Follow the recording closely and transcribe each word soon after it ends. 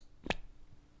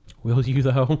Will you,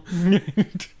 though?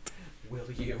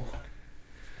 Will you?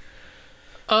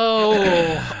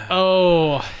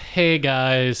 Oh, hey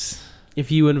guys. If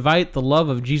you invite the love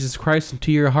of Jesus Christ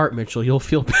into your heart, Mitchell, you'll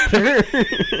feel better.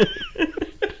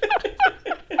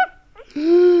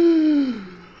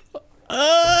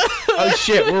 Oh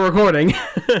shit, we're recording.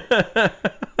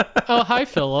 Oh, hi,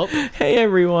 Philip. Hey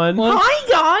everyone. Well,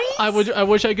 Hi guys. I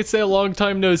wish I could say a long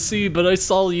time no see, but I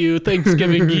saw you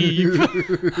Thanksgiving Eve.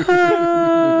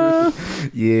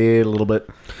 Yeah, a little bit.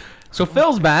 So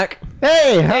Phil's back.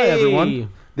 Hey, hi Hey. everyone.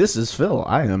 This is Phil.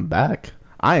 I am back.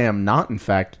 I am not, in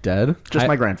fact, dead. Just Hi-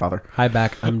 my grandfather. Hi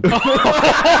back. I'm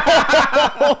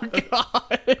Oh,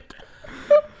 God.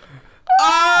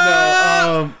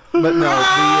 But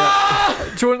no,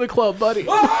 Join the club, buddy.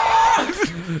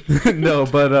 no,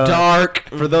 but dark.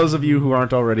 for those of you who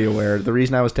aren't already aware, the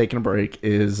reason I was taking a break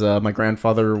is my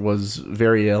grandfather was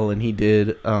very ill, and he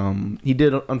did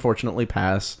unfortunately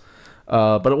pass.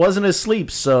 But it wasn't his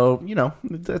sleep, so you know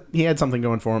he had something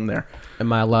going for him there.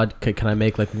 Am I allowed? Can I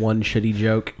make like one shitty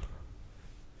joke?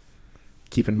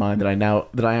 Keep in mind that I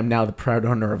am now the proud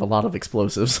owner of a lot of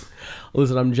explosives.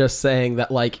 Listen, I'm just saying that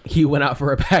like he went out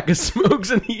for a pack of smokes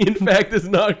and he in fact is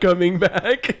not coming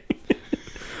back.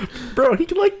 Bro, he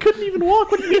couldn't even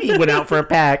walk. What do you mean he went out for a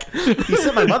pack? He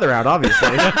sent my mother out,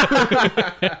 obviously.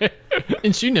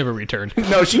 And she never returned.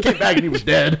 No, she came back and he was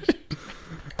dead.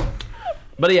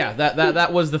 But yeah,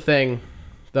 that was the thing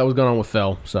that was going on with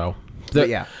Phil. So But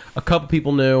yeah. a couple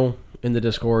people knew in the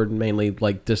Discord, mainly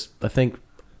like just I think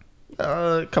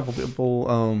A couple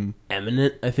people,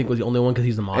 Eminent. I think was the only one because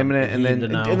he's the mod. Eminent, He needed to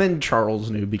know. and then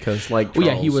Charles knew because like Well,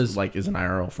 Charles, yeah, he was- like is an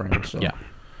IRL friend. So Yeah.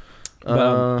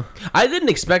 But, I didn't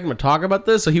expect him to talk about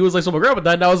this, so he was like, "So my grandpa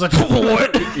died," and I was like,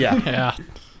 "What?" yeah. Yeah.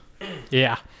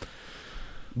 Yeah.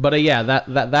 But yeah,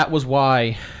 that was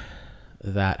why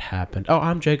that happened. Oh,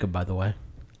 I'm Jacob, by the way.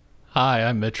 Hi,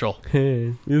 I'm Mitchell.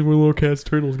 Hey, these were little cats,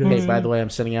 turtles, guys. Hey, by the way,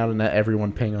 I'm sending out a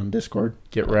everyone ping on Discord.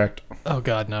 Get wrecked. Oh,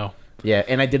 God, no. Yeah,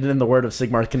 and I did it in the word of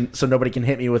Sigmar, so nobody can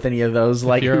hit me with any of those.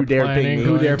 Like, If you're who dare ping planning me? on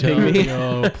Who dare ping me?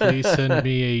 Tokyo, please send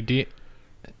me a D.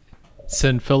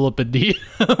 Send Philip a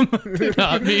DM.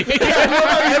 Not me.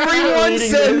 Everyone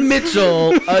send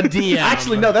Mitchell a DM.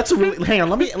 Actually, no. That's a really. Hang on.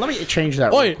 Let me change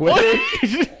that real Wait, quick.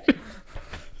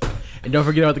 And don't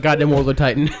forget about the goddamn Warlord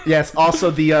Titan. Yes.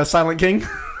 Also, the Silent King.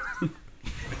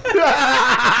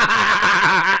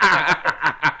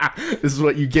 This is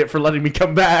what you get for letting me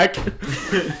come back.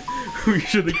 We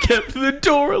should have kept the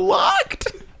door locked.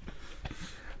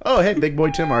 Oh, hey, Big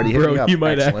Boy Tim already hit me Bro, up. you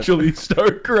might Excellent. actually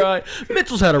start crying.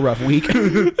 Mitchell's had a rough week. It's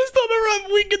not a rough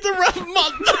week, it's a rough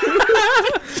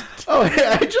month. Oh, hey,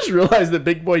 I just realized that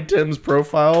Big Boy Tim's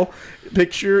profile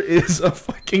picture is a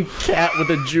fucking cat with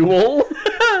a jewel.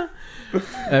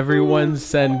 Everyone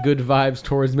send good vibes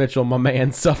towards Mitchell, my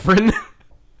man suffering.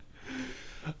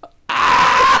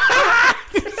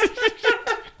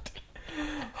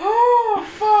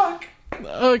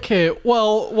 Okay,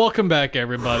 well, welcome back,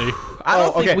 everybody. I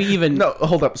don't think we even... No,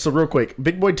 hold up. So real quick,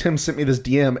 Big Boy Tim sent me this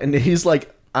DM, and he's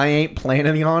like, "I ain't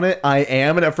planning on it. I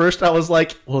am." And at first, I was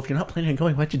like, "Well, if you're not planning on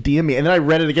going, why'd you DM me?" And then I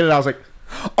read it again, and I was like,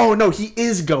 "Oh no, he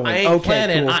is going." I ain't okay,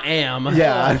 planning, cool. I am.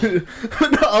 Yeah.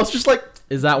 No, I was just like,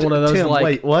 Is that one of those Tim, like...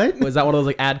 wait, what? Was that one of those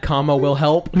like add comma will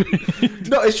help?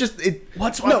 No, it's just it.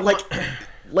 What's no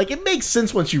like it makes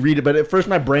sense once you read it, but at first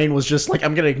my brain was just like,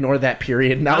 I'm gonna ignore that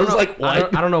period, and I was like,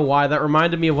 what? I don't know why. That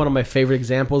reminded me of one of my favorite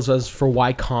examples as for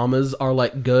why commas are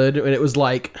like good, and it was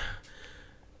like,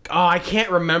 oh, I can't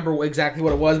remember exactly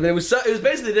what it was, but it was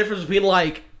basically the difference between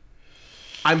like,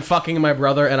 I'm fucking my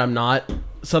brother and I'm not.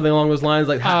 Something along those lines,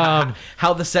 like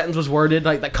how the sentence was worded,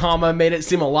 like the comma made it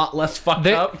seem a lot less fucked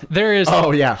up. There is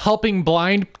Oh, yeah. helping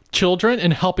blind children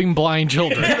and helping blind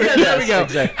children. There we go.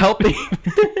 Exactly. Helping.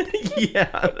 Yeah,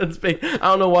 that's big. I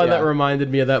don't know why that Yeah.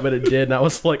 reminded me of that, but it did, and I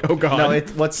was like, oh god. No,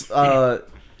 it's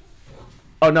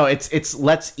Oh no, it's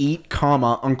let's eat,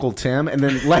 comma Uncle Tim, and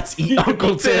then let's eat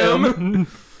Uncle Tim.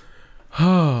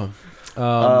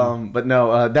 But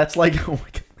no, that's like, oh my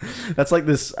god, that's like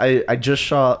this. I just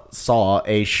saw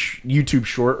a YouTube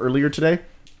short earlier today,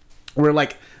 where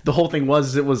like the whole thing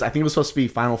was I think it was supposed to be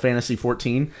Final Fantasy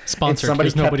 14. Sponsored,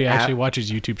 because nobody actually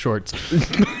watches YouTube shorts.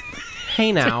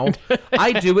 Hey now,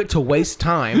 I do it to waste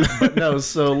time. But no,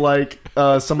 so like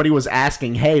somebody was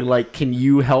asking, hey, like, can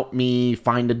you help me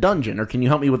find a dungeon, or can you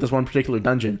help me with this one particular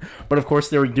dungeon? But of course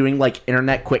they were doing like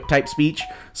internet quick type speech,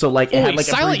 so like it had like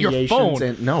silent your abbreviations phone.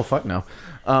 and no, fuck no.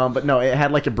 But no, it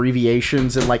had like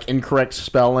abbreviations and like incorrect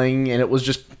spelling, and it was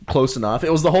just close enough.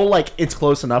 It was the whole like it's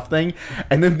close enough thing,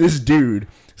 and then this dude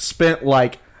spent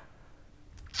like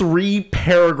 3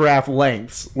 paragraph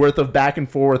lengths worth of back and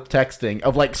forth texting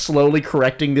of like slowly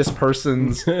correcting this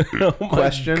person's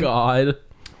question. God.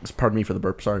 Pardon me for the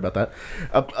burp. Sorry about that.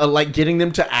 Like getting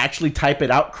them to actually type it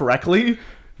out correctly,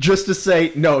 just to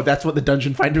say, no, that's what the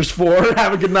Dungeon Finder's for.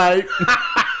 Have a good night.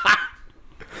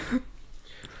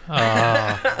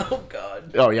 Oh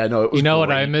God. Oh yeah, no. It was You know what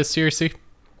great. I miss, seriously?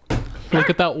 Look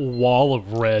at that wall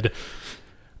of red.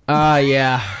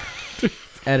 Yeah.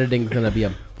 Editing's gonna be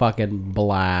a fucking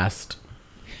blast.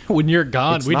 When you're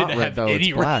gone, It's we not didn't red, have though, any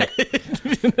it's red.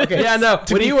 black. Okay. Yeah, no.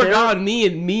 To When be you were fair- gone,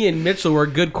 me and Mitchell were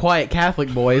good, quiet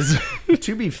Catholic boys.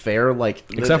 To be fair, like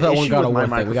Except for that one issue God with of my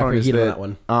War thing. We got microphone is preheated on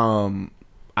that, that one.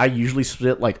 I usually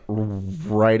sit like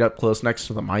right up close next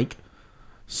to the mic,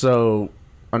 so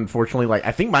unfortunately, like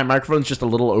I think my microphone's just a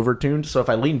little overtuned. So if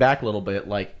I lean back a little bit,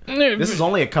 like this is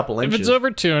only a couple If inches. it's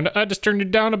overtuned, I just turned it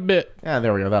down a bit. Yeah,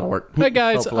 there we go. That'll work. Hey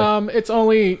guys, Hopefully. it's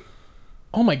only.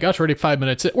 Oh my gosh, already 5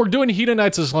 minutes. We're doing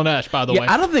Hedonites of Slanesh, by the way.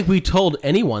 Yeah, I don't think we told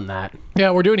anyone that.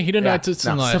 Yeah, we're doing Hedonites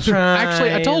of no, Slanesh. surprise.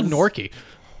 Actually, I told Norky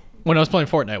when I was playing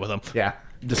Fortnite with him. Yeah,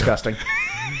 disgusting.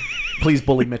 Please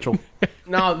bully Mitchell.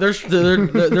 No, they're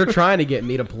trying to get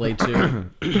me to play too.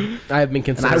 I have been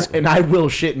considering. And I will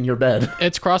shit in your bed.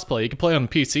 It's crossplay. You can play on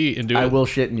PC and do I it. will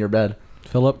shit in your bed.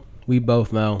 Philip, we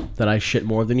both know that I shit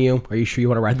more than you. Are you sure you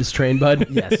want to ride this train, bud?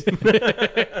 Yes,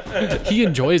 He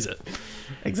enjoys it.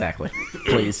 exactly.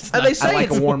 Please. They say I like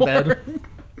it's a warm bed.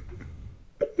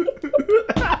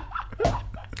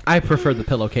 I prefer the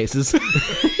pillowcases.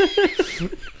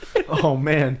 Oh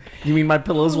man, you mean my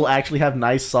pillows will actually have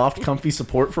nice, soft, comfy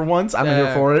support for once? I'm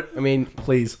here for it. I mean,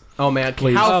 Please. oh man,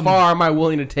 Please. how far am I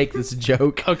willing to take this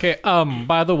joke? Okay,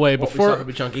 by the way, We saw before it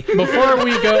be chunky. before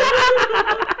we go.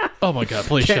 Oh my god,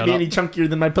 please Can't shut be up. any chunkier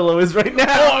than my pillow is right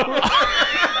now.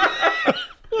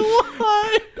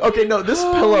 Okay, no, this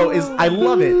pillow is. I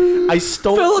love it. I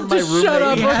stole it from my just shut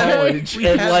roommate in up, okay? college,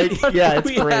 and like, yeah, it's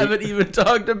we great. haven't even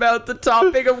talked about the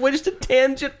topic of which to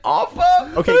tangent off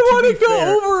of. Okay, to be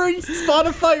fair, over a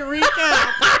Spotify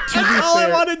recap. to be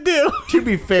fair, to do. to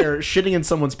be fair, shitting in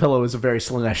someone's pillow is a very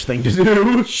Slanesh thing to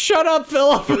do. Shut up,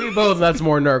 Philip. We both. That's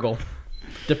more Nurgle.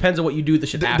 Depends on what you do with the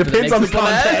shit after. Depends that on the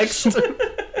makes it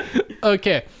context.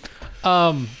 Okay.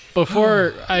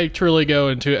 Before I truly go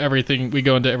into everything, we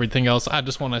go into everything else. I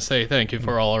just want to say thank you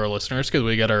for all our listeners because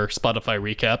we got our Spotify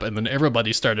recap, and then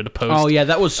everybody started to post. Oh yeah,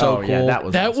 that was so cool. Yeah, that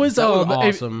was that awesome. was That was a-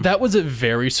 awesome. that was a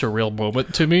very surreal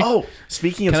moment to me. Oh,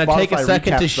 speaking of Can Spotify I take a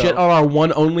second to recaps, shit though, on our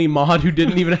one only mod who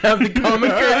didn't even have the common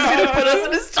courtesy to put us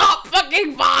in his top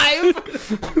fucking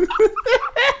 5?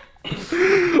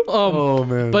 Oh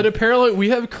man! But apparently, we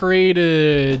have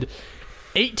created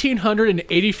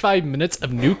 1,885 minutes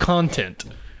of new content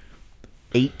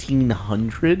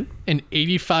 1,800. in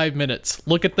 85 minutes.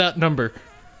 Look at that number.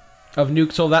 Of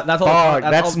nuke, so that's all. Oh,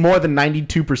 that's all, more than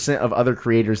 92% of other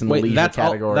creators in the wait, leisure that's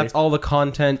category. all. That's all the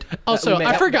content. that Also, we made-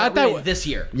 I forgot we that- made this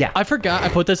year. Yeah. I forgot I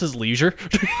put this as leisure.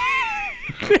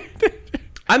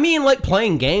 I mean, like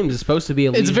playing games is supposed to be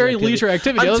a. It's very leisure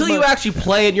activity. Until you But- actually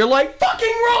play it, and you're like,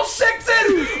 fucking roll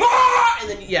 6s, ah! And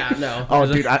then yeah, no. Oh,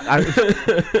 dude,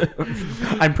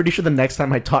 I'm pretty sure the next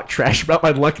time I talk trash about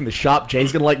my luck in the shop,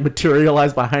 Jay's gonna like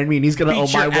materialize behind me, and he's gonna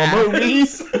Beat my your womo me.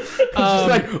 He's just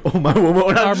like, oh my womo,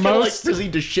 and I'm our just gonna like most-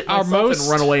 proceed to shit our myself most,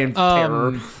 and run away in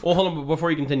terror. Well, hold on, but before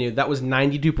you continue, that was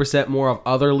 92% more of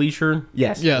other leisure.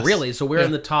 Yes. Yes. Really? So we're Yeah.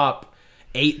 in the top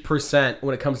 8%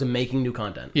 when it comes to making new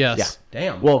content. Yes. Yeah.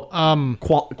 Damn. Well,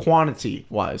 quantity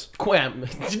wise,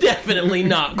 Definitely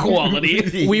not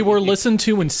quality. We were listened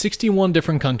to in 61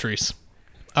 different countries.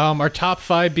 Our top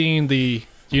 5 being the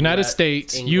United US,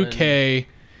 States, England. UK,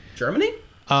 Germany?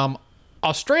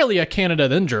 Australia, Canada,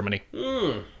 then Germany.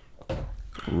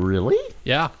 really?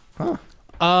 Yeah.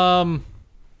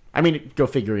 I mean, go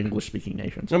figure, English-speaking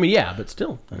nations. I mean, yeah, but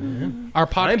still. Our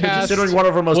podcast Considering one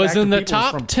of our most was active in the people is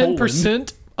top from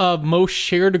 10% of most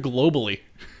shared globally.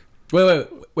 Wait,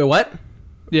 what?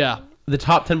 Yeah. The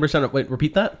top 10% of. Wait,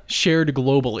 repeat that? Shared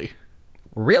globally.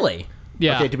 Really?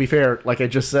 Yeah. Okay, to be fair, like I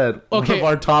just said, one Okay. of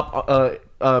our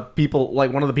top people,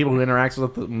 like one of the people who interacts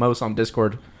with the most on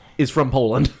Discord, is from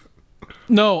Poland.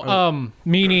 No,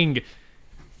 meaning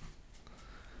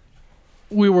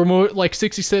we were more like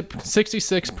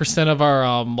 66% of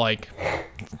our like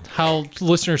how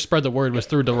listeners spread the word was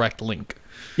through direct link.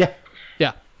 Yeah.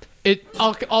 Yeah. It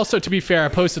also, to be fair, I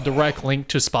posted direct link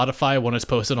to Spotify when it's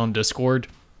posted on Discord.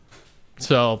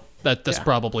 So that's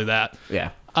probably that. Yeah.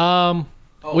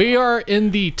 We are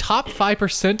in the top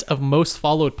 5% of most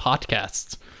followed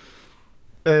podcasts.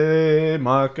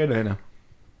 Macarena.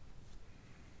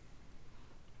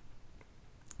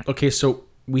 Okay, so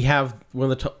we have one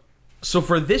of the top. So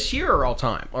for this year or all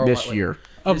time? Or This year.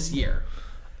 This year.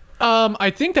 I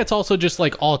think that's also just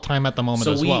like all time at the moment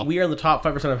So as well. we are in the top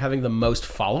 5% of having the most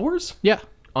followers Yeah.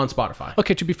 on Spotify.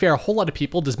 Okay, to be fair, a whole lot of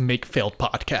people just make failed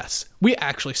podcasts. We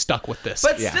actually stuck with this.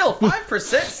 But still,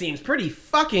 5% seems pretty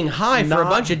fucking high for a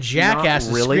bunch of jackasses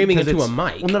Not really, screaming 'cause into a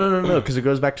it's- mic. Well, no, because it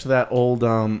goes back to that old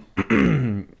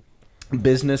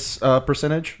business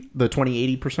percentage, the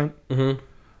 20-80%,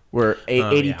 where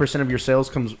 80% of your sales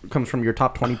comes from your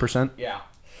top 20%. Yeah.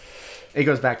 It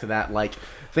goes back to that. Like,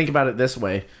 think about it this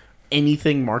way.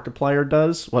 Anything Markiplier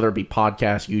does, whether it be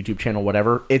podcast, YouTube channel,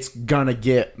 whatever, it's gonna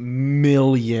get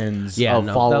millions of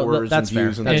followers that's and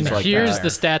views fair. and and things like here's that. the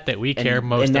stat that we And- care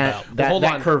most and about. that, Hold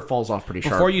that on. curve falls off pretty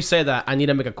sharp. Before you say that, I need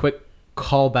to make a quick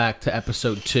callback to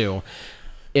episode 2.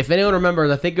 If anyone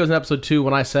remembers, I think it was in episode 2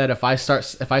 when I said if I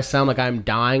sound like I'm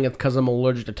dying, it's because I'm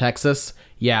allergic to Texas.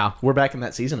 Yeah. We're back in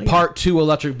that season again. Part 2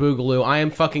 Electric Boogaloo. I am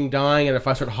fucking dying, and if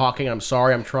I start hawking, I'm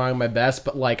sorry. I'm trying my best,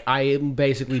 but like I am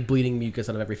basically bleeding mucus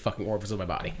out of every fucking orifice of my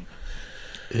body.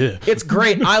 It's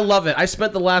great. I love it. I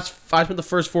spent the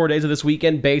first 4 days of this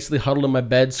weekend basically huddled in my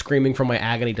bed, screaming from my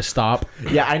agony to stop.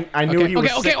 Yeah, I knew he was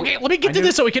sick. Okay. Let me get to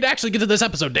this so we can actually get to this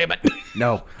episode. Damn it.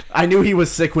 No, I knew he was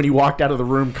sick when he walked out of the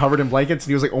room covered in blankets, and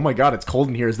he was like, "Oh my god, it's cold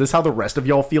in here. Is this how the rest of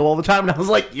y'all feel all the time?" And I was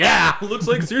like, "Yeah." Looks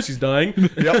like Circe's dying.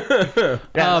 Yeah,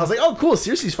 I was like, "Oh, cool.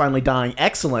 Circe's finally dying.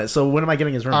 Excellent. So when am I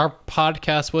getting his room?" Our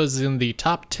podcast was in the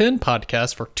top 10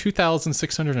 podcasts for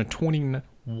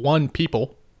 2,621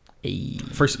 people.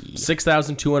 For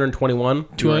 6,221.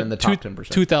 You were in the top 10%.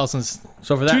 2,000. So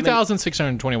for that many-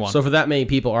 2,621. So for that many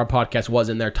people, our podcast was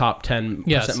in their top 10%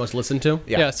 Yes. most listened to.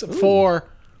 Yeah. Yes, for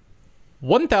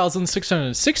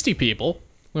 1,660 people,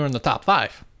 we were in the top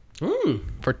 5.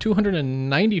 For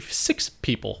 296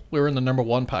 people, we were in the number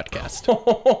 1 podcast.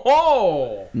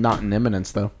 Oh, Not in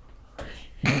imminence though.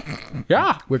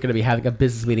 Yeah. we're going to be having a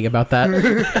business meeting about that.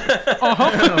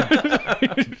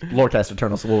 Lorecast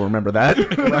Eternals will remember that.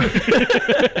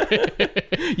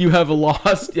 You have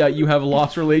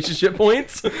lost relationship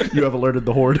points. You have alerted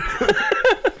the horde.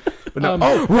 But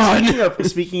no.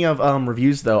 Speaking of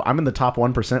reviews though, I'm in the top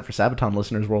 1% for Sabaton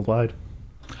listeners worldwide.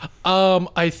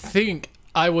 I think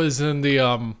I was in the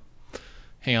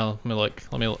hang on, let me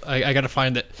look. I gotta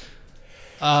find it.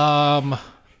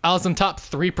 I was in top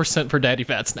 3% for Daddy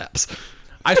Fat Snaps.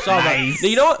 I saw that.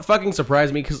 You know what fucking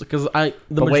surprised me? Because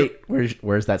But wait,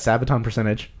 where's that Sabaton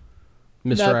percentage?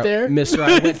 Mr. Not there. Mr.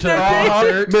 I went to the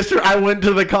concert. Mr. I went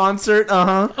to the concert.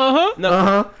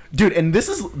 No, Dude, and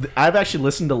I've actually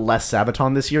listened to less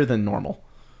Sabaton this year than normal.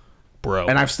 Bro.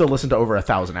 And I've still listened to over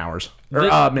 1,000 hours.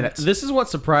 Or minutes. This is what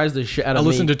surprised the shit out I of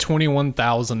me. listened to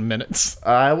 21,000 minutes.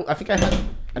 I think I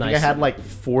had like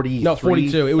 40. No,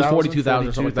 42. It was 42,000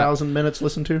 or something like that. 42,000 minutes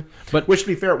listened to. But- which, to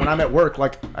be fair, when I'm at work,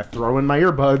 like I throw in my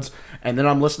earbuds and then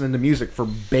I'm listening to music for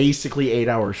basically 8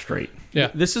 hours straight. Yeah.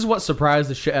 This is what surprised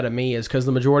the shit out of me is because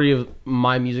the majority of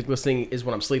my music listening is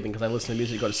when I'm sleeping because I listen to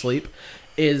music to go to sleep.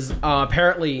 Is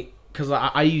apparently because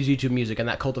I use YouTube Music and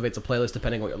that cultivates a playlist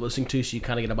depending on what you're listening to, so you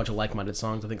kind of get a bunch of like-minded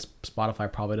songs. I think Spotify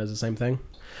probably does the same thing.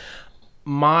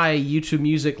 My YouTube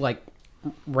Music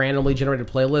randomly generated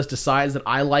playlist decides that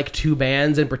I like 2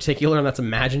 bands in particular, and that's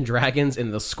Imagine Dragons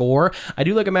and The Score. I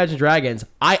do like Imagine Dragons.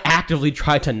 I actively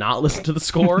try to not listen to The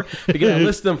Score because I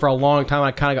listened to them for a long time and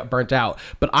I kind of got burnt out.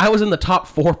 But I was in the top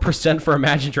 4% for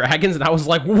Imagine Dragons, and I was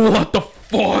like, what the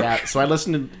fuck? Yeah, so I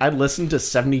listened to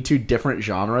 72 different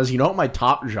genres. You know what my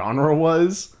top genre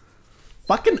was?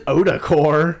 Fucking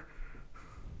Odacore.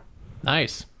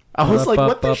 Nice. I was like,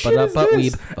 what the shit is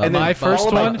this? And then My first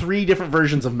followed by one- 3 different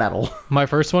versions of metal. My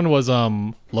first one was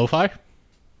lo-fi.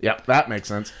 Yep, that makes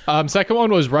sense. Second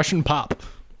one was Russian pop.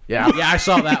 Yeah. Yeah, I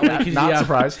saw that one. 'cause, Not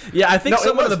surprised. Yeah, I think No, it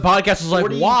someone on was the podcast was like,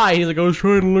 40 why? He's like, I was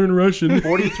trying to learn Russian.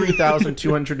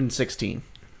 43,216.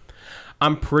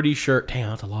 I'm pretty sure. Damn,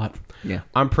 that's a lot. Yeah.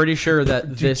 I'm pretty sure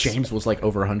that this. James was like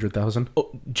over 100,000.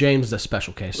 Oh, James is a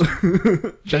special case.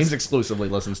 James exclusively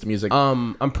listens to music.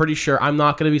 I'm pretty sure. I'm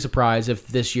not going to be surprised if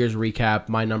this year's recap,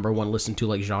 my number one listened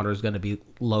to genre is going to be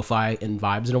lo-fi and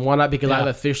vibes and whatnot, because I've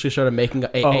officially started making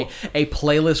a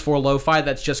playlist for lo-fi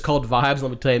that's just called vibes. Let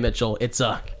me tell you, Mitchell, it's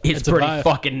pretty vibe.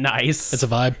 fucking nice. It's a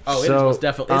vibe. Oh, it is So, most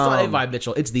definitely. It's not a vibe,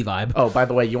 Mitchell. It's the vibe. Oh, by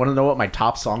the way, you want to know what my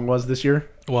top song was this year?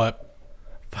 What?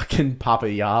 Fucking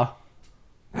Papa Ya.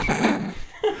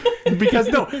 because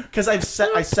I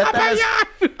set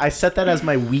that as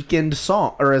my weekend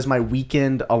song, or as my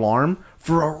weekend alarm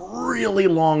for a really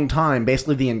long time,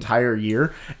 basically the entire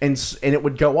year, and it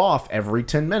would go off every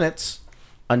 10 minutes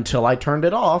until I turned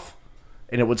it off,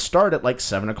 and it would start at like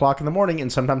 7 o'clock in the morning, and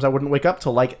sometimes I wouldn't wake up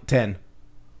till like 10.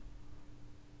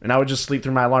 And I would just sleep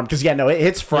through my alarm. Because, it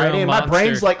hits Friday, and my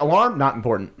brain's like, alarm, not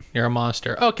important. You're a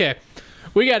monster. Okay.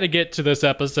 we got to get to this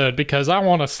episode because I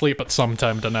want to sleep at some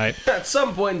time tonight. At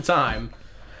some point in time.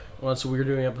 Well, so we're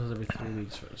doing episodes every 3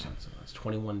 weeks. So that's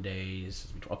 21 days.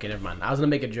 Okay, never mind. I was going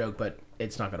to make a joke, but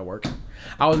it's not going to work.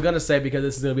 I was going to say because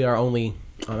this is going to be our only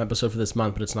episode for this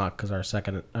month, but it's not because our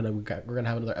second... I know we're going to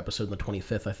have another episode on the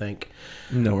 25th, I think.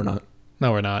 No, we're not.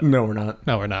 No, we're not. No, we're not.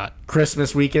 No, we're not.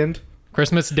 Christmas weekend.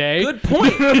 Christmas Day. Good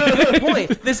point. Good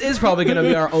point. This is probably going to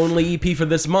be our only EP for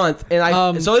this month, and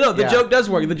the joke does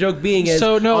work. The joke being is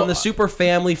on the super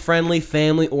family-friendly,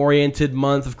 family-oriented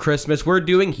month of Christmas, we're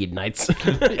doing Heat Nights.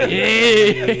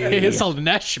 It's all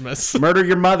Nashmas. Murder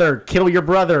your mother, kill your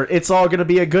brother. It's all gonna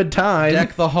be a good time.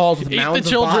 Deck the halls with Eat mounds the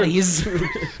of children. bodies.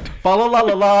 La la la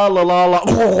la la la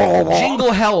la.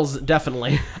 Jingle hells,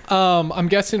 definitely. I'm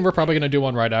guessing we're probably gonna do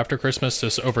one right after Christmas,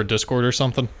 just over Discord or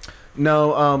something.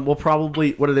 No, we'll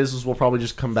probably we'll probably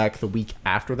just come back the week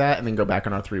after that and then go back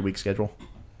on our 3-week schedule.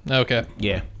 Okay.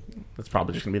 Yeah. That's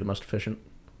probably just gonna be the most efficient.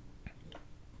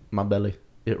 My belly,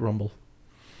 it rumble.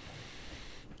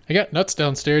 I got nuts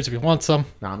downstairs if you want some.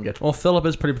 Nah, I'm good. Well, Philip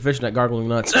is pretty proficient at gargling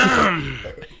nuts.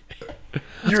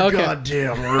 You're Okay.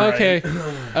 goddamn right.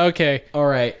 Okay. All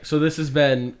right, so this has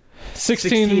been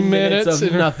 16 minutes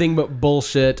of nothing but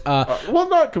bullshit. Well,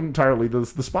 not entirely. The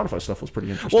Spotify stuff was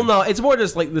pretty interesting. Well, no, it's more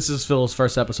just like this is Phil's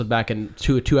first episode back in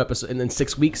two episodes, and then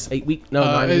 6 weeks, 8 weeks, no,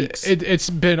 9 weeks. It's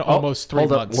been almost 3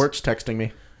 hold months. up. Work's texting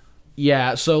me.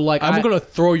 Yeah, so like I'm gonna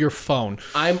throw your phone.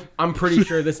 I'm pretty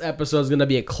sure this episode is gonna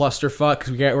be a clusterfuck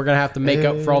because we're gonna have to make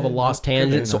up for all the lost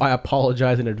tangents. So I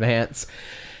apologize in advance.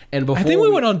 And before I think we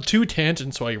went on 2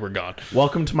 tangents while you were gone.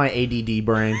 Welcome to my ADD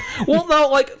brain. Well, no,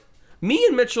 like me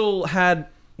and Mitchell had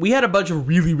a bunch of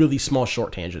really, really small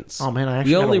short tangents. Oh man, I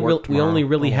actually gotta work we only tomorrow.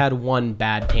 really had one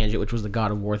bad tangent, which was the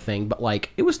God of War thing. But like,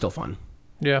 it was still fun.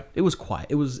 Yeah. It was quiet.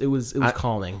 It was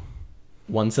calming.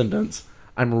 One sentence.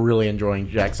 I'm really enjoying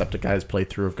Jacksepticeye's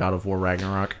playthrough of God of War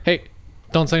Ragnarok. Hey,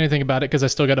 don't say anything about it because I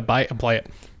still got to buy it and play it.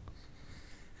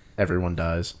 Everyone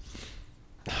dies.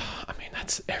 I mean,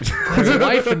 that's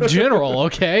life in general,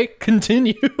 okay?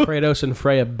 Continue. Kratos and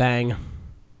Freya bang.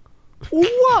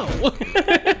 Whoa!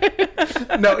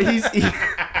 No, he's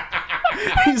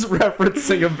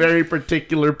referencing a very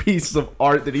particular piece of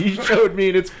art that he showed me,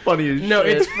 and it's funny as No,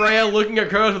 shit. it's Freya looking at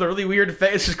Kratos with a really weird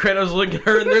face. Because Kratos looking at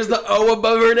her, and there's the O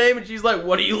above her name, and she's like,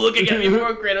 "What are you looking at me for?"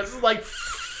 And Kratos is like,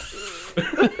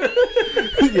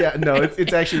 Yeah, no,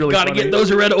 it's actually really "Gotta funny. get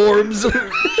those red orbs."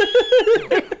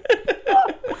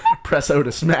 Press O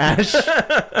to smash.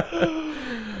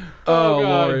 Oh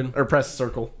God. Lord. Or press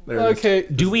circle. There it is. Okay.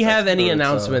 Do we have any it's,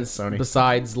 announcements Sony.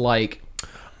 besides like?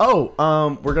 Oh,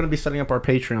 we're going to be setting up our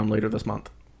Patreon later this month.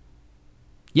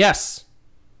 Yes,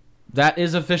 that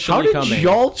is officially How did coming.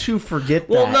 y'all two forget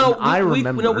Well, that? no, And I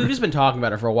remember. we've just been talking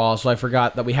about it for a while, so I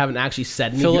forgot that we haven't actually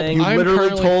said Philip, anything. You I'm literally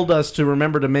currently- told us to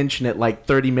remember to mention it like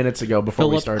 30 minutes ago before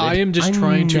we Philip, started. I am just I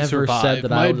trying to never survive. said that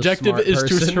My I was a objective smart is to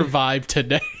person. survive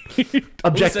today.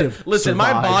 Objective. Listen, my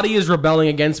survive. body is rebelling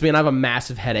against me, and I have a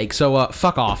massive headache. So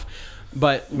fuck off.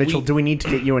 But Mitchell, do we need to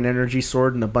get you an energy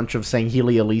sword and a bunch of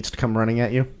Sangheili elites to come running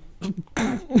at you?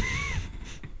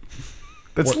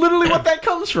 That's literally what that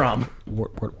comes from.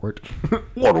 Wort. Wart. Wart. There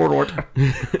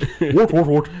we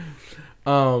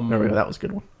go. That was a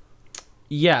good one.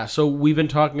 Yeah, so we've been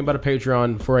talking about a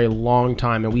Patreon for a long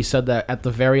time, and we said that at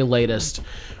the very latest,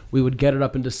 we would get it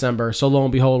up in December. So lo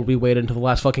and behold, we waited until the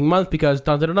last fucking month because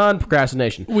dun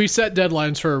procrastination. We set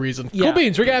deadlines for a reason. Yeah. Cool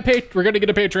beans. We're gonna get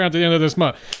a Patreon at the end of this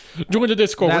month. Join the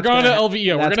Discord. That's we're going to gonna-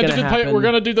 LVO. that's gonna happen. We're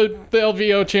gonna do the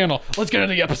LVO channel. Let's get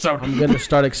into the episode. I'm going to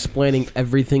start explaining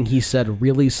everything he said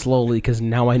really slowly because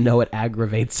now I know it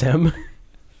aggravates him.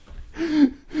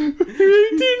 18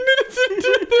 minutes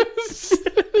into this.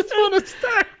 I just want to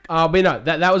start. But no,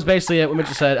 that was basically it. What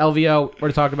Mitchell said. LVO, we're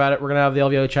going to talk about it. We're going to have the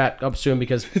LVO chat up soon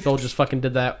because Phil just fucking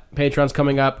did that. Patreon's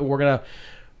coming up.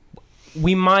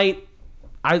 We might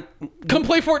Come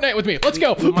play Fortnite with me. Let's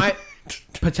go.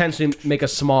 potentially make a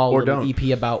small Or little don't.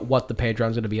 EP about what the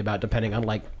Patreon's going to be about, depending on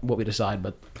like what we decide.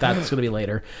 But that's going to be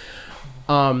later.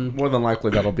 More than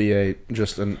likely, that'll be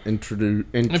just an introduce.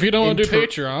 If you don't want to do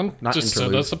Patreon, not just send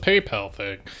interlude. us a PayPal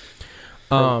thing.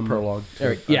 prologue. To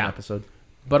there- yeah. an episode.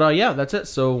 But yeah, that's it.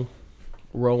 So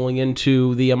rolling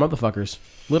into the motherfuckers,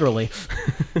 literally.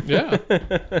 Yeah.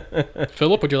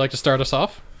 Philip, would you like to start us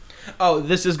off? Oh,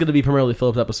 this is going to be primarily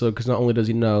Philip's episode because not only does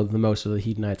he know the most of the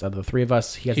Heat Nights out of the three of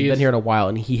us, he hasn't been here in a while,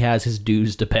 and he has his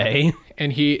dues to pay.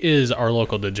 And he is our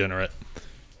local degenerate.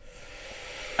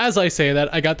 As I say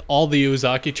that, I got all the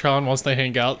Uzaki-chan once they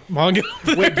hang out manga.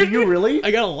 Wait, do you really?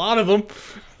 I got a lot of them.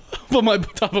 on my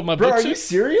top of my Bro, are bookshelf. you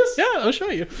serious? Yeah, I'll show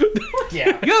you.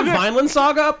 Yeah. You have Vineland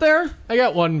Saga up there, I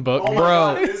got one book. Oh my Bro.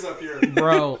 God, it is up here.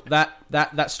 bro.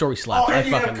 That story slapped. Oh, I and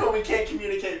you have fucking code we can't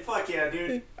communicate. Fuck yeah,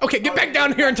 dude. Okay, get back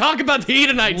down here and talk about the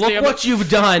Hedonites, look damn what it. you've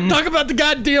done. Talk about the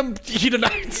goddamn He's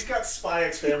Hedonites. got Spy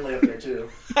X Family up there too.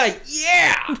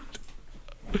 Yeah.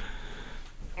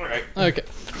 Okay.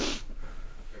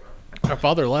 Our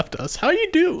father left us. How you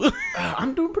do?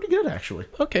 I'm doing pretty good actually.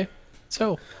 Okay.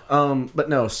 So, But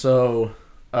no, so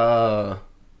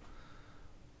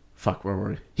fuck, where were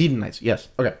we? Hedonites, yes.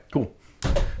 Okay, cool.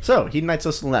 So, Hedonites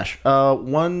of Slaanesh.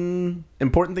 One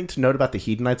important thing to note about the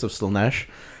Hedonites of Slaanesh,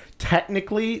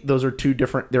 technically those are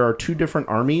there are two different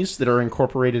armies that are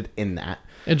incorporated in that.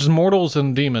 it's mortals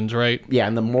and demons, right? Yeah,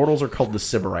 and the mortals are called the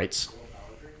Sybarites.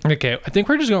 Okay, I think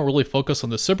we're just going to really focus on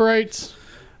the Sybarites.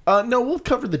 No, we'll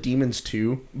cover the demons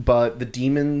too, but the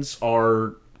demons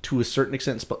are to a certain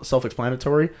extent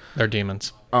self-explanatory. They're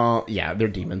demons. Yeah, they're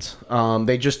demons.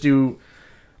 They just do,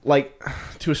 like,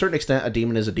 to a certain extent, a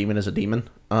demon is a demon is a demon.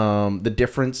 The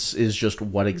difference is just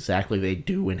what exactly they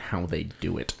do and how they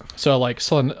do it. So, like,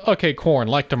 Khorne,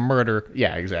 like to murder.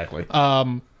 Yeah, exactly.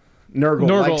 Nurgle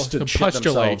Nurgle likes to shit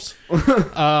postulate.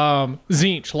 themselves.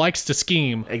 Tzeentch likes to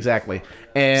scheme. Exactly.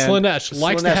 And Slaanesh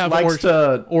likes to Slaanesh have likes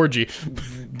to orgy.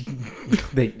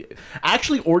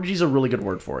 Actually, orgy is a really good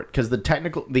word for it, because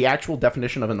the actual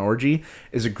definition of an orgy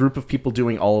is a group of people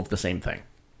doing all of the same thing.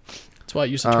 That's why I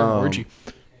use the term orgy.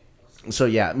 So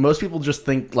yeah, most people just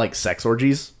think like sex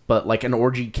orgies, but like an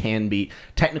orgy can be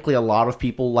technically a lot of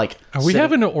people like. Are we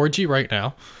having an orgy right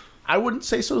now? I wouldn't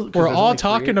say so. 'cause We're there's all only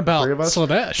talking about three of us,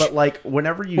 Slaanesh. but like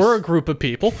whenever you We're a group of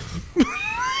people.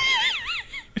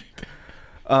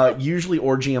 usually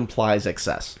orgy implies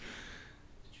excess.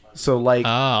 So like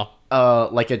Oh.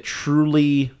 like a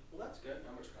truly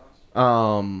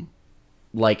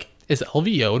like Is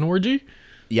LVO an orgy?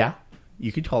 yeah,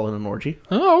 you could call it an orgy.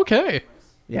 Oh, okay.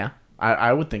 Yeah,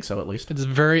 I would think so at least. It's a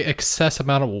very excess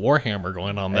amount of Warhammer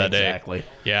going on that Exactly. day.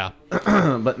 Yeah.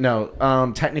 But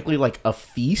no, technically like a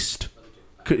feast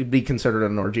could be considered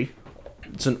an orgy.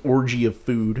 It's an orgy of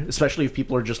food, especially if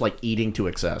people are just like eating to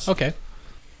excess. Okay.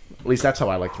 At least that's how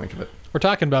I like to think of it. We're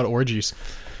talking about orgies.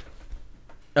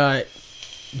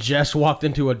 Jess walked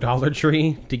into a Dollar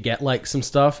Tree to get like some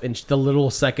stuff, and the little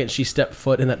second she stepped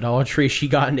foot in that Dollar Tree, she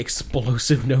got an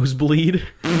explosive nosebleed.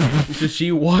 So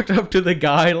she walked up to the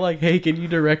guy like, "Hey, can you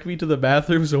direct me to the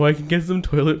bathroom so I can get some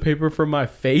toilet paper for my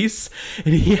face?"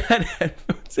 And he had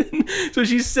headphones in. So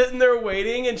she's sitting there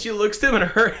waiting, and she looks at him,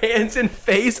 and her hands and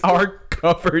face are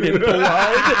covered in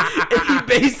blood. And he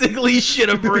basically shit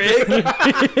a brick.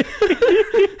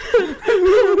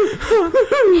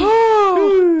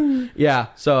 Yeah,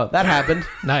 so that happened.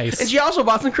 Nice. And she also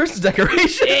bought some Christmas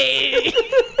decorations.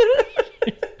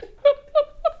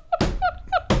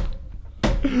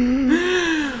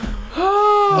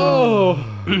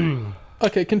 Oh.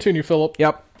 Okay, continue, Philip.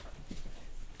 Yep.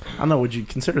 I don't know. Would you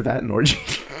consider that an orgy?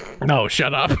 No,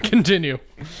 shut up. Continue.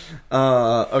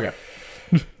 Okay.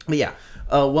 But yeah,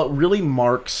 what really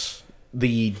marks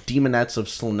the demonettes of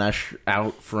Slaanesh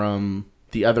out from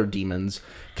the other demons,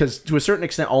 because to a certain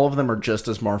extent, all of them are just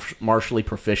as martially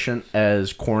proficient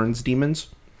as Khorne's demons.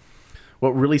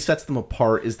 What really sets them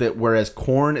apart is that whereas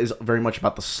Khorne is very much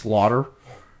about the slaughter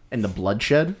and the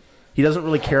bloodshed, he doesn't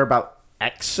really care about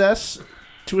excess.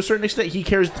 To a certain extent, he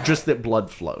cares just that blood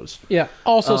flows. Yeah.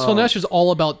 Also, Slaanesh is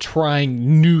all about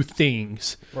trying new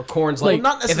things. Or Corn's like,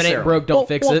 not if it ain't necessarily. broke, don't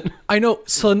fix it. I know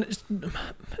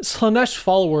Slaanesh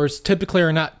followers typically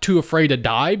are not too afraid to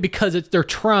die because they're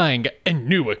trying a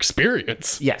new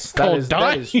experience. Yes, Called that is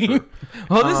dying. true.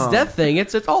 Well, this death thing,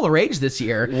 it's all the rage this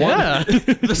year. Yeah.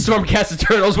 The Stormcast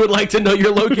Eternals would like to know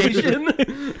your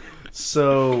location.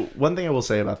 So one thing I will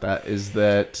say about that is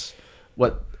that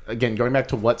going back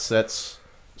to what sets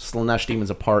Slaanesh demons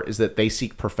apart is that they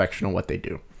seek perfection in what they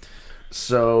do.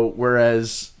 So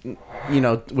whereas,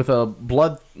 with a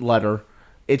bloodletter,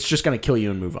 it's just going to kill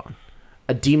you and move on.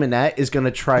 A demonette is going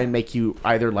to try and make you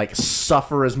either like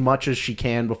suffer as much as she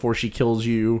can before she kills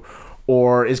you,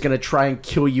 or is going to try and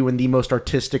kill you in the most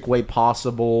artistic way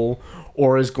possible,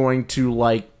 or is going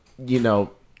to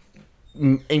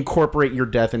incorporate your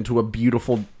death into a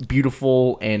beautiful,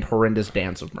 beautiful and horrendous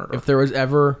dance of murder. If there was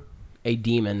ever a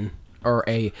demon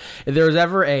if there was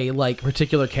ever a like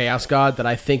particular chaos god that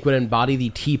I think would embody the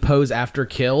T pose after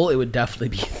kill, it would definitely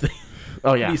be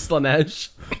Oh yeah, Slaanesh.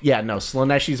 yeah. No,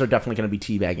 Slaaneshis are definitely going to be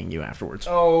teabagging you afterwards.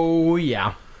 Oh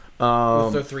yeah.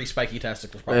 With their 3 spiky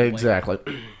testicles, probably. Exactly.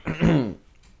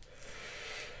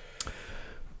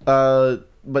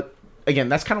 But again,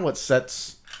 that's kind of what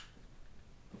sets.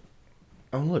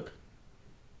 Oh look,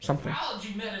 something.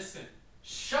 Algae medicine.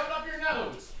 Shove it up your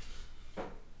nose.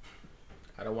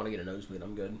 I don't want to get a nosebleed.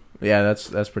 I'm good. Yeah,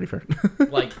 that's pretty fair.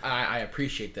 Like, I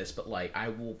appreciate this, but like, I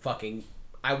will pop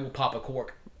a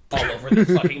cork all over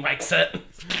this fucking mic set.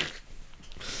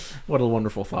 What a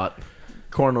wonderful thought.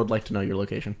 Corn would like to know your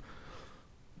location.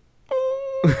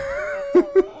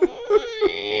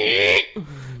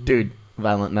 Dude,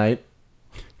 Violent Night.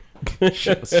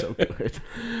 Shit was so good.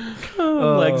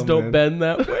 Legs don't man. bend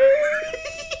that way.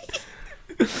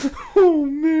 Oh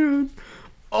man.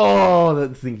 Oh,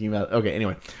 that's thinking about it. Okay,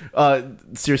 anyway.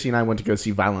 Circe and I went to go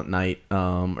see Violent Night.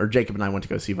 Or Jacob and I went to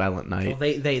go see Violent Night.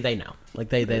 Well, they know. Like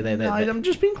they. No, I'm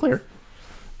just being clear.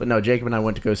 But no, Jacob and I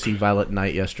went to go see Violent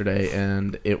Night yesterday,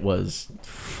 and it was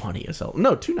funny as hell.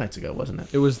 No, 2 nights ago, wasn't it?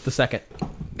 It was the second.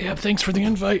 Yeah, thanks for the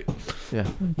invite. Yeah.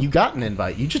 You got an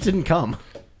invite. You just didn't come.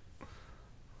 You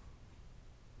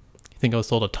think I was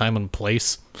told a time and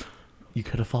place? You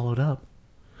could have followed up.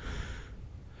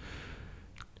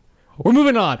 We're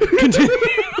moving on. Continue.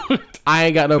 I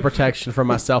ain't got no protection for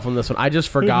myself on this one. I just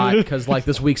forgot because like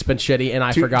this week's been shitty and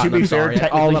I forgot. To And be I'm fair, sorry.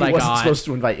 All that technically I he wasn't got. supposed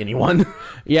to invite anyone.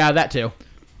 Yeah, that too.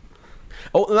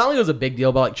 Oh, not only was it a big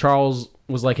deal, but like Charles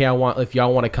was like, "Hey, I want if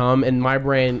y'all want to come," and my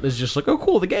brain is just like, "Oh,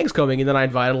 cool, the gang's coming." And then I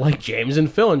invited like James and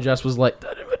Phil, and Jess was like,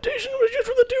 "That invitation was just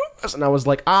for the two of us," and I was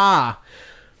like,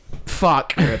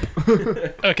 fuck."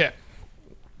 Okay.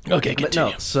 Okay, But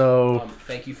continue. no, so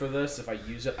Thank you for this. If I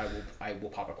use it, I will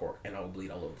pop a cork and I will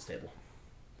bleed all over this table.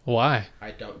 Why?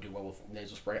 I don't do well with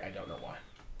nasal spray. I don't know why.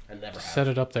 I never have. Set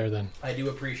it up there then. I do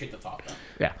appreciate the thought though.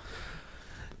 yeah.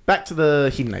 Back to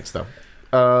the Hedonites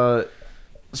though.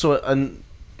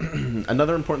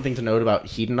 Another important thing to note about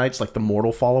Hedonites, like the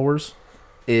mortal followers,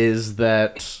 is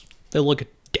that They look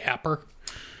dapper.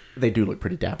 they do look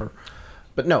pretty dapper.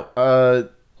 But no,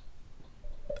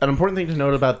 an important thing to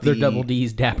note about They're double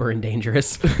D's, dapper and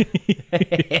dangerous.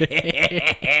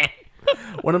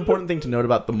 One important thing to note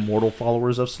about the mortal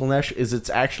followers of Slaanesh is it's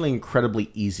actually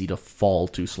incredibly easy to fall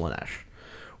to Slaanesh.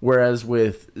 Whereas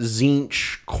with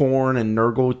Tzeentch, Khorne, and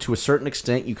Nurgle, to a certain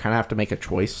extent, you kind of have to make a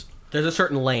choice. There's a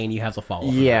certain lane you have to follow.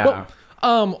 Yeah.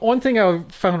 One thing I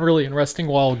found really interesting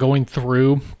while going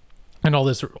through and all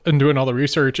this and doing all the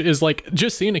research is like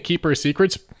just seeing a Keeper of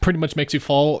Secrets pretty much makes you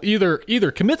fall either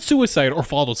commit suicide or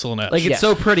fall to Slaanesh. Like, it's Yes.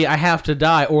 so pretty, I have to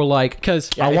die, or like, because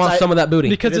I want some of that booty.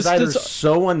 because It is it's either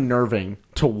so unnerving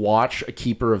to watch a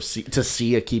to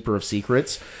see a Keeper of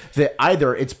Secrets that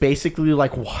either it's basically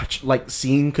like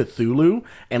seeing Cthulhu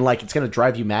and like it's gonna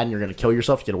drive you mad and you're gonna kill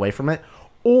yourself to get away from it,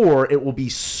 or it will be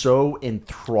so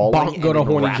enthralling Bonk, go and to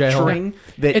horny jail. enrapturing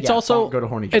that it's also bonk, go to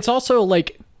horny jail. it's also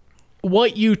like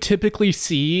what you typically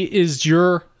see is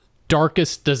your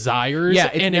darkest desires Yeah,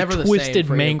 it's in never a the same twisted,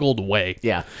 for you. mangled way.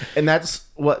 Yeah, and that's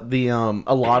what the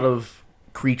a lot of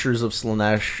creatures of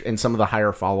Slaanesh and some of the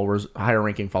higher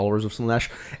ranking followers of Slaanesh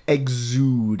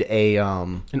exude a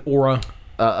an aura.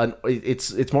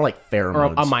 it's more like pheromones.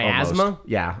 Or a miasma? almost.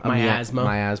 Yeah, a Miasma.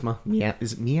 miasma.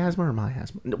 Is it miasma or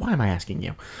miasma? Why am I asking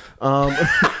you?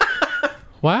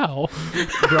 Wow.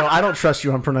 Bro, I don't trust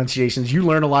you on pronunciations. You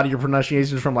learn a lot of your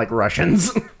pronunciations from like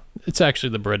Russians. It's actually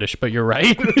the British, but you're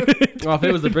right. Well, if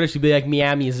it was the British, it'd be like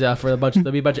Miami's for a bunch.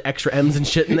 There'd be a bunch of extra M's and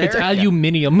shit in there. It's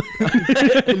aluminium.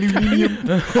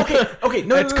 Okay,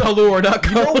 no, It's color, not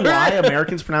You know color. why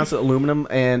Americans pronounce it aluminum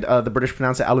and the British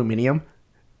pronounce it aluminium?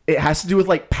 It has to do with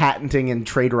like patenting and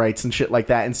trade rights and shit like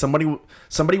that. And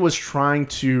somebody was trying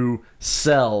to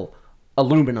sell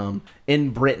aluminum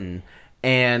in Britain,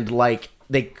 and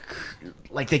they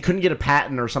couldn't get a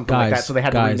patent or something like Guys, that, so they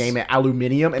had to guys. rename it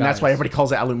aluminium, and that's why Guys. everybody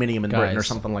calls it aluminium in Britain or Guys.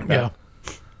 something like Yeah.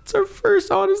 that. It's our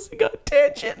first honestly got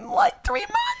tangent in like 3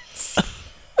 months.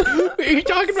 Are you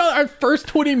talking about our first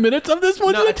 20 minutes of this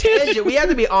one? No, a tangent. We had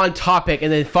to be on topic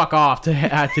and then fuck off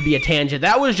to be a tangent.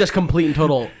 That was just complete and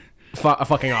total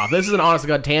fucking off. This is an honest to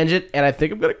God tangent, and I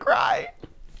think I'm gonna cry.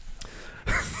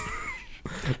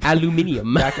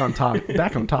 Aluminium. Back on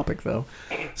topic though.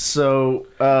 So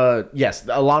yes,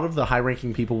 a lot of the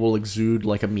high-ranking people will exude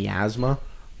like a miasma,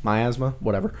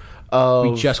 whatever.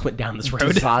 We just went down this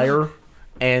road. Desire,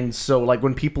 and so like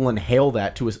when people inhale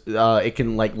that it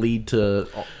can like lead to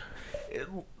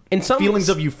In some feelings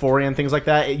of euphoria and things like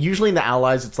that. Usually in the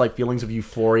Allies, it's like feelings of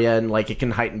euphoria and like it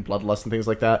can heighten bloodlust and things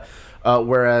like that.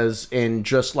 Whereas in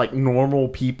just like normal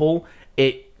people,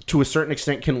 it to a certain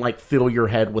extent can like fill your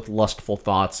head with lustful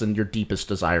thoughts and your deepest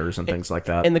desires and things like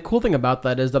that. And the cool thing about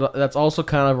that is that that's also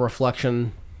kind of a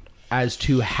reflection as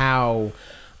to how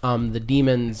the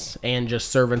demons and just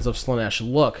servants of Slaanesh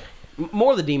look.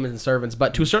 More the demons and servants,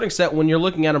 but to a certain extent, when you're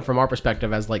looking at them from our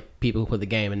perspective as like people who play the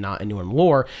game and not into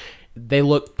lore, they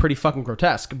look pretty fucking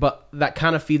grotesque. But that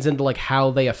kind of feeds into like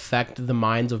how they affect the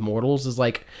minds of mortals. Is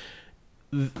like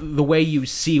the way you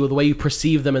see, or the way you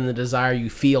perceive them, and the desire you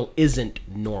feel isn't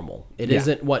normal. It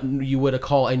isn't what you would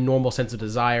call a normal sense of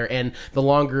desire. And the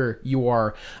longer you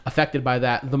are affected by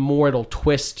that, the more it'll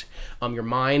twist your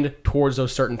mind towards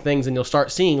those certain things, and you'll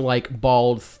start seeing like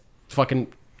bald, fucking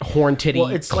horn titty, Well,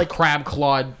 it's like crab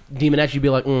clawed demoness. You'd be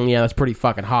like, yeah, that's pretty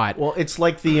fucking hot. Well, it's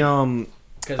like the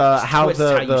Because it how twists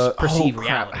how you the perceive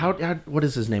crap. reality. How what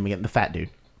is his name again? The fat dude.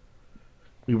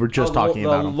 We were just talking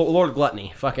about him. Lord of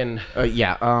Gluttony, fucking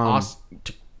Yeah.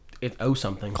 it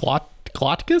something.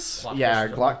 Glotticus? Yeah,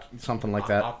 Glock, something like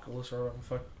that. Oculus or whatever the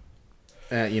fuck.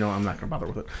 I'm not gonna bother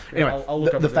with it. Anyway, I'll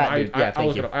look up the his fat name. dude. Yeah,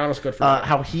 thank you. I honestly good for that.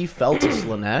 How he felt as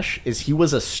Slanesh is he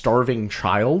was a starving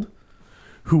child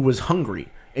who was hungry.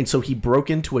 And so he broke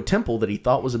into a temple that he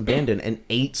thought was abandoned and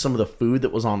ate some of the food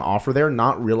that was on offer there,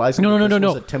 not realizing No. this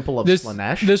was a temple of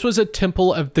Slanesh. This was a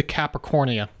temple of the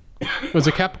Capricornia. It was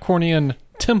a Capricornian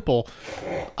temple.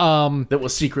 That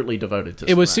was secretly devoted to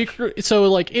It was Slanesh. secret. So,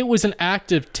 like, it was an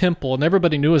active temple, and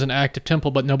everybody knew it was an active temple,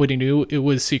 but nobody knew it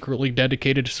was secretly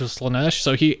dedicated to Slanesh.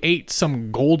 So he ate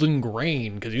some golden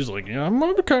grain because he was like, I'm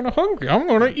kind of hungry. I'm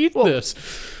going to eat this.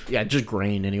 Yeah, just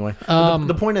grain anyway.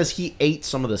 The point is, he ate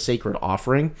some of the sacred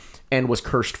offering and was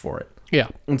cursed for it. Yeah.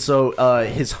 And so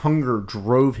his hunger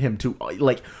drove him to,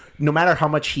 like, no matter how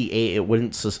much he ate, it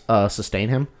wouldn't sustain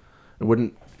him. It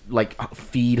wouldn't, like,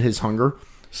 feed his hunger.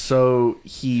 So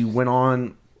he went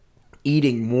on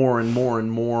eating more and more and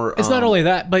more. It's not only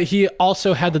that, but he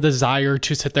also had the desire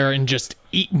to sit there and just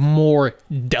eat more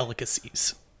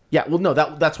delicacies. Yeah, well, no,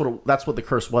 that's what the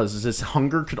curse was. Is his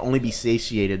hunger could only be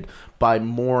satiated by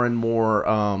more and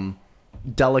more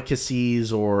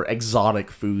delicacies or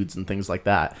exotic foods and things like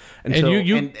that. Until,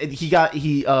 and he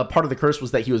part of the curse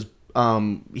was that he was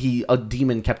a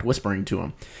demon kept whispering to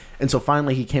him, and so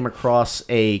finally he came across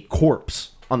a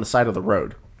corpse on the side of the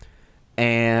road,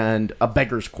 and a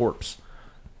beggar's corpse,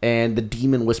 and the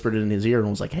demon whispered it in his ear and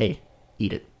was like, "Hey,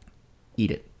 eat it, eat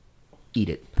it." Eat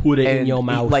it. Put it in your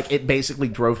mouth. Like, it basically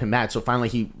drove him mad. So finally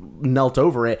he knelt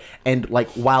over it and, like,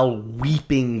 while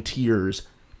weeping tears,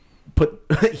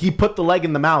 he put the leg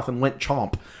in the mouth and went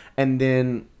chomp. And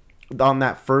then on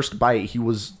that first bite, he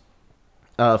was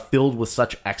filled with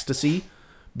such ecstasy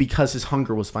because his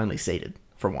hunger was finally sated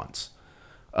for once.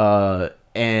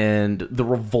 And the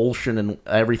revulsion and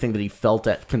everything that he felt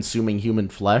at consuming human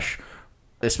flesh,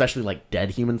 especially, like,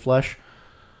 dead human flesh,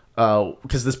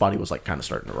 because this body was, like, kind of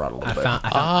starting to rot a little bit.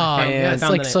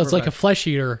 It's like a flesh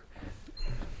eater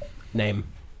name.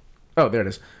 Oh, there it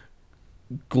is.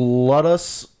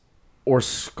 Gluttus or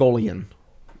Scolian.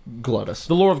 Gluttus.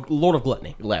 The Lord of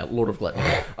Gluttony. Yeah, Lord of Gluttony.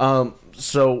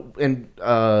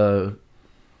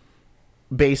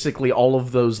 Basically all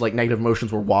of those, like, negative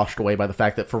emotions were washed away by the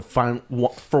fact that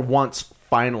for once,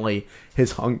 finally,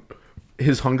 his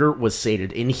hunger was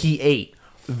sated, and he ate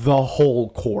the whole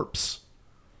corpse.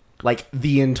 Like,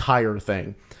 the entire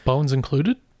thing. bones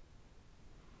included.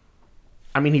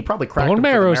 I mean, he probably cracked Bone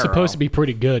marrow is supposed to be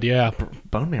pretty good, yeah.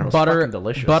 Bone marrow is fucking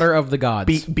delicious. Butter of the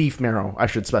gods. Beef marrow, I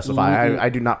should specify. I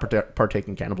do not partake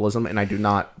in cannibalism, and I do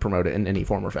not promote it in any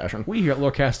form or fashion. We here at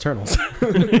Lorecast Eternals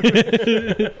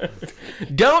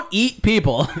don't eat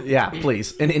people. Yeah,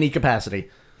 please, in any capacity.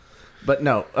 But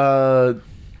no,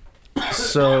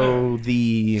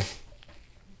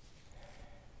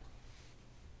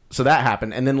 So that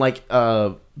happened, and then, like,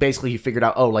 basically he figured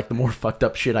out, like, the more fucked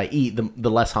up shit I eat, the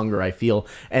less hunger I feel,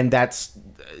 and that's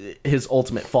his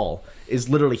ultimate fall. Is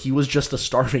literally he was just a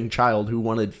starving child who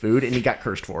wanted food, and he got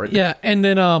cursed for it. Yeah, and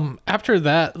then after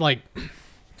that, like,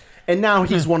 and now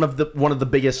he's one of the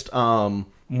biggest one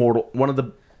of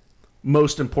the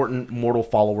most important mortal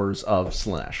followers of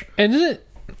Slanesh. and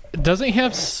doesn't he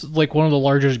have like one of the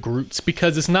largest groups?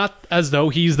 Because it's not as though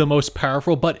he's the most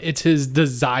powerful, but it's his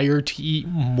desire to eat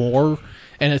more,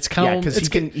 and it's kind of because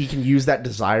he can use that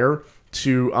desire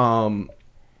to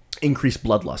increase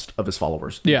bloodlust of his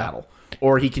followers in battle,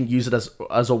 or he can use it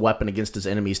as a weapon against his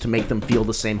enemies to make them feel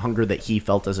the same hunger that he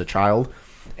felt as a child,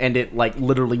 and it, like,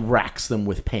 literally racks them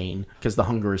with pain because the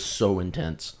hunger is so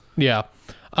intense. Yeah.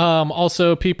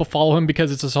 Also, people follow him because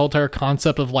it's this whole entire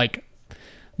concept of, like,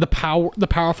 the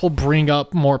powerful bring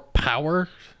up more power.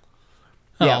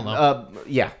 I don't know.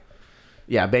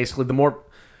 Yeah. Basically, the more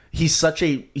he's such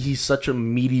a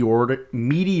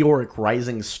meteoric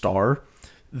rising star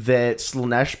that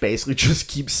Slanesh basically just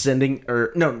keeps sending,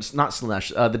 or no, it's not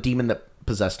Slanesh. The demon that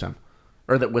possessed him,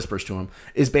 or that whispers to him,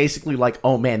 is basically like,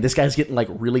 oh man, this guy's getting, like,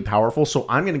 really powerful, so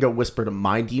I'm gonna go whisper to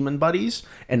my demon buddies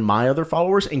and my other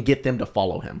followers and get them to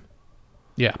follow him.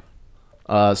 Yeah.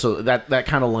 So that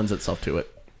kind of lends itself to it.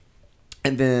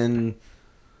 And then,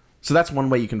 so that's one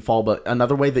way you can fall, but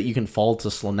another way that you can fall to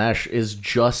Slanesh is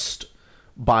just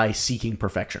by seeking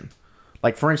perfection.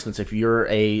 Like, for instance, if you're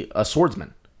a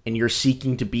swordsman and you're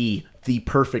seeking to be the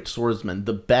perfect swordsman,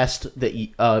 the best that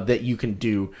you can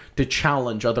do to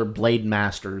challenge other blade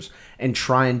masters and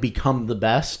try and become the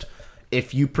best,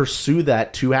 if you pursue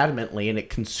that too adamantly and it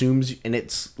consumes, and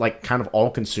it's like kind of all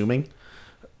consuming,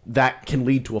 that can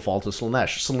lead to a fall to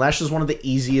Slaanesh. Slaanesh is one of the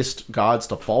easiest gods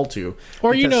to fall to.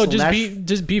 Or because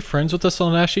just be friends with the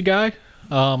Slaaneshi guy.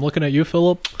 Looking at you,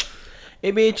 Philip. I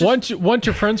mean, Once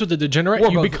you're friends with the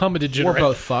degenerate, you become a degenerate. We're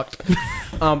both fucked.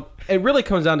 It really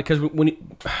comes down to, because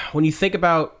when you think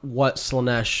about what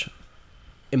Slaanesh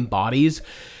embodies,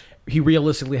 he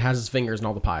realistically has his fingers in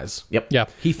all the pies. Yep. Yeah.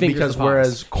 He fingers Because the pies.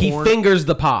 whereas he Khorne- fingers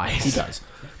the pies. He does.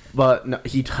 But no,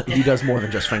 he does more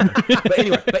than just finger. But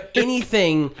anyway,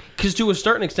 anything, because to a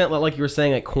certain extent, like you were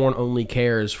saying, like Khorne only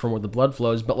cares from where the blood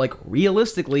flows. But like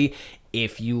realistically,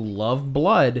 if you love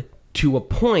blood to a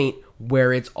point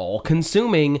where it's all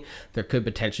consuming, there could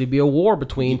potentially be a war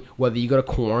between whether you go to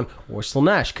Khorne or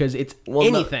Slaanesh, because it's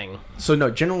anything. So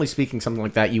no, generally speaking, something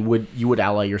like that, you would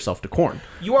ally yourself to Khorne.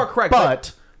 You are correct,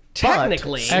 But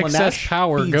technically, Excess Slaanesh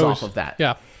power feeds goes off of that.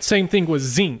 Yeah. Same thing with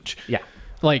Tzeentch. Yeah.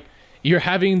 Like, you're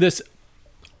having this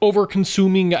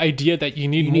over-consuming idea that you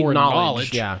need you need more knowledge.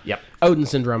 knowledge. Yeah. Yep. Odin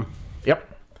syndrome. Yep.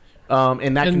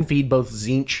 And that can feed both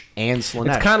Tzeentch and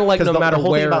Slaanesh. It's kinda like 'Cause no matter the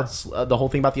whole where- the whole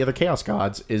thing about the other Chaos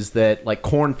Gods is that like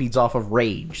Khorne feeds off of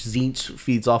rage, Tzeentch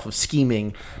feeds off of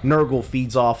scheming, Nurgle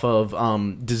feeds off of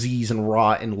disease and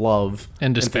rot and love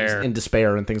And despair. and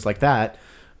despair and things like that.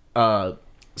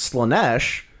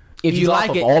 Slaanesh, If feeds you off like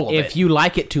of it, all of if you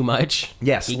like it too much,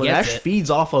 yes, he gets Slaanesh it. feeds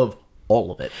off of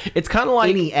all of it. It's kind of like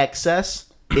Any excess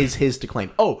is his to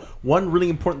claim. Oh, one really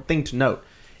important thing to note,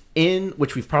 in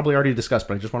which we've probably already discussed,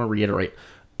 but I just want to reiterate.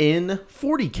 In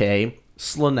 40k,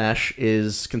 Slaanesh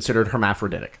is considered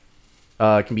hermaphroditic.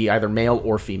 It can be either male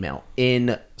or female.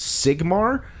 In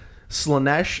Sigmar,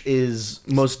 Slaanesh is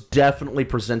most definitely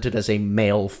presented as a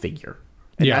male figure.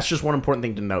 And Yeah. that's just one important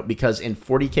thing to note, because in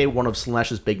 40k, one of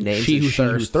Slaanesh's big names She is Who She Who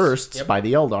Thirsts. Thirsts Yep. by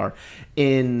the Eldar.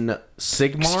 In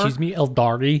Sigmar... Excuse me,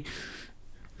 Eldari.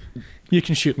 You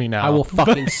can shoot me now. I will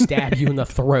fucking stab you in the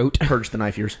throat. Purge the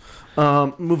knife ears.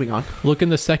 Moving on. Look in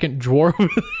the second drawer.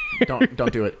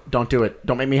 Don't do it. Don't do it.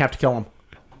 Don't make me have to kill him.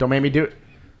 Don't make me do it.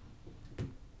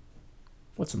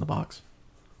 What's in the box?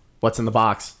 What's in the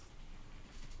box?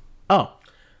 Oh.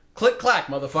 Click clack,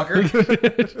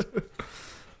 motherfucker.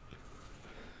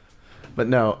 But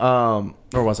no,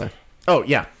 where was I? Oh,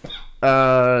 yeah.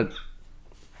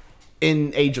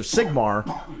 In Age of Sigmar,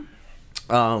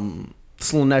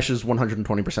 Slaanesh is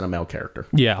 120% a male character.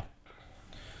 Yeah.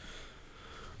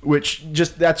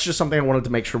 That's just something I wanted to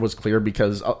make sure was clear,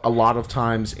 because a lot of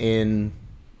times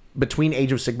between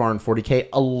Age of Sigmar and 40k,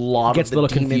 a lot Gets of a the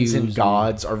little demons confused and and-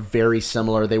 gods are very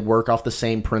similar. They work off the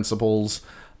same principles.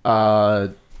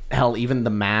 Hell, even the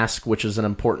Mask, which is an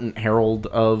important herald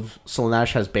of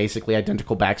Slaanesh, has basically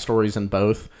identical backstories in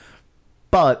both.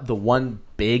 But the one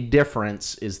big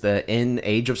difference is that in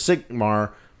Age of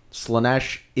Sigmar,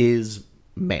 Slaanesh is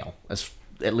male,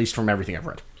 at least from everything I've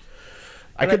read.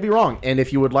 I could be wrong, and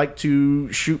if you would like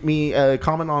to shoot me a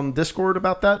comment on Discord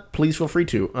about that, please feel free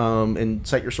to, and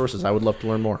cite your sources. I would love to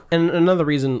learn more. And another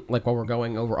reason, like while we're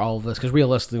going over all of this, because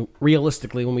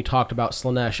realistically, when we talked about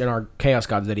Slaanesh in our Chaos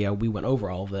Gods video, we went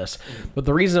over all of this. But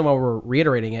the reason why we're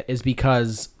reiterating it is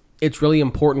because it's really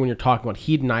important when you're talking about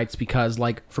Hedonites, because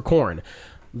like for Khorne,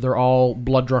 they're all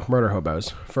blood drunk murder hobos.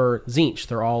 For Tzeentch,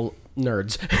 they're all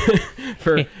nerds.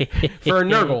 for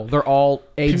Nurgle, they're all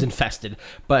AIDS infested.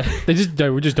 But They just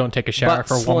don't take a shower But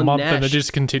for 1 month, and it Slaanesh-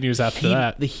 just continues after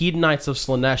that. the Hedonites of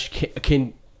Slaanesh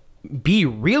can be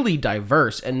really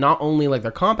diverse, and not only like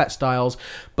their combat styles,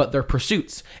 but their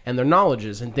pursuits and their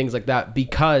knowledges and things like that,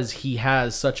 because he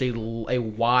has such a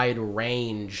wide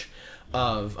range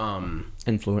of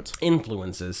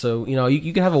influences. So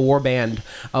you can have a war band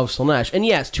of Slaanesh, and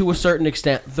yes, to a certain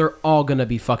extent, they're all gonna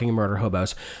be fucking murder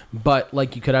hobos. But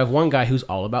like, you could have one guy who's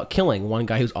all about killing, one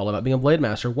guy who's all about being a blade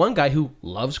master, one guy who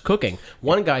loves cooking,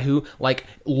 one guy who like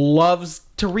loves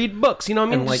to read books. You know what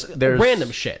I mean? And, like, Just there's-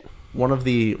 random shit. One of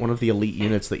the elite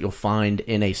units that you'll find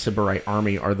in a Sybarite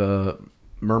army are the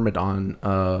Myrmidon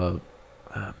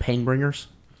Painbringers.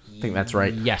 I think that's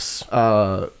right. Yes,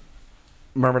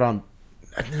 Myrmidon.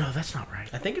 No, that's not right.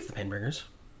 I think it's the Painbringers.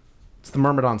 It's the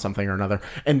Myrmidon something or another.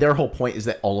 And their whole point is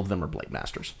that all of them are blade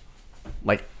masters.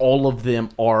 Like, all of them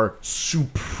are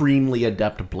supremely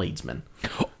adept bladesmen.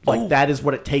 Like, that is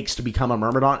what it takes to become a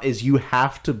Myrmidon, is you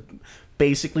have to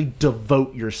basically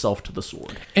devote yourself to the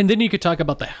sword. And then you could talk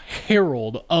about the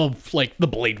herald of like the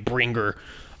blade bringer.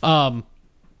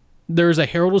 there's a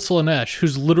Herald of Slaanesh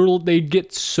who's literal. They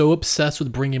get so obsessed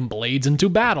with bringing blades into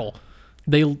battle.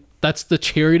 That's the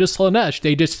Chariot of Slaanesh.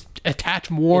 They just attach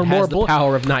more and more the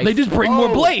power of knife. They just bring more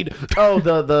blade. Oh,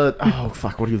 oh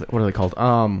fuck, what are they called?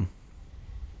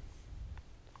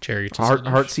 Chariots. of Slaanesh.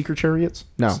 Heartseeker chariots?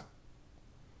 No.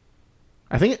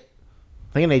 I think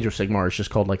an Age of Sigmar is just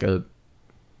called like a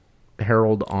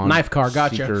Herald on Knife car,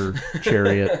 gotcha. Seeker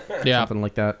chariot, Yeah. something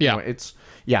like that. Yeah. Anyway, it's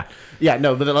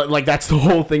no, but like that's the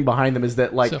whole thing behind them is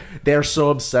that like they're so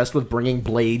obsessed with bringing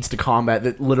blades to combat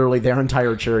that literally their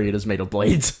entire chariot is made of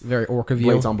blades. Very orc of you.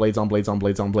 Blades on blades on blades on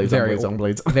blades on blades on Very blades on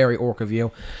blades. Very orc of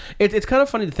you. It's kind of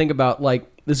funny to think about. Like,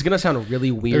 this is gonna sound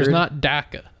really weird. There's not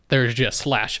DACA. There's just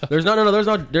Slasha. There's not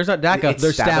DACA. It's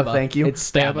There's Stabba, Stabba. thank you. It's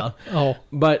Stabba. Oh,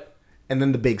 But And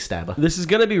then the big stabba. this is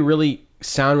gonna be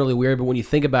sound really weird, but when you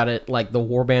think about it, like the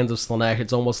warbands of Slaanesh,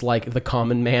 it's almost like the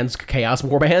common man's chaos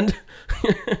warband.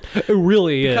 it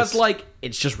really is. Because like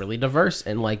it's just really diverse,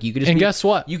 and like you could just And guess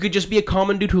what? You could just be a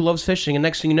common dude who loves fishing, and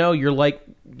next thing you know, you're like,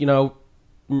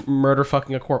 murder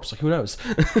fucking a corpse. Like, who knows?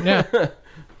 Yeah.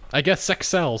 I guess sex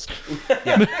sells.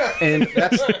 And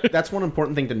that's one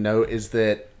important thing to note is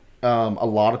that a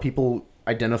lot of people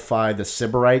identify the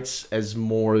Sybarites as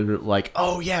more like,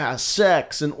 oh yeah,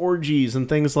 sex and orgies and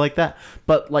things like that.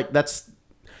 But like that's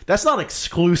not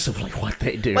exclusively what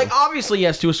they do. Like, obviously,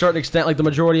 yes, to a certain extent, like the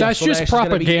majority That's of just Slaanesh is gonna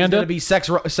propaganda. Going to be sex,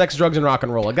 drugs, and rock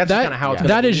and roll. Like that's kind of how it's.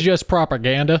 That is just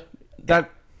propaganda. That.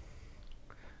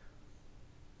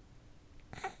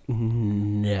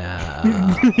 No.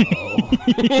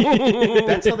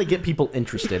 That's how they get people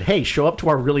interested. Hey, show up to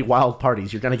our really wild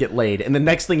parties. You're going to get laid. And the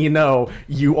next thing you know,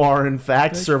 you are, in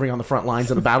fact, serving on the front lines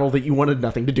in a battle that you wanted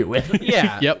nothing to do with.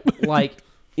 Yeah. Yep. Like,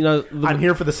 I'm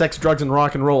here for the sex, drugs, and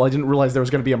rock and roll. I didn't realize there was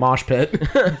going to be a mosh pit.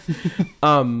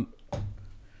 the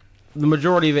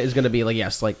majority of it is going to be like,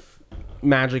 yes, like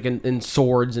magic and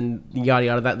swords and yada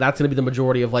yada. That's going to be the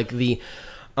majority of like the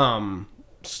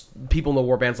people in the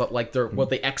warbands like they're what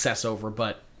they excess over,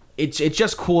 but it's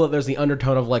just cool that there's the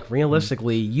undertone of like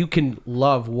realistically you can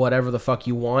love whatever the fuck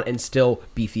you want and still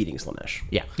be feeding Slaanesh.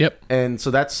 Yeah. Yep. And so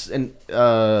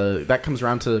that comes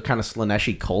around to kind of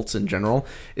Slaaneshi cults in general.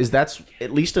 That's,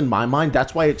 at least in my mind,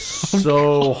 that's why it's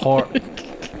so hard.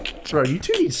 Bro, you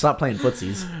two need to stop playing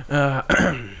footsies.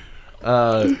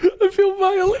 I feel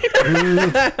violated.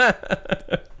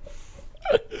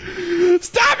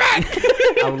 Stop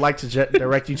it! I would like to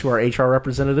direct you to our HR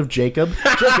repreentative, Jacob.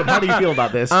 Jacob, how do you feel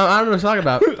about this? I don't know what you're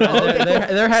talking about.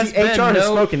 There has See, been HR has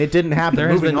no, spoken. It didn't happen. there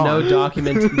has been Moving no on.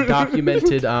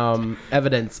 documented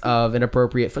evidence of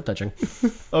inappropriate foot touching.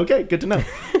 Okay, good to know.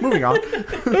 Moving on. I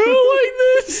don't like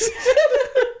this.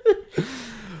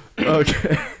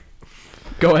 Okay.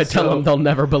 Go ahead, tell So- them they'll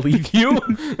never believe you.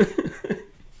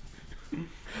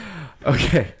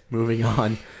 Okay, moving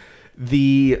on.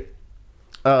 The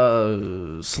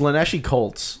Slaaneshi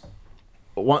cults,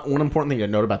 one important thing to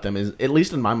note about them is, at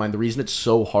least in my mind, the reason it's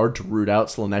so hard to root out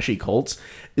Slaaneshi cults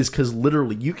is because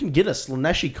literally you can get a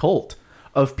Slaaneshi cult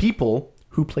of people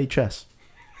who play chess.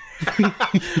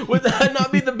 Would that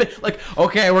not be the like?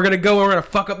 Okay, we're gonna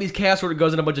fuck up these chaos where it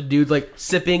goes in a bunch of dudes like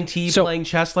sipping tea, playing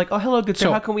chess. Like, oh hello, good sir,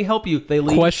 so- how can we help you? They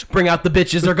leave. Question- Bring out the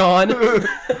bitches, they're gone.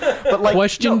 But like,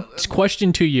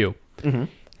 Question to you. Mm-hmm.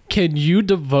 Can you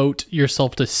devote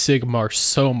yourself to Sigmar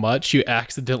so much you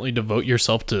accidentally devote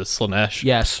yourself to Slaanesh?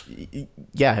 Yes.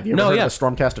 yeah, have you ever heard of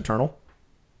Stormcast Eternal?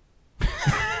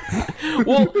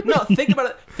 Well, no. Think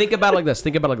about it. Think about it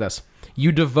like this.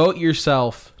 You devote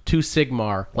yourself to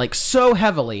Sigmar like so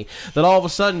heavily that all of a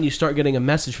sudden you start getting a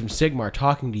message from Sigmar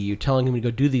talking to you, telling him to go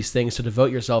do these things, to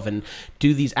devote yourself and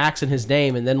do these acts in his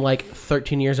name. And then like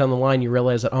 13 years down the line, you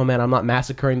realize that, oh man, I'm not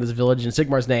massacring this village in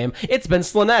Sigmar's name. It's been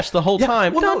Slaanesh the whole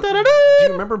time. Well, no, Dun-dun-dun-dun. do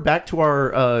you remember back to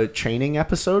our chaining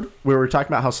episode where we were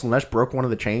talking about how Slaanesh broke one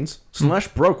of the chains?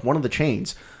 Slaanesh broke one of the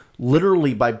chains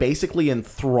literally by basically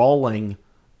enthralling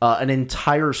an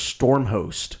entire storm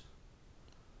host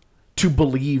to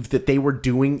believe that they were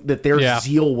doing that their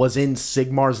zeal was in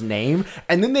Sigmar's name,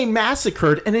 and then they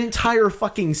massacred an entire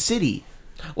fucking city.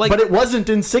 But it wasn't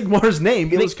in Sigmar's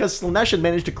name. It was because Slaanesh had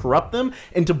managed to corrupt them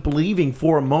into believing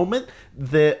for a moment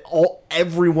that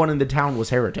everyone in the town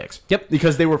was heretics. Yep.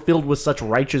 Because they were filled with such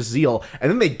righteous zeal. And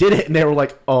then they did it and they were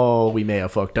like, oh, we may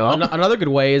have fucked up. Another good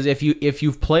way is if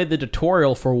you've played the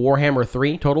tutorial for Warhammer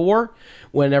 3 Total War,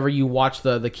 whenever you watch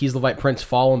the Kislevite Prince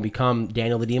fall and become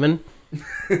Daniel the Demon,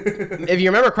 if you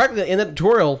remember correctly, in the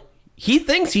tutorial, he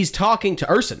thinks he's talking to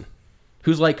Urson,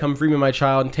 who's like, come free me, my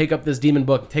child, and take up this demon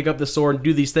book, take up this sword, and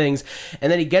do these things.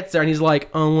 And then he gets there, and he's like,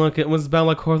 oh, look, it was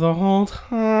Be'lakor the whole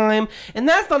time. And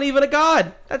that's not even a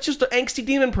god. That's just an angsty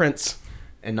demon prince.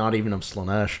 And not even of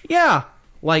Slaanesh. Yeah.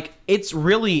 Like, it's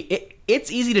really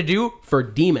it's easy to do for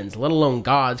demons, let alone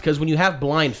gods, because when you have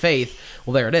blind faith,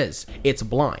 well, there it is. It's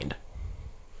blind.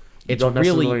 You It's don't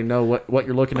necessarily really know what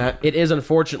you're looking at. it is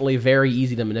unfortunately very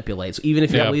easy to manipulate. So even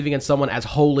if you're Yeah. believing in someone as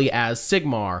holy as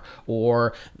Sigmar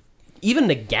or even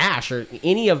Nagash or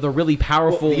any of the really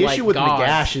powerful the issue with gods.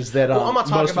 Nagash is that I'm not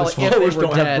talking most about of his like if they followers were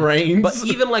don't have dead, brains. but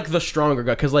even like the stronger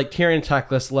god, because like Tyrion and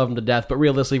Teclis love him to death. But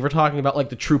realistically, if we're talking about like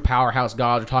the true powerhouse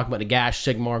gods, we're talking about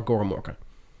Nagash, Sigmar, Goromorka.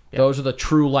 Those are the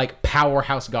true like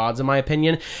powerhouse gods, in my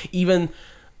opinion. Even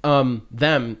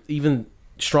even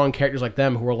strong characters like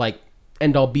them who are like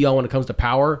end all be all when it comes to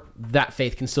power, that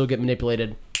faith can still get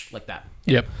manipulated like that.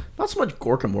 Yep. Not so much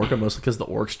Gorka Morka, mostly because the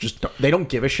orcs they don't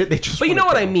give a shit. They just. But you know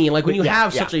what I mean? Like when you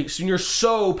have yeah. such a, when you're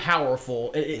so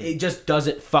powerful, it just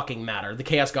doesn't fucking matter. The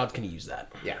Chaos Gods can use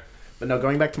that. Yeah, but no.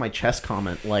 Going back to my chess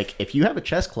comment, like if you have a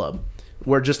chess club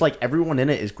where just like everyone in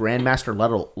it is grandmaster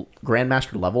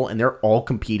level, and they're all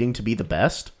competing to be the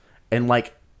best, and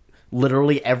like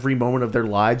literally every moment of their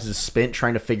lives is spent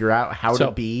trying to figure out how So-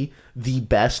 to be the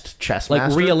best chess Like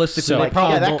master. realistically, So- they Like,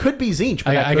 probably yeah, that won't- could be Zinch,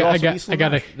 but that I could also be got Slaanesh. I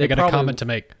got a probably- comment to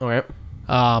make. All right.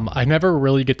 I never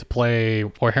really get to play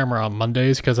Warhammer on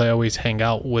Mondays because I always hang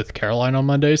out with Caroline on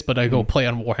Mondays, but I go play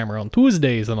on Warhammer on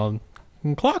Tuesdays and on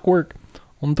Clockwork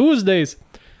on Tuesdays.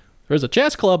 There's a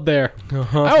chess club there.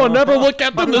 I will never look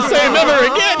at them the same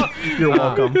ever again. You're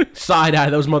welcome. Side eye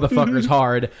those motherfuckers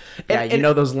hard. Yeah, you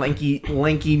know those lanky,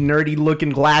 nerdy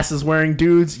looking glasses wearing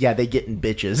dudes? Yeah, they getting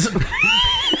bitches.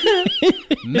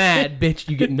 Mad bitch,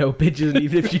 you get no bitches, and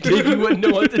even if you did, you wouldn't know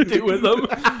what to do with them.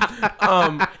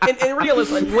 And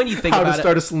realistically, when you think How to about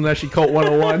start a Slaaneshi cult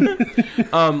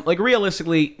 101. like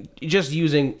realistically, just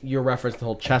using your reference to the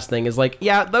whole chess thing is like,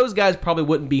 yeah, those guys probably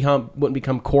wouldn't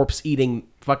become corpse eating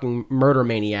fucking murder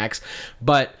maniacs,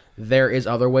 but there is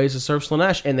other ways to serve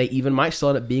Slaanesh, and they even might still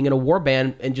end up being in a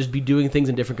warband and just be doing things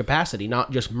in different capacity,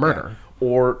 not just murder.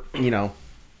 Or,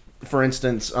 for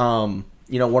instance, one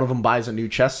of them buys a new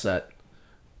chess set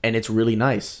and it's really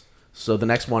nice. So the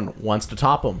next one wants to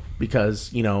top them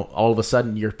because, all of a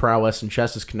sudden your prowess in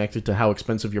chess is connected to how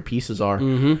expensive your pieces are.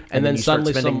 Mm-hmm. And then you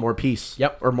suddenly start spending more piece.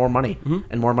 Yep. Or more money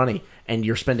and more money. And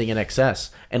you're spending in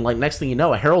excess. And like next thing you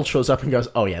know, a herald shows up and goes,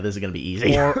 oh yeah, this is going to be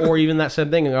easy. or even that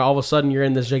same thing, and all of a sudden you're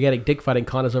in this gigantic dick fighting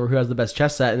contest over who has the best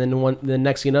chess set, and then the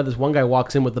next thing you know, this one guy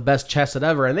walks in with the best chess set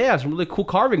ever, and they have some really cool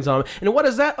carvings on them. And what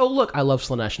is that? Oh look, I love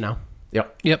Slaanesh now.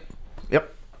 Yep. Yep.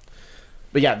 Yep.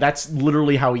 But yeah, that's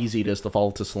literally how easy it is to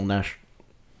fall to Slaanesh.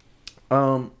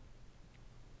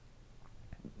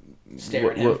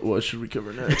 Stare at him. What should we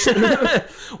cover next?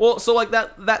 Well, so like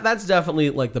that's definitely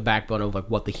like the backbone of like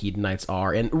what the Hedonites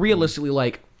are, and realistically,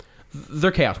 like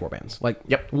they're chaos warbands. Like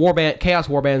Yep. chaos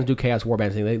warbands do chaos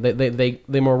warbands thing.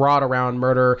 They maraud around,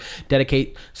 murder,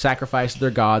 dedicate sacrifice to their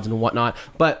gods and whatnot.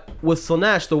 But with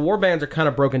Slaanesh, the warbands are kind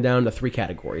of broken down into three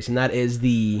categories, and that is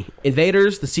the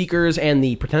invaders, the seekers, and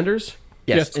the pretenders.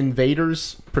 Yes,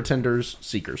 invaders, pretenders,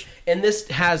 seekers. And this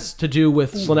has to do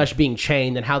with Slaanesh being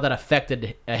chained and how that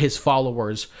affected his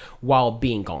followers while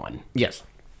being gone. Yes.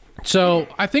 So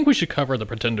I think we should cover the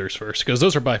Pretenders first because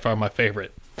those are by far my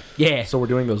favorite. Yeah. So we're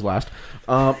doing those last.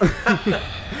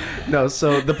 No,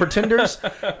 so the pretenders,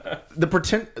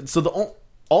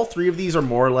 all three of these are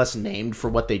more or less named for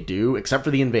what they do, except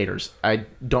for the invaders. I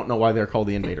don't know why they're called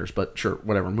the invaders, but sure,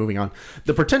 whatever. Moving on.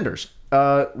 The pretenders,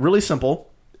 really simple.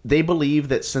 They believe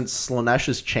that since Slaanesh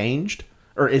is chained,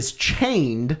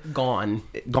 Gone.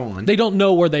 They don't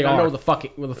know where they I don't know are. where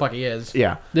the fuck he is.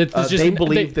 yeah, It's just- they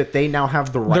believe that they now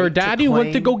have the right. Their daddy to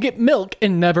went to go get milk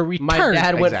and never returned. My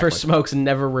dad went for Exactly. smokes and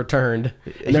never returned.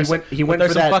 And He went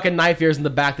there's for some that- fucking knife ears in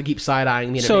the back that keep side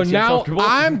eyeing me. And it So makes you now uncomfortable.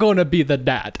 I'm gonna be the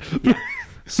dad.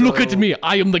 Look at me,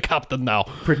 I am the captain now.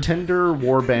 Pretender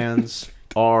warbands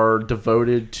are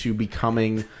devoted to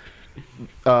becoming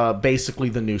basically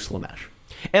the new Slaanesh.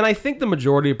 And I think the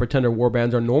majority of pretender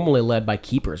warbands are normally led by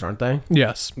keepers, aren't they?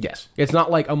 Yes. Yes. It's not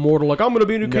like a mortal, like I'm going to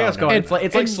be a new chaos no. god. And- It's like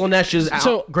and- Slaanesh's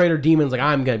so- greater demons. Like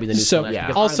I'm going to be the new So Slaanesh. yeah.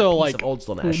 because also I'm a piece like of old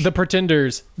Slaanesh. the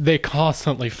Pretenders, they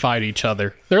constantly fight each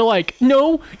other. They're like,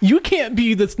 no, you can't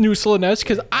be this new Slaanesh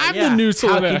because I'm the new Slaanesh.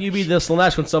 How can you be the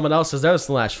Slaanesh when someone else says they're the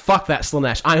Slaanesh? Fuck that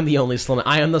Slaanesh. I am the only Slaanesh.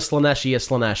 I am the Slaaneshiest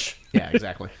Slaanesh. Yeah,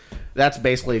 exactly. That's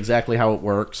basically exactly how it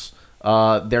works.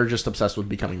 They're just obsessed with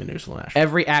becoming the new Slaanesh.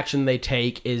 Every action they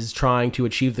take is trying to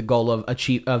achieve the goal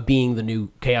of being the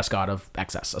new chaos god of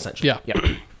excess, essentially. Yeah. Yep.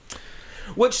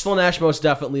 Which Slaanesh most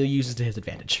definitely uses to his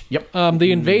advantage. Yep.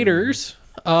 The Invaders,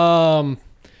 No,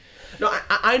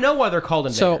 I know why they're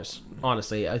called So- invaders.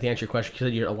 Honestly, to answer your question,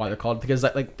 because you know why they're called, because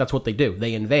that's what they do.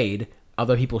 They invade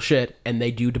other people's shit, and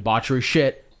they do debauchery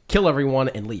shit, kill everyone,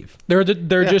 and leave. they're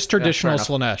just traditional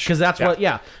fair enough. Slaanesh. Because that's what,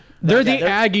 yeah. They're the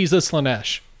Aggies of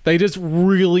Slaanesh. They just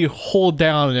really hold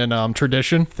down in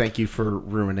tradition. Thank you for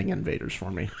ruining Invaders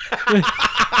for me.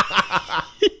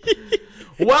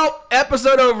 Well,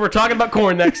 episode over. We're talking about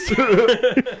Khorne next.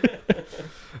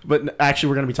 But actually,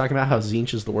 we're going to be talking about how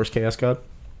Tzeentch is the worst Chaos God.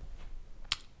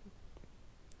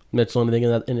 Mitchell, anything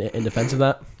in defense of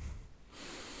that?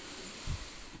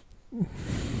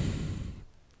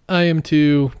 I am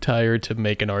too tired to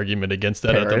make an argument against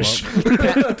that Perish. at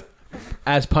the moment.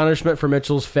 As punishment for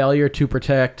Mitchell's failure to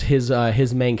protect his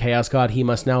main Chaos God, he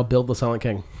must now build the Silent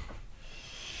King.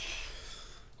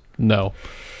 No.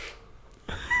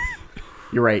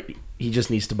 You're right. He just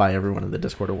needs to buy everyone in the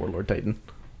Discord a Warlord Titan.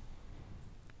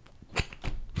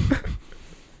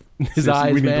 His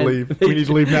eyes, we need man. to leave. We need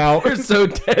to leave now. We're so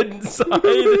dead inside.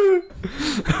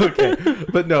 Okay.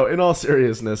 But no, in all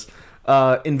seriousness,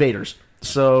 Invaders.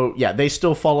 So, yeah, they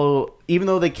still follow, even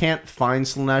though they can't find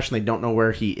Slaanesh and they don't know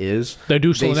where he is. They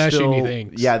do Slaanesh-y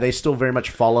things. Yeah, they still very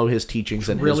much follow his teachings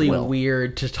and Really his will.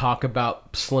 weird to talk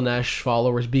about Slaanesh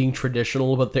followers being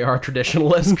traditional, but they are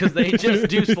traditionalists because they just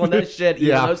do Slaanesh shit even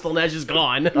Yeah. though Slaanesh is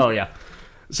gone. Oh, yeah.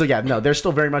 So, yeah, no, they're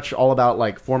still very much all about,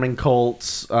 like, forming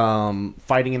cults,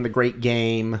 fighting in the Great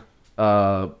Game,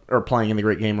 or playing in the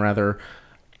Great Game, rather.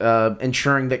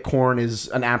 Ensuring that Khorne is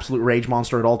an absolute rage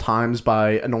monster at all times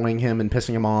by annoying him and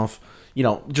pissing him off. You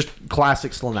know, just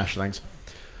classic Slaanesh things.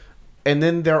 And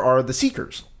then there are the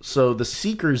Seekers. So the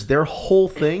Seekers, their whole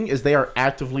thing is they are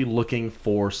actively looking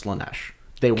for Slaanesh.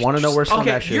 They want to know where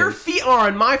Slaanesh Okay, your is. feet are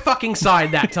on my fucking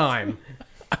side that time.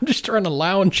 I'm just trying to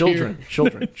lounge here.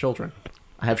 Children.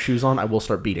 I have shoes on. I will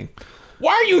start beating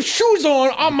Why are you shoes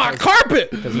on my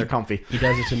carpet? because they're comfy. He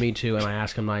does it to me too, and I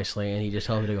ask him nicely, and he just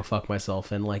tells me to go fuck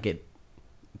myself, and like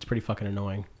it's pretty fucking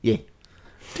annoying. Yeah.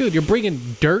 Dude, you're bringing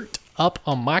dirt up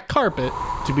on my carpet.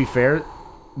 To be fair,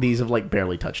 these have like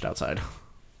barely touched outside.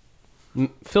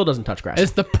 Phil doesn't touch grass.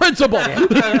 It's the principle.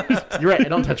 You're right. I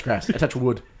don't touch grass. I touch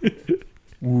wood.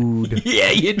 Wood.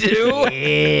 Yeah, you do.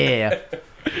 Yeah.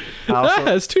 That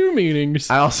has two meanings.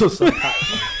 I also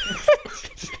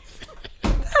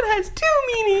That has two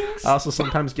meanings. I also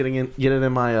sometimes get it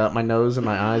in my my nose and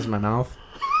my eyes and my mouth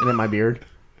and in my beard.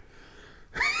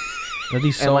 Are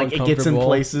these so And like it gets in uncomfortable?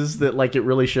 places that like it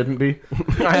really shouldn't be.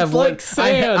 I have like one.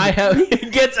 sand. I have.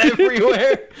 It gets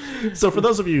everywhere. So for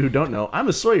those of you who don't know, I'm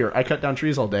a sawyer. I cut down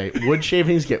trees all day. Wood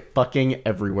shavings get fucking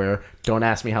everywhere. Don't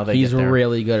ask me how they He's get there.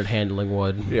 really good at handling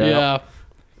wood. Yeah.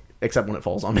 Except when it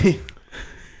falls on me.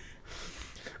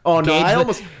 Oh no! Gauge I the-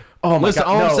 almost. Oh my Listen, god!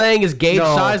 all no. I'm saying is gauge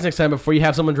No. size next time before you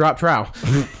have someone drop trow.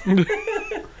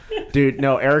 Dude,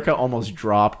 no. Erica almost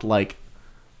dropped like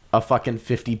a fucking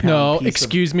 50-pound. No, piece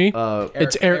excuse me.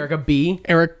 It's Erica B.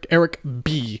 Eric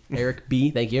B. Eric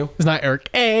B. Thank you. It's not Eric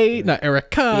A, not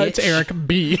Erica. It's Bitch. Eric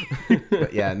B.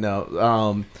 But yeah,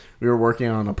 no. We were working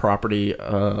on a property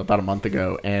about a month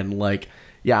ago, and like,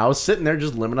 yeah, I was sitting there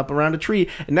just limbing up around a tree,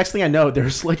 and next thing I know,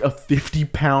 there's like a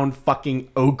 50-pound fucking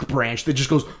oak branch that just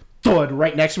goes thud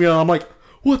right next to me, and I'm like,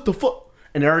 what the fuck?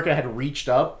 And Erica had reached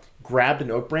up, grabbed an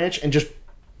oak branch, and just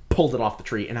pulled it off the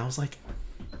tree, and I was like,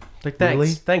 Like, thanks. Really?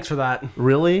 Thanks for that.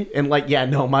 really? And like, yeah,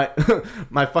 no, my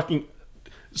my fucking.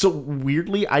 So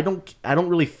weirdly, I don't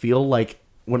really feel like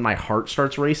when my heart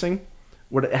starts racing.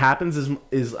 What happens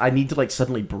is I need to like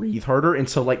suddenly breathe harder, and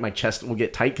so like my chest will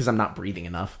get tight because I'm not breathing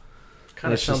enough.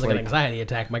 Kind of it's sounds just like an like- anxiety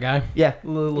attack, my guy. Yeah, a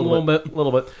little little bit, bit. a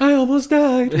little bit. I almost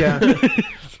died. Yeah,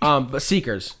 But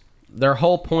Seekers, their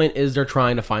whole point is they're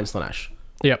trying to find Slaanesh.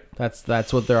 Yep.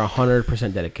 That's what they're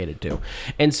 100% dedicated to.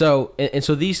 And so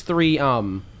these three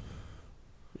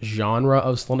genre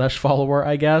of Slaanesh follower,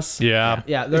 I guess. Yeah.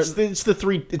 Yeah, they're, it's the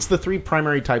three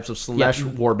primary types of Slaanesh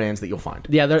war bands that you'll find.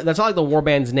 yeah, that's not like the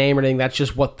warband's name or anything. That's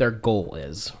just what their goal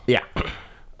is. Yeah.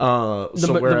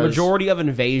 The majority of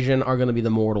invasion are going to be the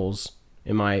mortals.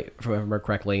 If I remember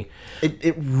correctly,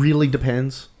 it really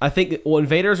depends. I think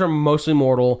invaders are mostly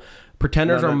mortal,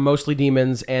 pretenders No. are mostly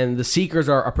demons, and the seekers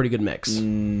are a pretty good mix.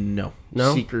 No,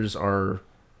 No? Seekers are.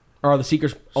 Or are the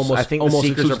seekers almost? I think the almost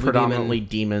Seekers are exclusively predominantly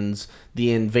demon? demons.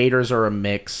 The Invaders are a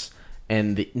mix,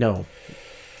 and no.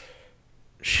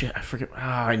 Shit, I forget.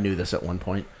 I knew this at one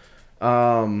point.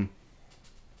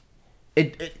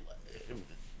 It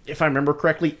if I remember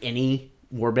correctly, any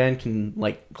warband can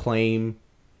like claim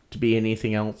to be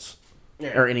anything else,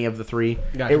 or any of the three.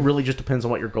 Gotcha. It really just depends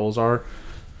on what your goals are.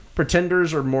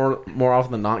 Pretenders are more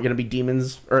often than not going to be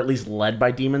demons, or at least led by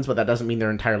demons, but that doesn't mean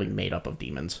they're entirely made up of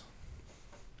demons.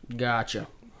 Gotcha.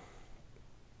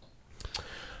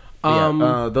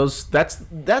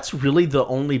 That's really the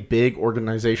only big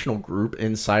organizational group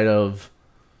inside of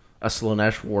a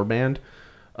Slaanesh warband.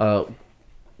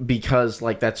 because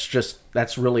like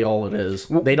that's really all it is.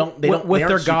 They don't with they their aren't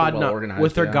super god well not organized,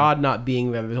 with their yeah. god not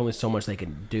being there. There's only so much they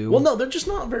can do. Well, no, they're just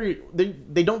not very.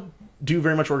 They don't do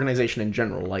very much organization in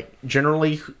general. Like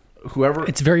generally, whoever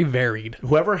It's very varied.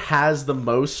 has the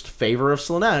most favor of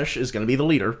Slaanesh is going to be the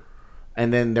leader,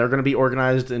 and then they're going to be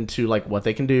organized into like what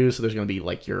they can do. So there's going to be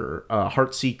like your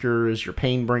Heart Seekers, your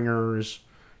Pain Bringers,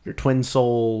 your Twin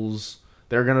Souls.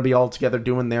 They're going to be all together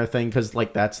doing their thing because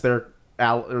like that's their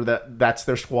that's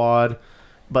their squad.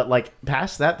 But like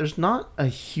past that, there's not a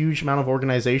huge amount of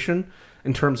organization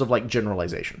in terms of like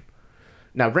generalization.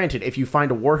 Now, granted, if you find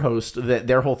a war host that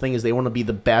their whole thing is they want to be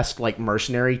the best like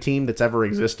mercenary team that's ever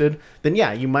existed, then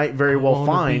yeah, you might very well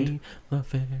find that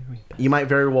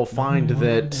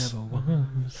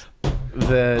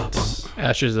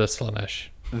Ashes of Slaanesh.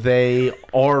 they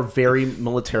are very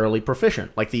militarily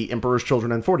proficient, like the Emperor's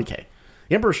Children in 40k.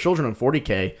 The Emperor's Children in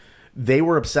 40k, they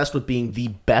were obsessed with being the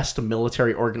best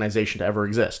military organization to ever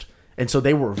exist, and so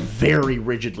they were very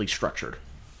rigidly structured.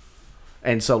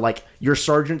 And so, like, your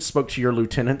sergeants spoke to your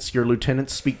lieutenants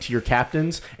speak to your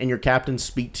captains, and your captains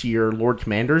speak to your lord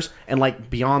commanders. And,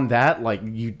 like, beyond that, like,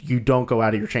 you don't go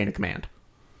out of your chain of command.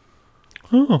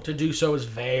 to do so is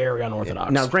very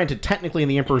unorthodox. Now, granted, technically in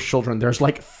the Emperor's Children, there's,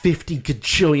 like, 50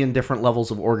 gajillion different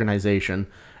levels of organization.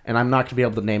 And I'm not going to be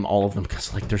able to name all of them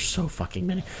because, like, there's so fucking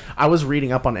many. I was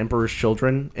reading up on Emperor's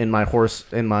Children in my Horus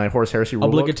Heresy rulebook.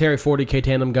 Obligatory 40k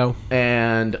tandem go.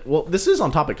 And, well, this is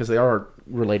on topic because they are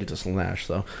related to Slaanesh,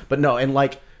 so. But no, and,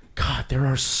 like, God, there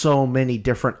are so many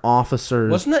different officers.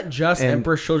 Wasn't that just and-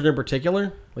 Emperor's Children in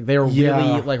particular? Like they were Yeah.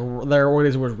 really like their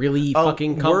organization was really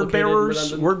fucking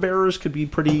complicated. Word bearers could be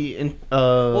pretty.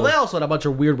 Well, they also had a bunch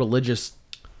of weird religious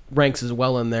ranks as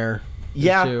well in there.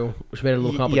 Yeah. too, which made it a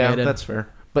little complicated. Yeah, that's fair.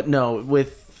 But no,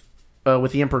 with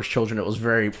the Emperor's Children, it was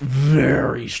very,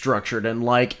 very structured, and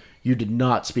like you did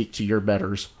not speak to your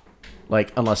betters,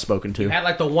 like unless spoken to. You had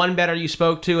like the one better you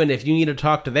spoke to, and if you need to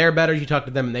talk to their betters, you talk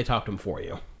to them, and they talk to them for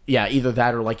you. Yeah, either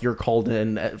that or like you're called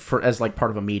in as like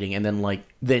part of a meeting, and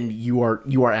then you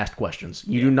are asked questions.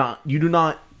 You do not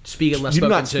Speak unless you do spoken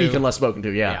not to. speak unless spoken to.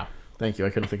 Yeah. Yeah. Thank you. I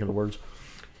couldn't think of the words.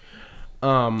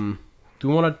 Do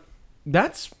we want to?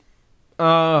 That's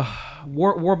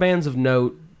war bands of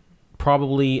note.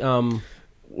 Probably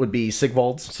Would be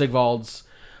Sigvald's. Sigvald's.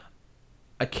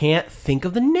 I can't think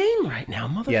of the name right now,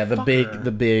 motherfucker. Yeah,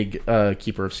 the big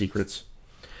keeper of secrets.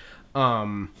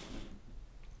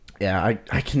 Yeah,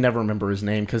 I can never remember his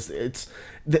name because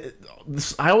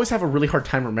I always have a really hard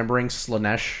time remembering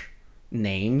Slaanesh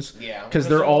names. Yeah, because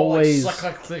they're always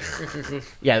like,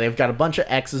 yeah, they've got a bunch of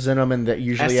X's in them and that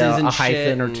usually S's and a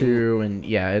hyphen shit or two, and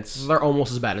yeah, it's they're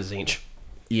almost as bad as Zinch.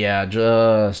 yeah,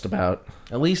 just about.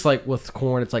 At least like with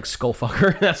Korn, it's like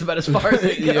Skullfucker. That's about as far as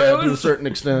it goes. Yeah, to a certain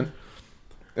extent.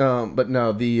 But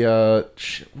no,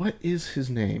 what is his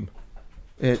name?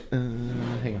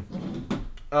 Hang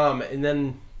on. And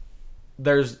then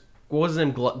there's what was his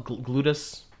name?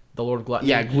 Glutus, the Lord Gluttony.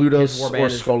 Yeah, Glutus His warband or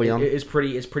Scholion. is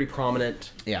pretty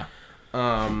prominent. Yeah.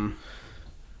 And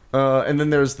then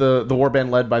there's the warband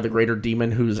led by the Greater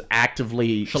Demon, who's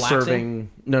actively Shalaxi?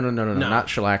 serving. No, not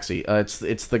Shalaxi.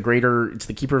 It's the Greater. It's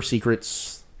the Keeper of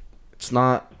Secrets. It's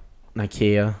not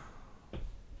Nikea.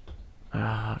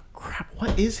 Crap.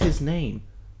 What is his name?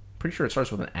 Pretty sure it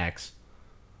starts with an X.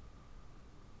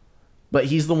 But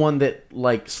he's the one that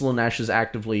like Slaanesh is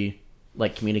actively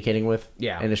like communicating with.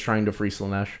 Yeah. And is trying to free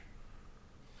Slaanesh.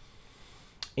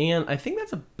 And I think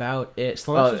that's about it. It's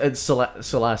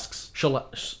Celesks.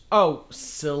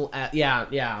 Yeah.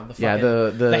 The Yeah,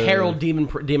 fucking, the Herald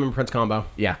Demon Prince combo.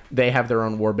 Yeah, they have their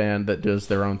own warband that does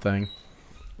their own thing.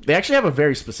 They actually have a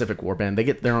very specific warband. They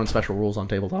get their own special rules on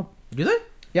tabletop. Do they?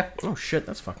 Yeah. Oh shit,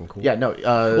 that's fucking cool. Yeah, no.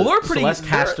 they're pretty. Celeste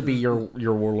has they're- to be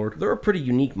your warlord. They're a pretty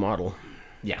unique model.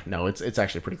 Yeah, no, it's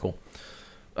actually pretty cool.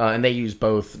 And they use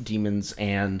both demons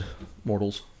and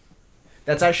mortals.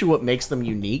 That's actually what makes them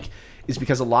unique, is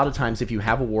because a lot of times if you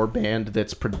have a warband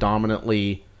that's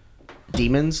predominantly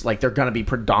demons, like they're going to be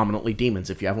predominantly demons.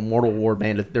 If you have a mortal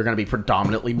warband, they're going to be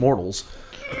predominantly mortals.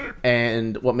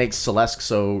 And what makes Celeste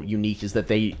so unique is that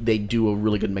they do a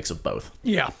really good mix of both.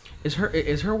 Yeah. Is her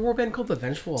warband called the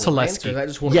Vengeful Alliance? Celesky. Or is that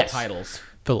just one Yes. of the titles?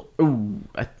 Ooh,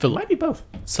 it might be both.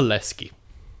 Celesky.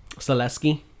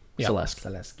 Celesky? Yeah. Celeste.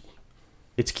 Celesky.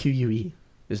 It's QUE,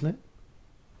 isn't it?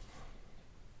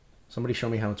 Somebody show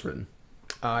me how it's written.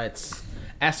 It's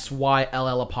SYLL''EK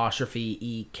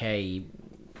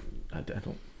I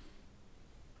don't.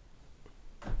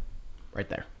 right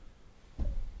there.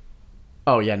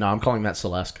 Oh yeah, no, I'm calling that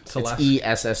Celeste. Celeste.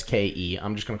 It's ESSKE.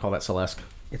 I'm just gonna call that Celeste.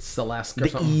 It's Celeste or The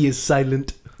something. E is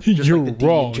silent. Just You're like the D in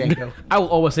wrong. Django. I will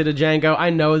always say the Django. I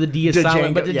know the D is silent,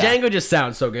 Django, but the yeah. Django just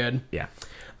sounds so good. Yeah.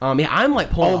 Yeah, I'm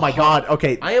like pulling. Oh my god.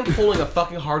 Okay. I am pulling a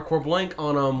fucking hardcore blank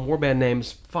on warband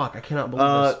names. Fuck, I cannot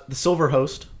believe this. The Silver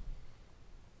Host.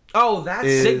 Oh, that's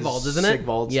is Sigvald's, isn't it?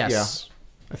 Sigvald's, Yes.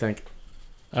 I think.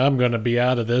 I'm gonna be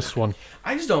out of this one.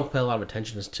 I just don't pay a lot of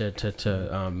attention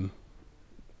to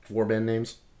Warband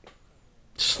names.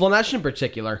 Slaanesh in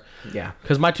particular. Yeah.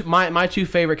 Because my two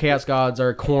favorite Chaos Gods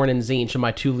are Khorne and Tzeentch, and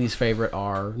my two least favorite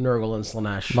are Nurgle and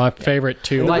Slaanesh. My favorite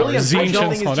two Like, are really Tzeentch unfortunate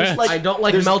and thing is just Slaanesh. like- I don't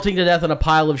like there's- melting to death in a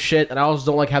pile of shit, and I also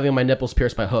don't like having my nipples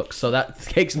pierced by hooks. So that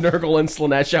takes Nurgle and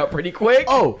Slaanesh out pretty quick.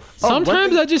 Oh.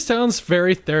 Sometimes that just sounds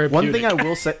very therapeutic. One thing I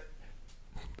will say.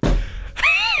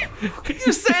 Could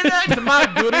you say that to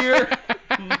my good ear?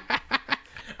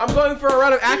 I'm going for a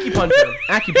round of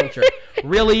acupuncture.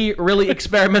 Really, really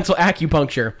experimental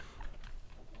acupuncture.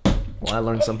 Well, I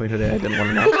learned something today I didn't want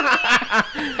to know.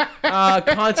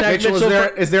 Contact Mitchell,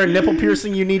 Mitchell. is there a nipple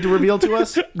piercing you need to reveal to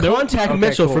us? Contact Okay,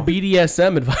 Mitchell cool. for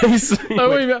BDSM advice. Oh,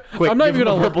 wait a minute. Quick, I'm not give even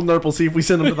him gonna. a purple nurple. See if we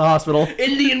send him to the hospital.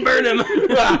 Indian burn him.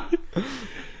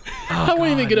 I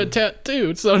won't even get a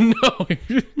tattoo, so no.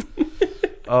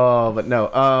 Oh, but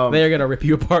no. They are gonna rip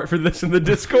you apart for this in the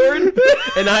Discord,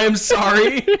 and I am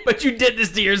sorry, but you did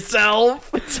this to yourself.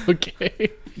 It's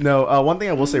okay. No. One thing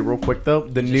I will say real quick though,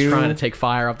 the Just new trying to take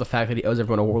fire off the fact that he owes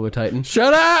everyone a Warlord Titan.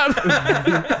 Shut up.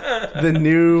 the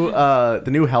new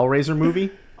Hellraiser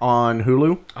movie on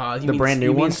Hulu. The brand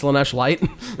new one. Slaanesh Light.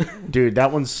 Dude,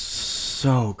 that one's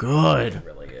so good.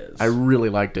 really is. I really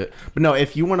liked it. But no,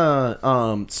 if you want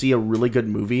to see a really good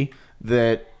movie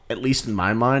that, at least in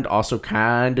my mind, also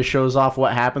kind of shows off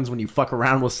what happens when you fuck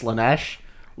around with Slaanesh,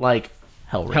 like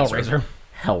Hellraiser.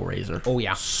 Oh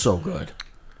yeah. So good.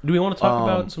 Do we want to talk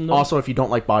about some? Also, if you don't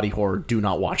like body horror, do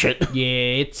not watch it.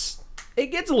 Yeah, it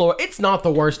gets a little. It's not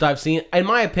the worst I've seen. In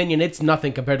my opinion, it's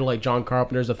nothing compared to like John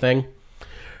Carpenter's A Thing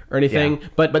or anything. Yeah.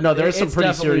 But no, there's some it's pretty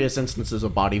definitely- serious instances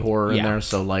of body horror in Yeah. there.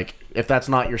 So like, if that's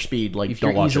not your speed, like, If don't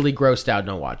you're watch easily it. grossed out,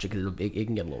 don't watch it because it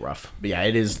can get a little rough. But yeah,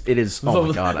 it is. Oh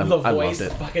my god, I loved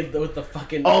it. With the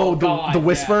fucking. Oh, God, the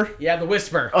whisper. Yeah, the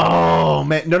whisper. Oh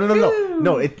man, no,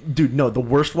 dude, no. The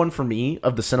worst one for me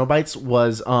of the Cenobites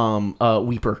was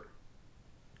Weeper.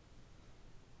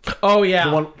 Oh yeah.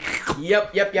 The one,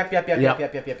 Yep.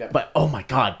 but oh my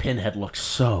god, Pinhead looks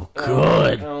so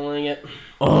good. I don't like it.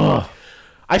 Ugh.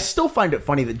 I still find it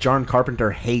funny that John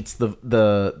Carpenter hates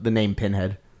the name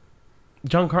Pinhead.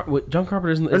 John Carpenter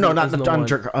isn't. Or no, not isn't the John.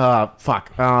 one.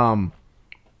 Fuck.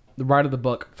 The writer of the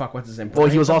book. Fuck, what's his name? Well, he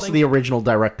Brian was also something? the original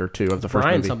director too of the first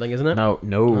Brian movie. something, isn't it?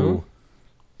 No.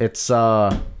 It's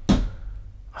By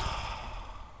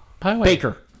the way,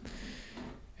 Baker.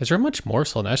 is there much more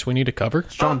Slaanesh we need to cover?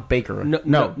 John Baker.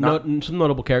 No, some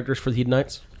notable characters for the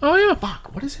Hedonites. Oh yeah.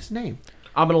 Fuck. What is his name?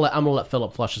 I'm gonna let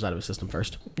Philip flush this out of his system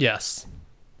first. Yes.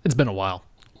 It's been a while.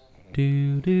 Shut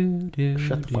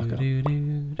the fuck up.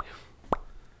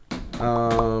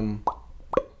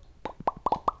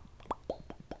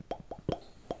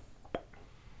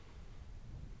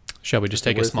 Shall we just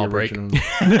take a Where's small the break?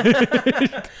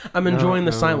 original? I'm enjoying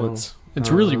the silence. It's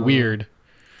really weird.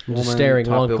 I'm just Woman, staring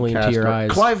Top Bill longingly into cast your star.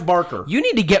 eyes. Clive Barker. You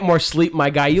need to get more sleep, my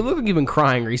guy. You look like you've been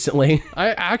crying recently. I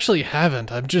actually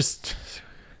haven't. I'm just.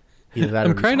 Either that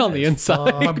I'm or crying he's on the high as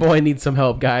inside. My boy needs some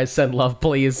help, guys. Send love,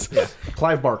 please. fuck.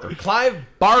 Clive Barker. Clive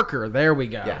Barker. There we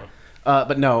go. Yeah.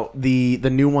 But no, the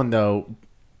new one though,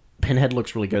 Pinhead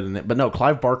looks really good in it. But no,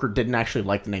 Clive Barker didn't actually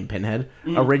like the name Pinhead.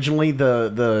 Originally,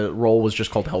 the role was just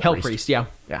called Hell Priest. Hell Priest, yeah.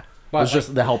 Yeah. But, it was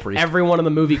just the Hell Priest. Everyone in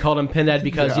the movie called him Pinhead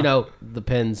because, Yeah. you know, the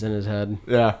pins in his head.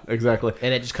 yeah, exactly.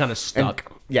 And it just kind of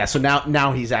stuck. Yeah, so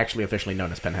now he's actually officially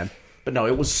known as Pinhead. But no,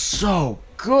 it was so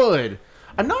good.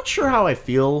 I'm not sure how I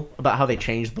feel about how they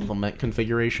changed the lament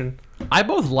configuration. I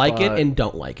both like it But- and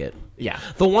don't like it. Yeah.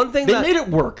 The one thing They that... made it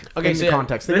work in the yeah,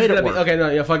 context. They this made is it gonna work. be, okay, no,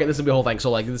 yeah, fuck it. This is gonna be a whole thing.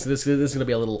 So, like, this is gonna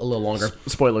be a little longer.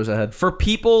 Spoilers ahead. For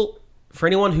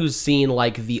anyone who's seen,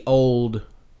 like, the old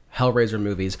Hellraiser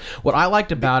movies, what I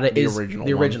liked about it the is... original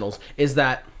The one. originals. Is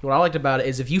that... What I liked about it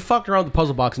is if you fucked around with the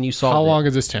puzzle box and you solved How it... long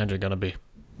is this tangent gonna be?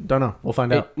 Don't know. We'll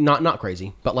find out. Not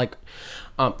crazy, but, like,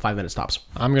 5 minutes tops.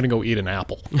 I'm gonna go eat an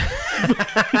apple.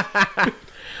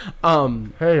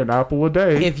 Hey, an apple a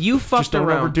day. If you Just fucked don't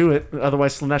around... overdo it.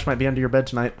 Otherwise, Slanesh might be under your bed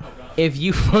tonight. If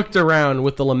you fucked around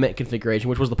with the lament configuration,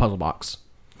 which was the puzzle box,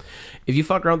 if you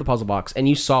fucked around with the puzzle box and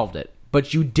you solved it,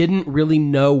 but you didn't really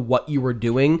know what you were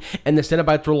doing, and the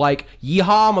Cenobites were like,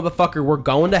 "Yeehaw, motherfucker, we're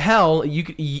going to hell,"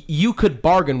 you could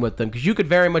bargain with them, because you could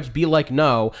very much be like,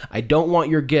 "No, I don't want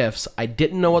your gifts. I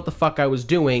didn't know what the fuck I was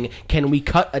doing. Can we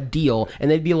cut a deal?" And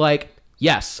they'd be like,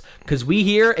 Yes, because we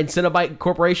here in Cinnabite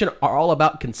Corporation are all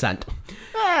about consent.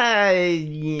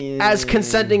 Yeah. As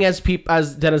consenting as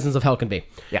as denizens of hell can be.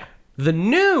 Yeah. The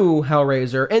new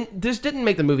Hellraiser, and this didn't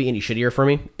make the movie any shittier for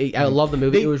me. I love the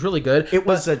movie. It was really good. It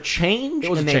was a change,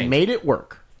 and they made it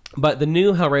work. But the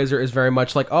new Hellraiser is very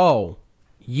much like, oh,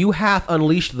 you have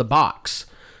unleashed the box.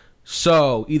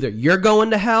 So either you're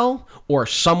going to hell or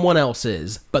someone else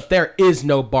is. But there is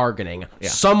no bargaining. Yeah.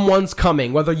 Someone's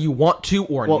coming, whether you want to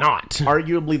or not.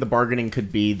 Arguably, the bargaining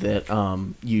could be that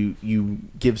you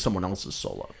give someone else's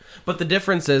soul up. But the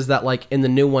difference is that, like, in the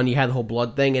new one, you had the whole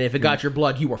blood thing, and if it got your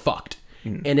blood, you were fucked.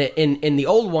 And in the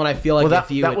old one, I feel like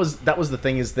that was the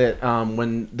thing is that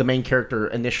when the main character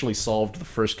initially solved the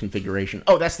first configuration.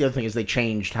 Oh, that's the other thing is they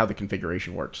changed how the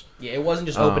configuration works. Yeah, it wasn't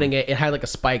just opening it; it had like a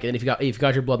spike, and if you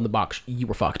got your blood in the box, you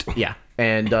were fucked. Yeah,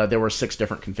 and there were 6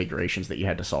 different configurations that you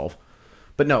had to solve.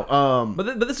 But no,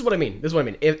 but this is what I mean.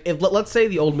 If let's say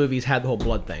the old movies had the whole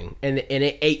blood thing, and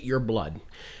it ate your blood,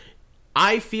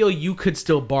 I feel you could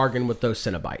still bargain with those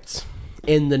Cenobites.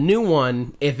 In the new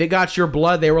one, if it got your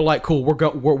blood, they were like, "Cool,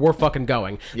 we're fucking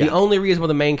going." Yeah. The only reason why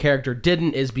the main character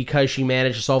didn't is because she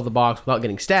managed to solve the box without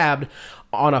getting stabbed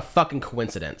on a fucking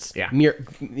coincidence. Yeah,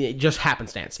 just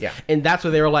happenstance. Yeah, and that's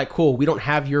where they were like, "Cool, we don't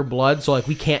have your blood, so like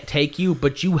we can't take you,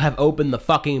 but you have opened the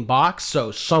fucking box, so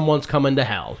someone's coming to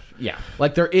hell." Yeah,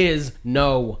 like there is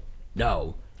no.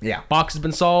 Yeah. Box has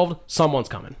been solved. Someone's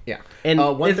coming. Yeah. And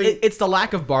it's the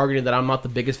lack of bargaining that I'm not the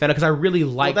biggest fan of, because I really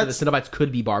like that the Cenobites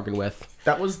could be bargained with.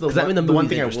 That was the one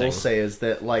thing I will say is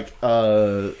that, like,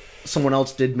 someone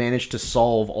else did manage to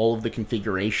solve all of the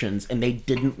configurations, and they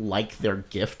didn't like their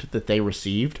gift that they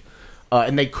received,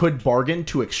 and they could bargain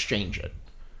to exchange it.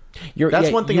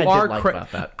 That's one thing I did like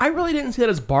about that. I really didn't see that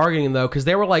as bargaining, though, because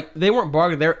they were like, they weren't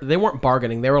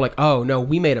bargaining. They were like, oh no,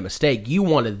 we made a mistake. You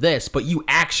wanted this, but you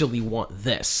actually want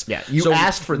this. Yeah, you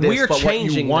asked for this, but what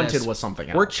you wanted was something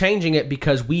else. We're changing it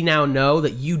because we now know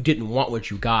that you didn't want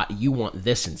what you got. You want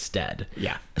this instead.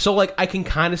 Yeah. So like, I can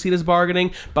kind of see it as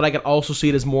bargaining, but I can also see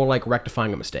it as more like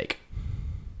rectifying a mistake.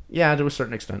 Yeah, to a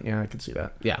certain extent. Yeah, I can see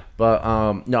that. Yeah.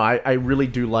 But no, I really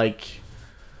do like.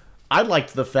 I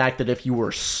liked the fact that if you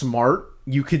were smart,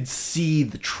 you could see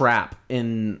the trap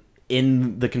in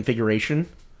the configuration.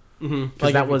 Mm-hmm.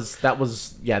 Like that was the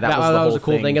whole a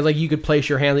cool thing. It's like you could place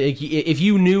your hand if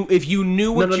you knew what you were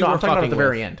I'm talking about at the with.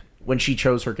 very end when she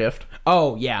chose her gift.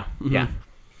 Oh yeah, mm-hmm. Yeah.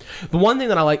 The one thing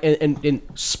that I like, and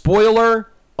spoiler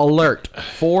alert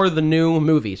for the new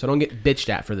movie, so don't get bitched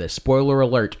at for this. Spoiler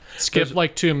alert. Skip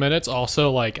like 2 minutes. Also,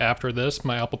 like after this,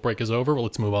 my apple break is over. Well,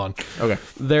 let's move on. Okay.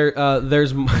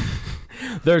 There's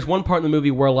one part in the movie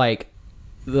where like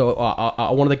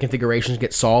one of the configurations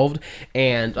gets solved,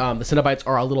 and the Cenobites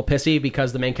are a little pissy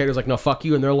because the main character's like, no, fuck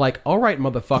you, and they're like, all right,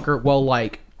 motherfucker, well,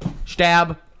 like,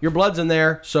 stab. Your blood's in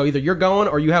there, so either you're going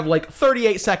or you have like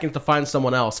 38 seconds to find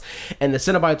someone else. And the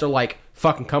Cenobites are like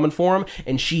fucking coming for him,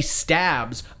 and she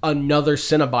stabs another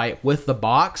Cenobite with the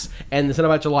box, and the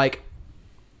Cenobites are like,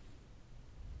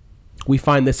 we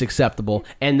find this acceptable,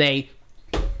 and they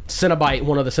Cenobite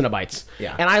one of the Cenobites.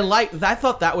 Yeah. And I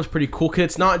thought that was pretty cool, because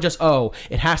it's not just, oh,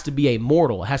 it has to be a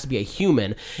mortal, it has to be a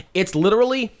human. It's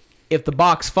literally, if the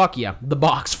box fuck you, the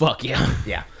box fuck you.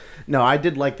 Yeah. No, I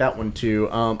did like that one too.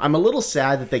 I'm a little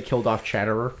sad that they killed off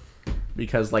Chatterer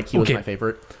because like he was my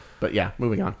favorite. But yeah,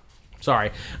 moving on.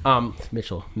 Sorry.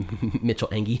 Mitchell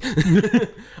Engie.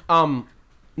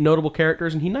 Notable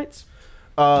characters in He Knights?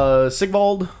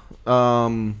 Sigvald,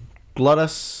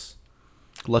 Gluttus,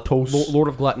 Glatos, Lord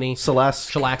of Gluttony,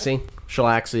 Celeste,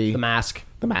 Shalaxi, The Mask,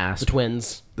 the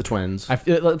Twins.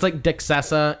 It's like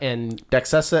Dexessa and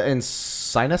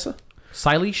Sinessa?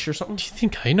 Silesh or something. Do you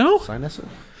think I know? Sinessa?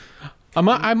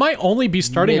 I might only be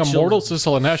starting a Mortal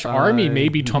Slanesh army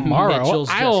maybe tomorrow. Mitchell's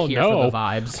I don't just here know. for the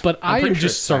vibes. But I am sure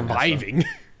just it's surviving.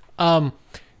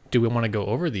 Do we want to go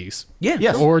over these? Yeah.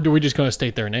 Yes. Or do we just going to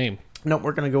state their name? No,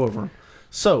 we're going to go over them.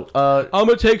 So, I'm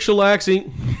going to take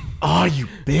Shalaxi. Oh, you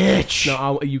bitch.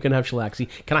 No, you can have Shalaxi.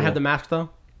 Can I have the mask, though?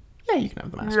 Yeah, you can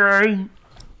have the mask.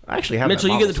 I actually have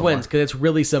Mitchell, you get the twins, because it's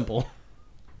really simple.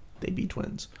 They'd be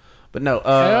twins. But no,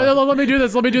 let me do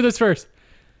this. Let me do this first.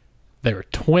 They were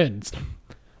twins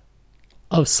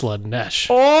of Slanesh.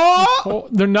 Oh!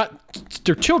 They're not.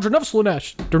 They're children of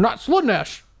Slanesh. They're not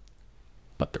Slanesh,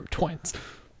 but they're twins.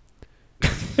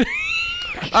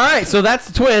 All right, so that's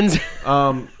the twins.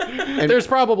 There's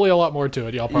probably a lot more to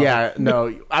it, y'all. Probably. yeah,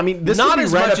 no. I mean, this Not would be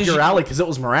as right much up as your you- alley because it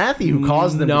was Marathi who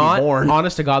caused them to be born.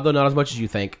 Honest to God, though, not as much as you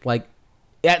think. Like,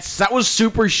 that was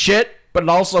super shit, but it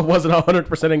also wasn't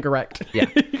 100% incorrect. Yeah.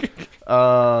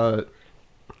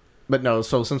 But no,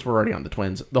 so since we're already on the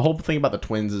twins, the whole thing about the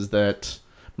twins is that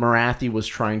Marathi was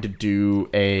trying to do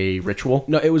a ritual.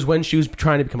 No, it was when she was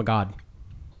trying to become a god.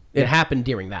 It happened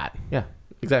during that. Yeah,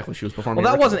 exactly. She was performing.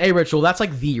 Well, that a ritual. wasn't a ritual. That's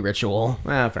like the ritual.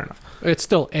 Fair enough. It's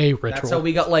still a ritual. That's how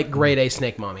we got like grade A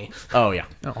snake mommy. Oh yeah.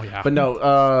 Oh yeah. But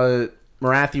no,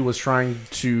 Marathi was trying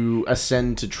to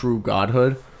ascend to true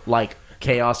godhood, like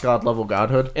chaos god level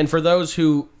godhood. And for those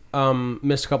who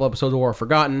missed a couple episodes or were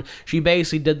forgotten, she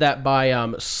basically did that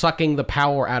by sucking the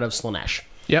power out of Slaanesh.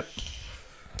 Yep.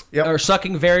 Yep. Or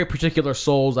sucking very particular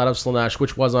souls out of Slaanesh,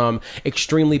 which was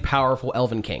extremely powerful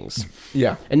elven kings.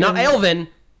 Yeah. And not elven.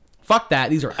 Fuck that.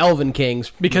 These are elven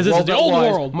kings. Because this is the old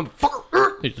world. Motherfucker.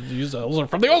 These are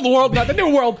from the old world, not the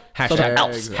new world. Hashtag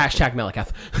elves. Hashtag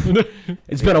Malakath.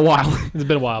 It's been a while. It's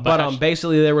been a while, But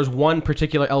basically, there was one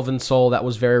particular elven soul that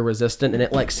was very resistant, and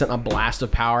it like sent a blast of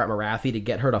power at Marathi to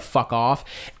get her to fuck off.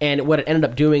 And what it ended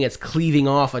up doing is cleaving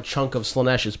off a chunk of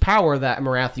Slaanesh's power that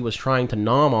Marathi was trying to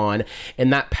nom on,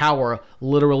 and that power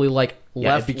literally like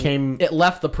left. It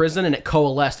left the prison and it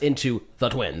coalesced into the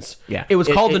twins. Yeah. it was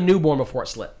called the newborn before it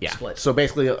split. Yeah. Split. So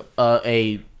basically,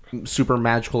 a super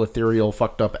magical, ethereal,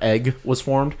 fucked up egg was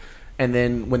formed, and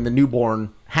then when the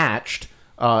newborn hatched,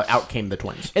 out came the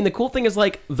twins. And the cool thing is,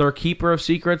 like, they're keeper of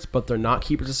secrets, but they're not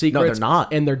keepers of secrets. No, they're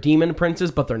not. And they're demon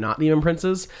princes, but they're not demon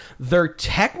princes. They're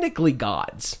technically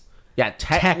gods. Yeah,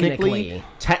 technically,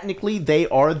 they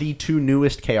are the two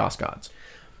newest chaos gods.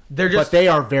 They're just But they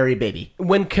are very baby.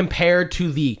 when compared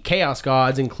to the chaos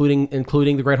gods, including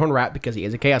the Great Horn Rat, because he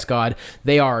is a chaos god,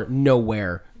 they are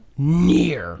nowhere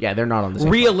near. Yeah, they're not on the same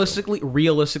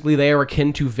Realistically, they are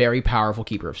akin to very powerful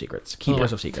keepers of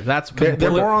secrets. That's They're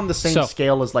more on the same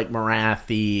scale as like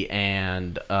Marathi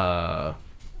and like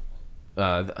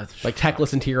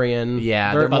Teclis and Tyrion.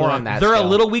 Yeah, they're more on that They're scale. a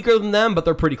little weaker than them, but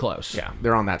they're pretty close. yeah,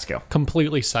 they're on that scale.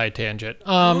 completely side tangent.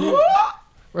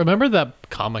 Remember that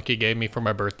comic you gave me for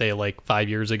my birthday like 4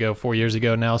 years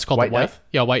ago now? It's called White The White. Death?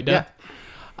 Yeah, White Death.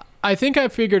 I think I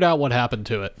figured out what happened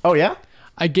to it. Oh yeah,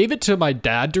 I gave it to my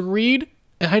dad to read,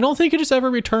 and I don't think he just ever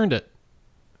returned it.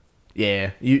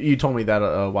 yeah. You told me that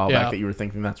a while Yeah. back that you were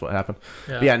thinking that's what happened.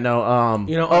 Yeah. But yeah,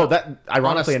 no. That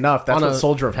ironically enough, that's what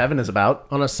Soldier of Heaven is about.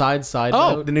 On a side Oh,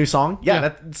 note, The new song. Yeah, Yeah.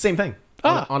 that's the same thing.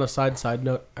 on a side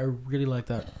note, I really like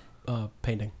that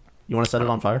painting. You want to set it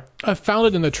on fire? I found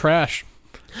it in the trash.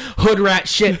 Hood rat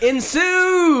shit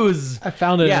ensues. I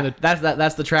found it in Yeah, the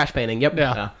that's the trash painting. Yep.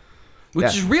 Yeah. Which Yeah.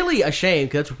 is really a shame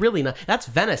because it's really not. That's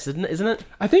Venice, isn't it?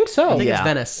 I think so. I think Yeah. it's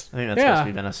Venice. I think that's Yeah. supposed to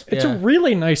be Venice. It's Yeah. a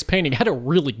really nice painting. It had a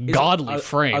really godly Are-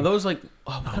 frame. Are those like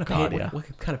what kind of God, paint? yeah. What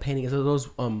kind of painting is it? Are those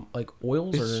like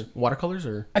oils or watercolors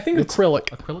or I think it's acrylic.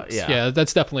 acrylics? Yeah,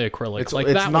 that's definitely acrylic. It's like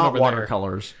it's that one not over there.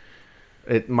 watercolors.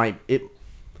 It might.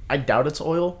 I doubt it's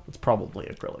oil. It's probably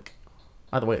acrylic.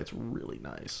 Either way, it's really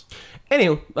nice.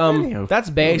 Anywho, that's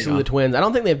basically the twins. I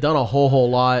don't think they've done a whole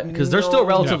lot because they're still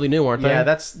relatively new, aren't they? Yeah,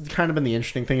 that's kind of been the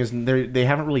interesting thing is they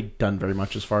haven't really done very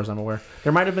much as far as I'm aware.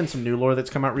 There might have been some new lore that's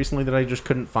come out recently that I just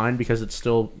couldn't find because it's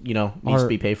still needs to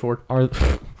be paid for. Are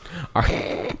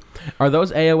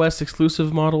those AOS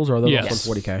exclusive models or are those Yes.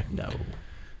 on 40K? No,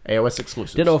 AOS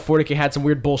exclusives. Didn't know if 40K had some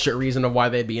weird bullshit reason of why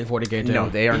they'd be in 40K too. No,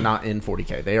 they are not in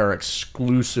 40K. They are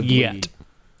exclusively.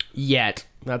 Yet.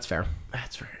 That's fair.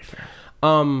 That's very fair.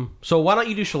 So why don't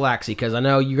you do Shalaxi? Because I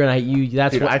know you're gonna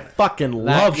that's Dude, what I fucking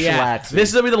love Shalaxi. This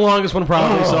is gonna be the longest one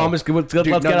probably. So I'm just let's get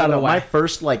out of the way. My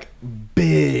first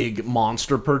big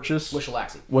monster purchase Was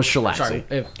Shalaxi. was Shalaxi. Sorry,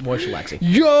 it was Shalaxi.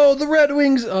 Yo, the Red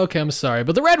Wings. Okay, I'm sorry,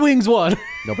 but the Red Wings won.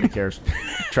 Nobody cares.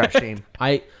 Trash team.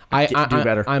 I do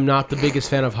better. I'm not the biggest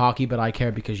fan of hockey, but I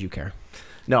care because you care.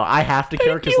 No, I have to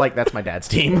care because that's my dad's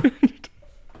team.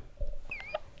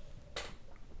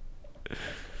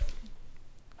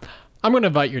 I'm gonna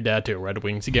invite your dad to a Red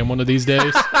Wings game one of these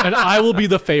days, and I will be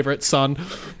the favorite son.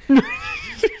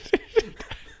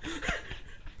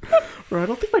 Bro, I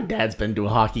don't think my dad's been to a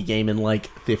hockey game in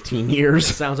 15 years.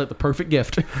 Sounds like the perfect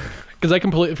gift. Because I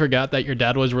completely forgot that your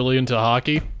dad was really into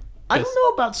hockey. I don't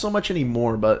know about so much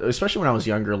anymore, but especially when I was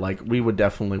younger, we would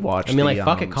definitely watch. I mean,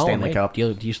 fuck it, call him. Stanley Hey, Cup.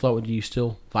 do you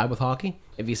still vibe with hockey?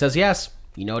 If he says yes,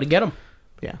 you know to get him.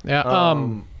 Yeah. Yeah.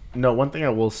 No, one thing I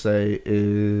will say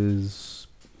is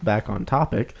back on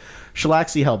topic.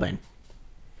 Shalaxi Hellbane.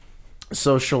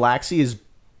 So Shalaxi is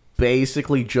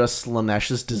basically just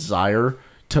Slaanesh's desire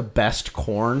to best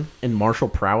Khorne in martial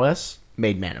prowess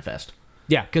made manifest.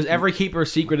 Yeah, because every keeper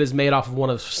secret is made off of one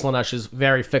of Slaanesh's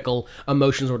very fickle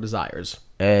emotions or desires.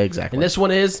 Exactly. And this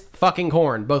one is fucking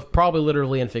Khorne, both probably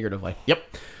literally and figuratively. Yep.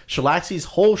 Shalaxi's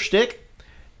whole shtick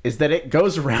is that it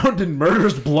goes around and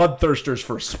murders bloodthirsters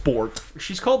for sport.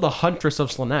 She's called the Huntress of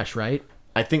Slaanesh, right?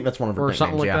 I think that's one of her Or nicknames,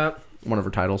 something like yeah. that. One of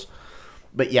her titles.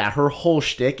 But yeah, her whole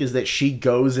shtick is that she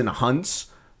goes and hunts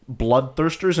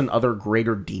bloodthirsters and other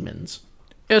greater demons.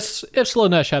 If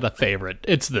Slaanesh had a favorite,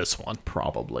 it's this one.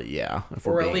 Probably, yeah. If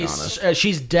Or we're at being least honest.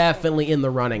 she's definitely in the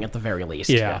running at the very least.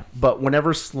 Yeah. But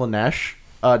whenever Slaanesh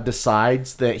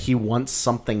decides that he wants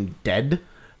something dead,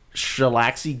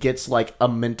 Shalaxi gets like a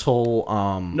mental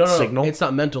No, signal. it's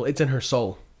not mental. It's in her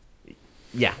soul.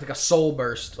 Yeah. Like a soul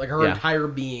burst. Like her Yeah. entire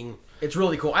being. It's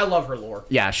really cool. I love her lore.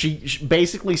 Yeah, she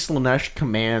basically Slaanesh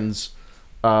commands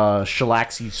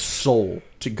Shalaxi's soul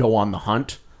to go on the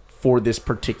hunt for this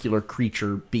particular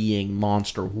creature, being,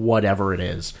 monster, whatever it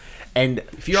is. And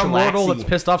If you're a mortal that's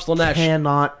pissed off Slaanesh,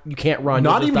 cannot, you can't run.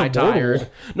 not You'll just even die a mortal. tired.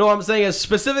 No, I'm saying is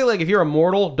specifically like if you're a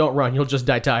mortal, don't run. You'll just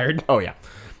die tired. Oh yeah,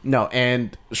 no,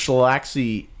 and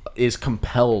Shalaxi is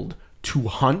compelled to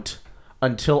hunt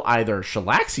until either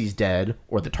Shalaxi's dead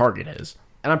or the target is.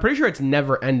 And I'm pretty sure it's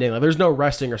never ending. Like there's no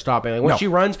resting or stopping. Like when No.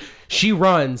 she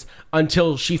runs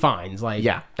until she finds. Like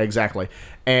Yeah, exactly.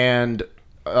 And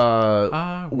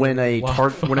when a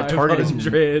target is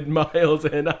 500 miles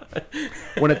and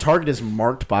when a target is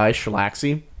marked by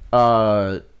Shalaxi,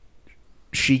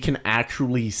 she can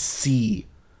actually see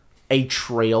a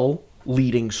trail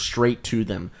leading straight to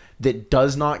them that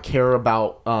does not care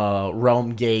about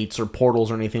realm gates or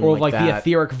portals or anything or like like the that.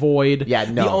 etheric void. Yeah,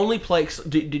 no. The only place.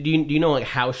 Do you know like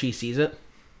how she sees it?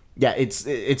 Yeah,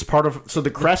 it's part of. So the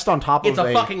crest on top It's of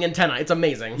a fucking antenna. It's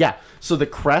amazing. Yeah, so the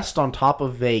crest on top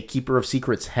of a Keeper of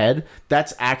Secrets head,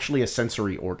 that's actually a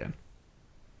sensory organ.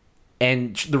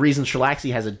 And the reason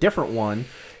Shalaxi has a different one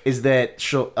is that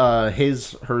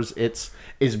its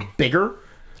is bigger,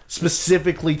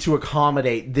 specifically to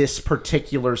accommodate this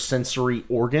particular sensory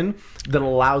organ that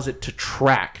allows it to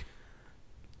track.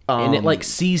 And it like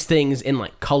sees things in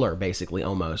like color, basically,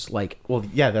 almost like Well,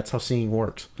 yeah, that's how seeing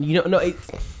works. no.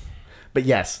 But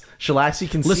yes,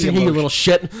 Shalaxi can see Listen here, you little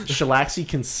shit. Shalaxi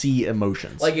can see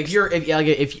emotions. Like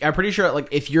if I'm pretty sure like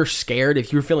if you're scared,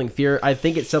 if you're feeling fear, I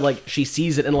think it said like she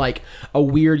sees it in like a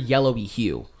weird yellowy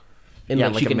hue. And Yeah,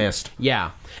 she like a mist.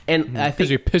 Yeah, and I Because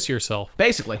think you piss yourself.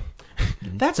 basically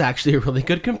that's actually a really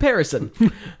good comparison.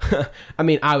 I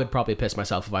mean, I would probably piss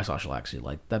myself if I saw Shalaxi.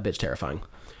 Like that bitch terrifying.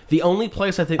 The only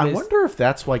place I think I wonder if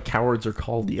that's why cowards are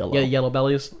called yellow. yeah, yellow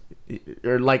bellies.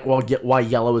 Or like, well, why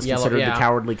yellow is considered yeah. the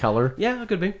cowardly color. Yeah, it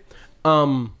could be.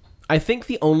 I think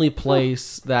the only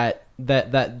place that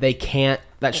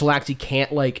Shalaxi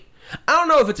can't like, I don't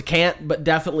know if it's a can't, but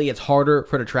definitely it's harder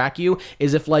for her to track you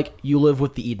is if like you live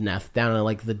with the Edeneth down in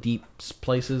like the deep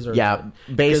places or Yeah,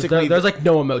 'cause basically there's like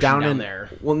no emotion down in there.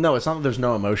 Well, no, it's not that there's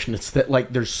no emotion. It's that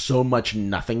like there's so much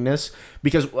nothingness.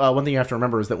 Because one thing you have to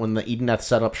remember is that when the Edeneth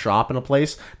set up shop in a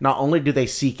place, not only do they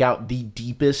seek out the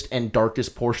deepest and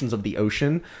darkest portions of the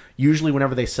ocean, usually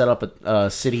whenever they set up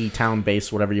a city, town base,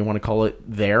 whatever you want to call it,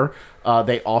 there,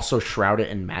 they also shroud it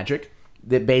in magic.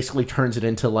 That basically turns it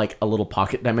into like a little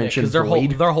pocket dimension. Because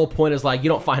their whole point is like, you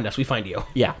don't find us, we find you.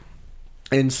 Yeah.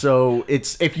 And so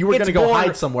it's if you were going to go born-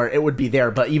 hide somewhere, it would be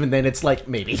there. But even then, it's like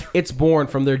maybe. It's born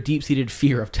from their deep-seated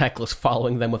fear of Teclis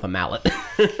following them with a mallet.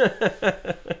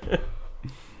 A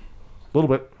little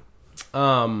bit.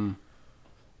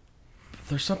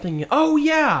 There's something. Oh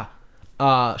yeah,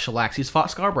 Shalaxi's fought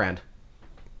Scarbrand.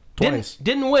 Twice.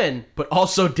 Didn't win, but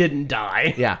also didn't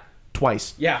die. Yeah.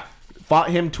 Twice. Yeah. Fought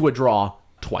him to a draw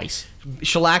twice.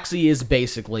 Shalaxi is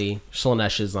basically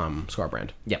Slaanesh's Scarbrand.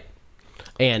 Yep.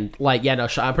 And like, yeah, no,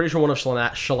 I'm pretty sure one of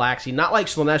Shalaxi, not like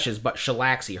Slaanesh's, but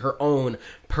Shalaxi, her own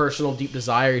personal deep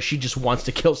desire, she just wants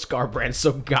to kill Scarbrand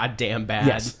so goddamn bad.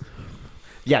 Yes.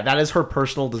 Yeah, that is her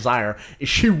personal desire.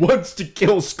 She wants to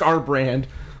kill Scarbrand.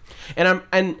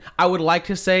 And I would like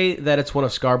to say that it's one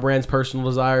of Scarbrand's personal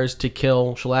desires to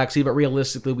kill Shalaxi, but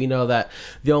realistically, we know that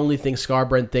the only thing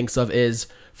Scarbrand thinks of is,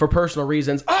 for personal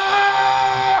reasons,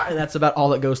 and that's about all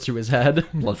that goes through his head.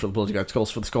 Blood for the blood, you got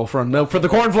skulls for the skull front, milk for the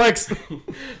cornflakes.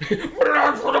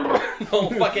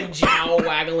 Oh, fucking jowl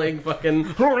waggling,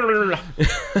 fucking.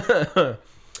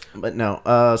 But no,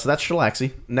 so that's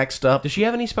Shalaxi. Next up, Does she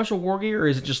have any special war gear, or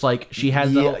is it just like she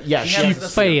has Yeah, the? yeah, she she has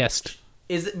has the- Fast.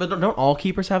 Is it? But don't all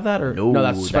keepers have that, or no,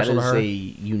 that's special that to is her. a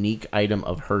unique item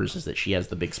of hers is that she has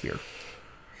the big spear.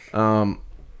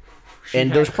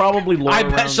 And there's probably lore I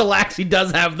bet around- Shalaxi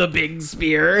does have the big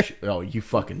spear. Oh, you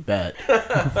fucking bet.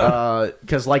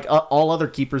 Because like all other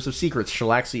keepers of secrets,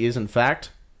 Shalaxi is in fact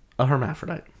a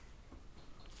hermaphrodite.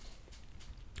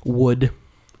 Wood.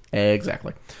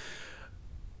 Exactly.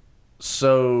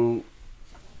 So,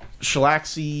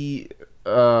 Shalaxi,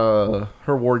 her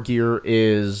war gear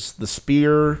is the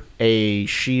spear, a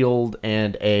shield,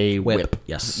 and a whip.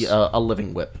 Yes. A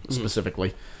living whip,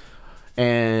 specifically.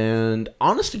 And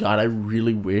honest to God, I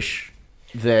really wish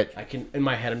that... I can, in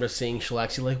my head, I'm just seeing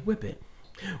Shalaxi like, whip it.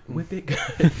 Whip it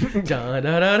good. Da,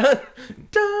 da, da, da, da,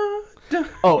 da.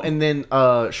 Oh, and then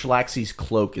Shalaxi's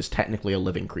cloak is technically a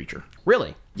living creature.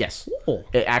 Really? Yes. Cool.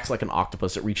 It acts like an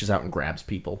octopus. It reaches out and grabs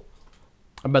people.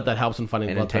 I bet that helps in finding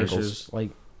And bloodthirsters. entangles. Like,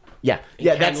 Yeah,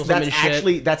 Entangles them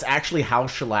and that's actually how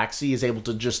Shalaxi is able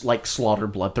to just like slaughter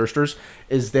bloodthirsters.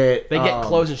 Is that they get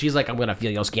close and she's like, I'm gonna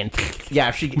feel your skin.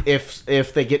 Yeah,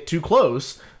 if they get too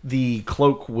close, the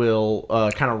cloak will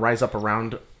kind of rise up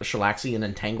around Shalaxi and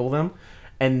entangle them,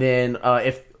 and then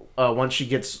if once she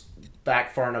gets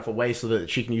back far enough away so that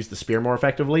she can use the spear more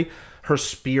effectively, her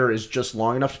spear is just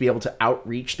long enough to be able to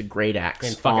outreach the great axe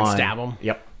And fucking stab 'em.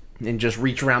 Yep, and just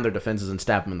reach around their defenses and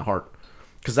stab them in the heart.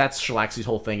 Because that's Shalaxi's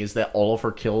whole thing, is that all of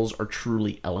her kills are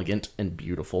truly elegant and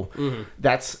beautiful. Mm-hmm.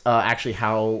 That's actually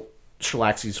how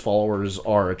Shalaxi's followers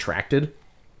are attracted,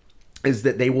 is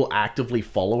that they will actively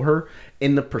follow her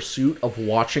in the pursuit of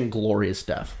watching glorious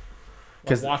death.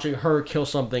 Because watching her kill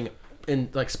something in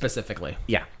like specifically.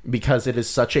 Yeah, because it is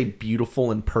such a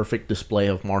beautiful and perfect display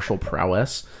of martial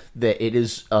prowess that it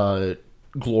is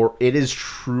it is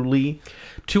truly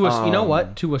To a, you know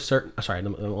what? To a certain. Sorry,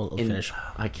 I'll finish.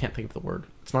 I can't think of the word.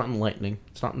 It's not enlightening.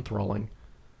 It's not enthralling.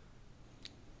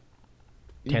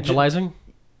 Tantalizing.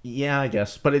 Yeah, I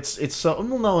guess, but it's so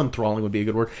well, no, enthralling would be a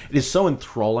good word. It is so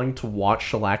enthralling to watch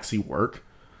Shalaxi work,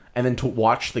 and then to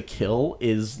watch the kill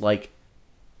is like,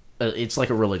 it's like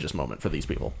a religious moment for these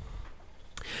people.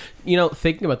 You know,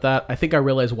 thinking about that, I think I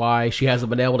realize why she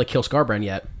hasn't been able to kill Scarbrand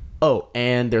yet. Oh,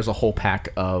 and there's a whole pack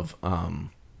of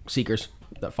Seekers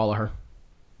that follow her.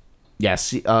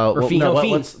 yes, Fiends.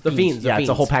 the The fiends. Yeah, The it's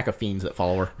a whole fiends. pack of fiends that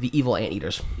follow her. The evil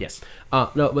anteaters. Yes,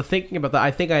 No, but thinking about that,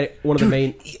 I think one of the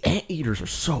main. anteaters are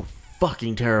so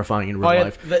fucking terrifying in real Oh, yeah,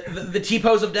 life. the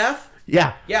T-pose of death.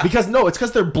 Yeah, Yeah. Because it's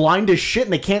because they're blind as shit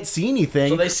and they can't see anything.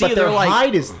 So they see, but their they're like-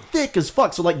 hide is thick as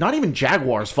fuck. So like, not even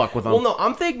jaguars fuck with them. Well, no,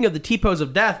 I'm thinking of the T-pose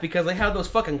of death because they have those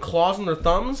fucking claws on their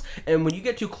thumbs, and when you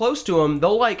get too close to them,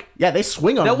 they'll like Yeah, they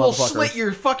swing on they a will motherfucker. slit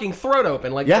your fucking throat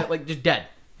open, like Yeah. like just dead.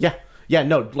 Yeah,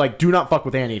 no, like, do not fuck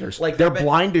with anteaters. Like, they're they're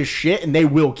blind as shit and they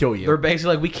will kill you. They're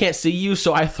basically like, we can't see you,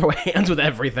 so I throw hands with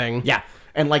everything. Yeah,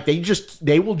 and like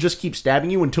they will just keep stabbing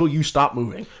you until you stop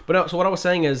moving. But no, so what I was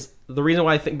saying is the reason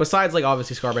why I think, besides like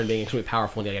obviously Scarbrand being extremely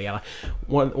powerful and yada yada,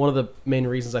 one of the main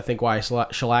reasons I think why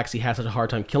Shalaxi has such a hard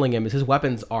time killing him is his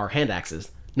weapons are hand axes,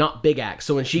 not big axe.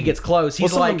 So when she gets close, Well,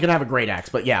 he's some of like, them can have a great axe,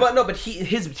 but yeah. but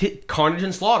his Carnage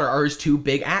and Slaughter are his two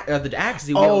big the axes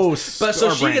he Oh, wields. But so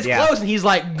she Scarbrand, gets yeah. close and he's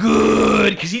like,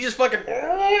 good, because he just fucking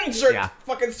starts Yeah.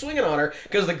 fucking swinging on her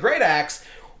because the great axe.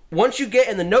 Once you get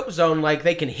in the nope zone, like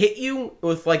they can hit you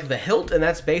with like the hilt, and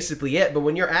that's basically it. But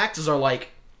when your axes are like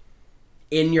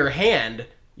in your hand,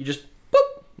 you just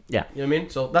boop. yeah, You know what I mean?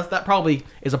 So that probably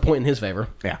is a point in his favor.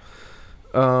 yeah.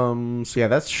 So yeah,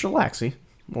 that's Shalaxi,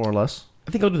 more or less.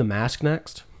 I think I'll do the mask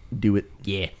next. Do it.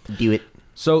 Yeah. Do it.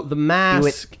 So the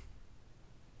mask.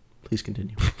 Please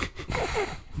continue.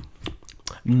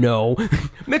 No.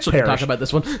 Mitchell can talk Perish. about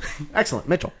this one. Excellent,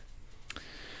 Mitchell.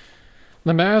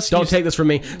 The mask. Don't take this from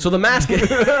me. So the mask.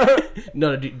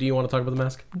 No, do you want to talk about the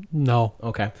mask? No.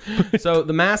 Okay. So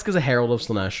the mask is a herald of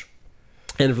Slaanesh.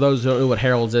 And for those who don't know what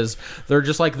heralds is, they're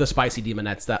just like the spicy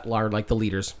demonettes that are like the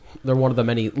leaders. They're one of the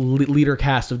many leader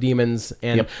cast of demons,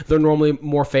 and Yep. they're normally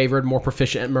more favored, more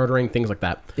proficient at murdering, things like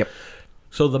that. Yep.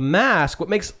 So the mask, what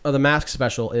makes the mask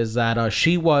special is that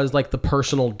she was like the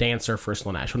personal dancer for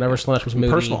Slaanesh. Whenever Slaanesh was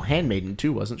moody, Personal handmaiden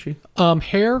too, wasn't she?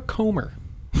 Hair comber.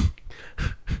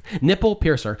 nipple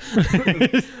piercer.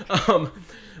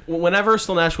 Whenever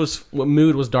Slaanesh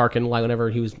mood was darkened, like whenever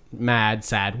he was mad,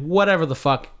 sad, whatever the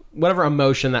fuck, whatever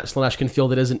emotion that Slaanesh can feel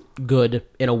that isn't good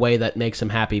in a way that makes him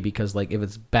happy, because like if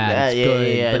it's bad, it's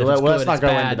good. But if it's Let's good, not it's go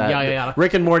bad. into that. Yeah.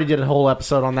 Rick and Morty did a whole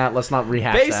episode on that. Let's not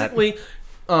rehash that. Basically,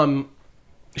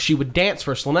 she would dance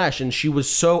for Slaanesh, and she was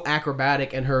so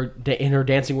acrobatic, and her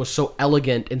dancing was so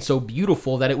elegant and so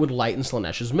beautiful that it would lighten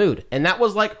Slaanesh's mood. And that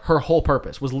was like her whole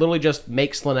purpose, was literally just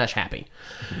make Slaanesh happy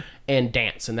and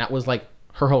dance, and that was like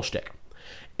her whole shtick.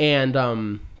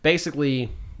 And basically,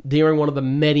 during one of the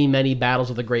many, many battles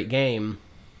of the Great Game,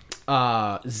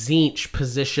 Tzeentch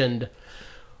positioned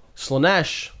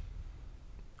Slaanesh.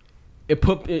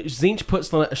 Tzeentch put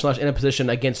Slaanesh in a position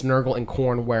against Nurgle and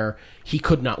Khorne where he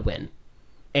could not win,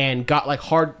 and got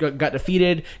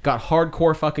defeated, got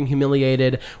hardcore fucking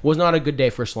humiliated. Was not a good day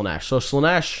for Slaanesh. So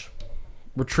Slaanesh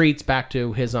retreats back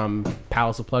to his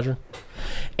palace of pleasure,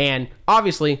 and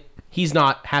obviously he's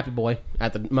not happy boy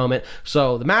at the moment.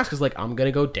 So the mask is like, I'm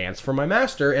gonna go dance for my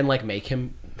master and like make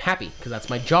him happy because that's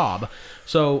my job.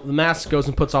 So the mask goes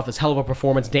and puts off this hell of a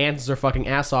performance, dances their fucking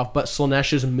ass off, but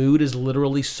Slaanesh's mood is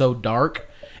literally so dark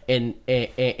and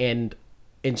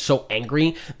and so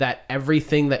angry that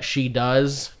everything that she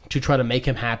does to try to make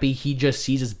him happy, he just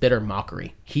sees as bitter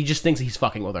mockery. He just thinks he's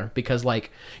fucking with her because,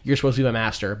 like, you're supposed to be my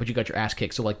master, but you got your ass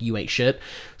kicked, so, like, you ain't shit.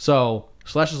 So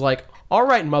Celeste is like, all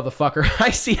right, motherfucker,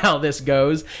 I see how this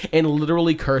goes, and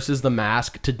literally curses the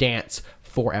mask to dance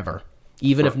forever.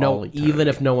 Even if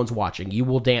no one's watching, you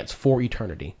will dance for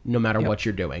eternity, no matter what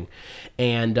you're doing.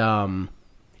 And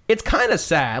it's kind of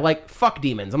sad. Like, fuck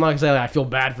demons. I'm not gonna say like, I feel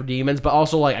bad for demons, but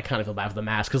also like I kind of feel bad for the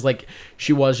mask because like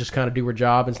she was just kind of do her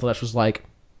job, and Celeste was like,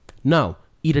 "No,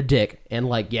 eat a dick," and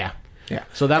like yeah.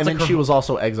 So that's and then she was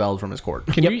also exiled from his court.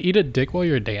 Can you eat a dick while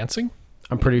you're dancing?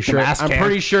 I'm pretty sure. I'm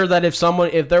pretty sure that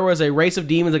if there was a race of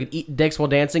demons that could eat dicks while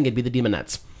dancing, it'd be the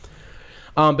demonettes.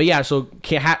 But yeah, so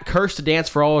cursed to dance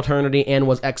for all eternity and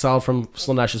was exiled from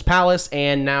Slaanesh's palace,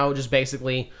 and now just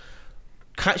basically,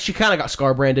 she kind of got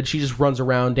scar branded. She just runs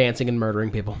around dancing and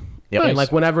murdering people. Yep. And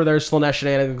like whenever there's Slaanesh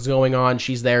shenanigans going on,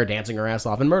 she's there dancing her ass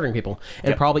off and murdering people,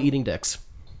 and probably eating dicks.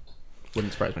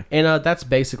 Wouldn't surprise me. And that's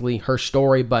basically her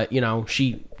story. But you know,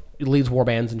 she leads war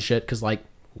bands and shit because like,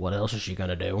 what else is she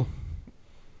gonna do?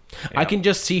 I can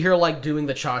just see her like doing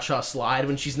the cha-cha slide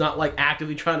when she's not like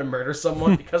actively trying to murder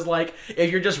someone because like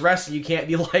if you're just wrestling you can't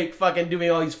be like fucking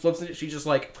doing all these flips and she's just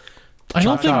like I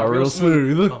don't think real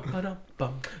smooth. I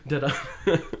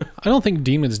don't think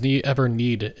demons ever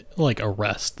need like a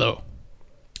rest though.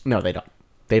 No, they don't.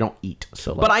 They don't eat.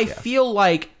 So, like, but I feel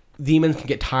like demons can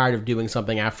get tired of doing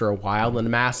something after a while, and the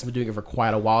mask has been doing it for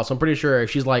quite a while. So I'm pretty sure if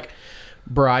she's like,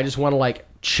 "Bruh, I just want to like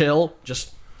chill,"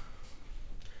 just.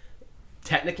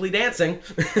 Technically dancing.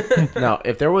 No,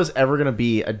 if there was ever going to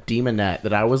be a demonette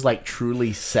that I was like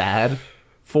truly sad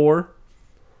for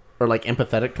or like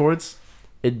empathetic towards,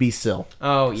 it'd be Syl.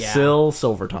 Oh, yeah. Syl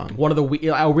Silvertongue. One of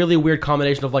a really weird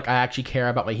combination of like, I actually care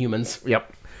about my humans.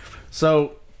 Yep.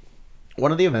 So,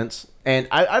 one of the events, and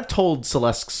I've told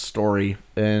Celeste's story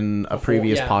in a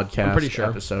previous podcast I'm pretty sure.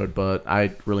 episode, but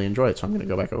I really enjoy it, so I'm going to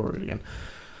go back over it again.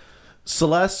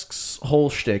 Celeste's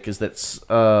whole shtick is that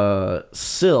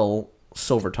Syl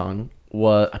Silvertongue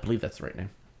was, I believe that's the right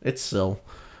name. It's Syl.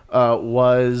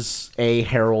 Was a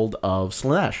herald of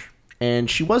Slaanesh, and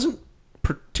she wasn't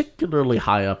particularly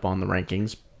high up on the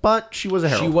rankings, but she was a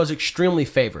herald. She was extremely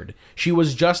favored. She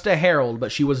was just a herald,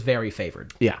 but she was very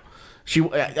favored. Yeah, she.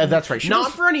 That's right. She Not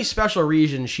was, for any special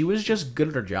reason. She was just good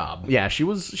at her job. Yeah, she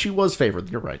was favored.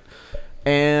 You're right.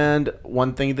 And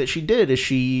one thing that she did is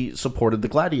she supported the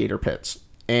gladiator pits,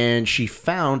 and she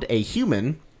found a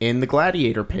human in the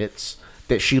gladiator pits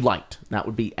that she liked. That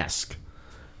would be Esk.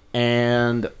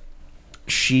 And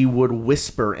she would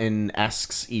whisper in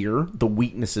Esk's ear the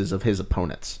weaknesses of his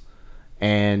opponents.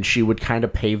 And she would kind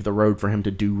of pave the road for him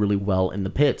to do really well in the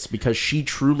pits because she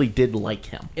truly did like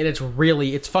him. And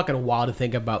it's fucking wild to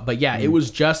think about. But yeah, it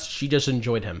was just, she just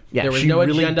enjoyed him. Yeah, there was she no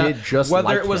really agenda. did just Whether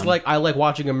like it was him. like, I like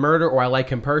watching him murder or I like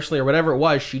him personally or whatever it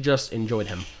was, she just enjoyed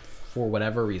him for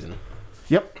whatever reason.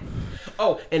 Yep.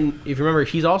 Oh, and if you remember,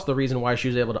 he's also the reason why she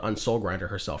was able to unsoul grinder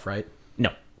herself, right? No.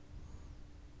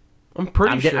 I'm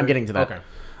pretty sure. I'm getting to that.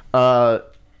 Okay.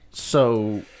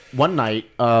 So one night,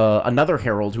 another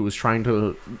herald who was trying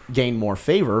to gain more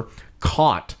favor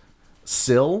caught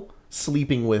Syl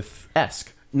sleeping with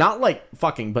Esk. Not like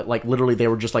fucking, but like literally they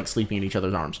were just like sleeping in each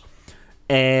other's arms.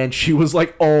 And she was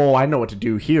like, "Oh, I know what to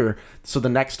do here." So the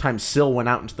next time Syl went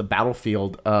out into the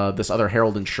battlefield, this other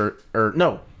herald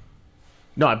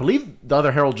No, I believe the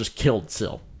other herald just killed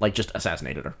Syl. Like, just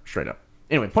assassinated her, straight up.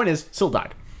 Anyway, the point is, Syl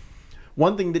died.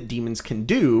 One thing that demons can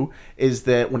do is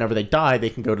that whenever they die, they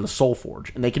can go to the Soul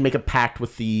Forge. And they can make a pact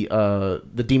with the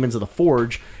demons of the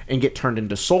Forge and get turned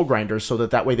into soul grinders so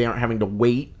that way they aren't having to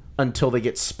wait until they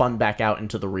get spun back out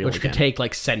into the real Which again. could take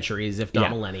like centuries, if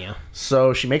not millennia.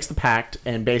 So she makes the pact,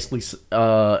 and basically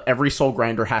every soul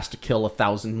grinder has to kill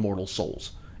 1,000 mortal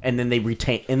souls. And then they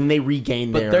regain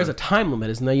their... But there's a time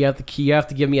limit, isn't there? You have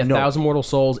to give me 1,000 mortal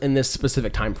souls in this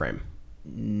specific time frame.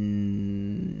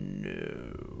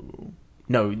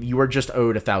 No, you are just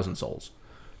owed 1,000 souls.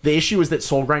 The issue is that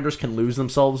soul grinders can lose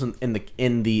themselves in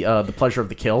the pleasure of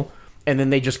the kill, and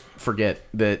then they just forget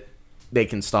that they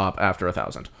can stop after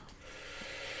 1,000.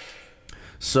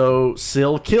 So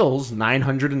Syl kills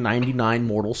 999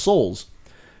 mortal souls,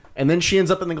 and then she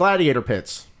ends up in the gladiator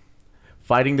pits,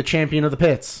 fighting the champion of the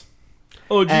pits.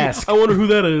 Oh, gee, Esk. I wonder who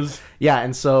that is. Yeah,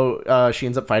 and so she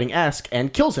ends up fighting Esk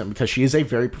and kills him because she is a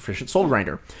very proficient soul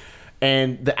grinder.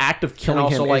 And the act of killing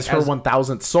also, him like, is her as-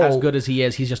 1,000th soul. As good as he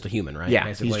is, he's just a human, right? Yeah,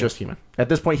 Basically. he's just human. At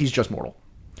this point, he's just mortal.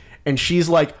 And she's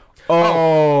like,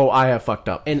 oh, I have fucked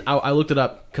up. And I looked it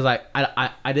up because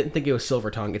I didn't think it was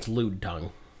Silver Tongue. It's Lewd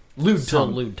Tongue. Lewd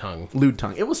tongue. Lewd Tongue. Lewd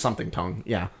tongue. It was something tongue,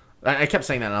 yeah. I kept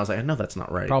saying that, and I was like, no, that's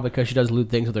not right. Probably because she does lewd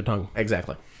things with her tongue.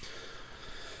 Exactly.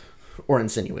 Or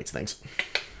insinuates things.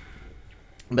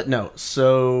 But no,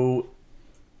 so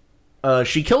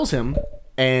she kills him,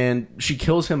 and she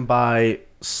kills him by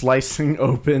slicing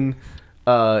open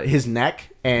his neck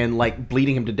and like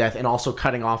bleeding him to death, and also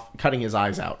cutting his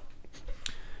eyes out.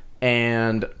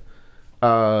 And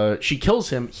she kills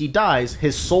him. He dies.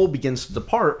 His soul begins to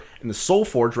depart, and the Soul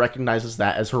Forge recognizes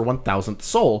that as her 1000th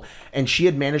soul. And she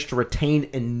had managed to retain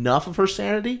enough of her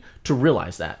sanity to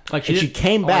realize that. Like she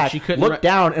came back, looked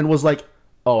down, and was like,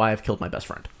 "Oh, I have killed my best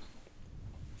friend."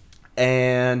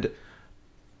 And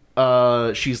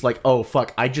she's like, "Oh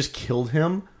fuck, I just killed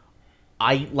him."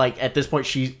 At this point,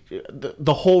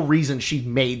 the whole reason she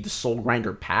made the Soul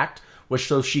Grinder pact was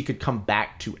so she could come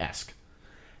back to Esk.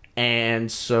 And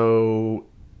so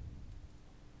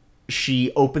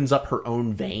she opens up her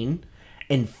own vein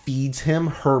and feeds him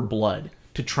her blood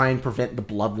to try and prevent the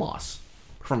blood loss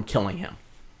from killing him.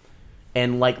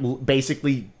 And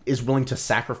basically is willing to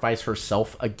sacrifice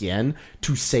herself again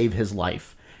to save his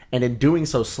life. And in doing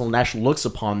so, Slaanesh looks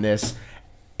upon this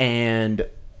and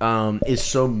is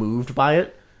so moved by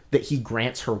it that he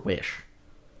grants her wish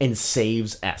and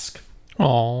saves Esk.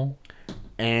 Aww.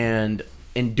 And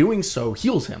in doing so,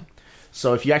 heals him.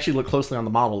 So if you actually look closely on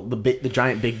the model, the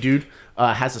giant big dude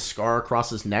has a scar across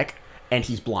his neck, and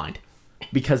he's blind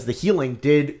because the healing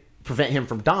did prevent him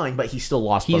from dying, but he still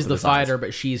lost. He's both of the his fighter, eyes.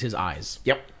 but she's his eyes.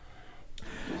 Yep.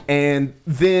 And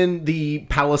then the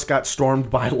palace got stormed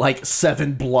by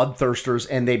 7 bloodthirsters,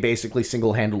 and they basically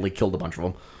single-handedly killed a bunch of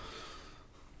them.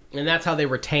 And that's how they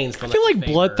retain. I feel like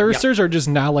bloodthirsters are just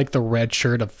now like the red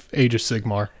shirt of Age of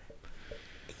Sigmar.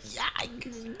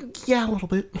 Yeah, a little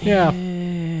bit. Yeah.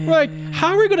 Like, how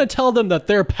are we going to tell them that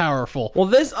they're powerful? Well,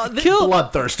 this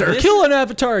Bloodthirster. Kill an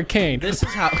Avatar of Kane. This is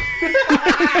how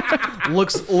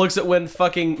looks at when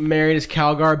fucking Marius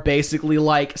Calgar basically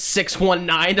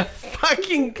 619 a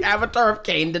fucking Avatar of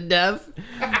Kane to death.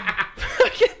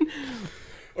 Fucking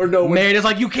Or no, Marius is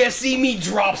like, you can't see me,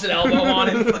 drops an elbow on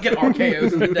him, fucking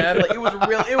RKOs him to death. It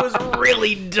was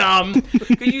really dumb.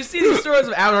 Because you see these stories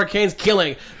of Avatar Kane's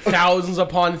killing thousands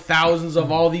upon thousands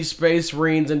of all these space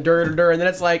marines and and then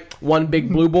it's one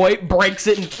big blue boy breaks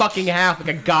it in fucking half like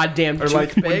a goddamn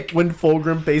toothpick. when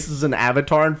Fulgrim faces an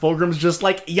Avatar, and Fulgrim's just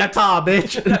like, "Yata,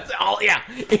 bitch." That's all. Yeah,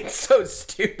 it's so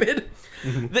stupid.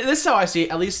 This is how I see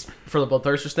it, at least for the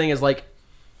Bloodthirsters thing, is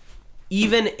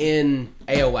even in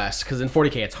AOS, because in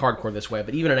 40k it's hardcore this way,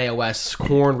 but even in AOS,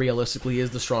 Khorne realistically is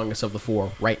the strongest of the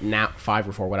 4 right now, 5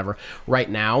 or 4, whatever, right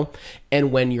now.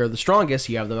 And when you're the strongest,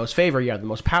 you have the most favor, you have the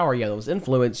most power, you have the most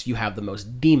influence, you have the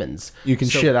most demons. You can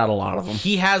shit out a lot of them.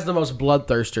 He has the most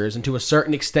bloodthirsters, and to a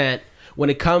certain extent, when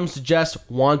it comes to just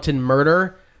wanton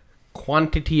murder,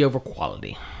 quantity over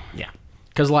quality. Yeah.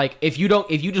 Because if you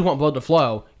just want blood to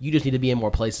flow, you just need to be in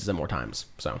more places and more times.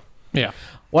 So Yeah.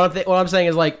 what I'm saying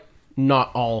is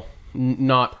not all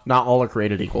are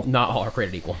created equal. Not all are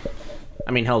created equal.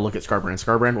 I mean, hell, look at Skarbrand.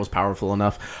 Skarbrand was powerful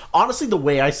enough. Honestly, the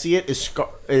way I see it is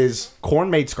Khorne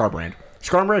made Skarbrand.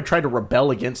 Skarbrand tried to rebel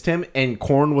against him, and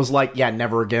Khorne was like, "Yeah,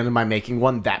 never again am I making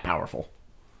one that powerful."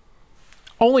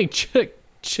 Only Chink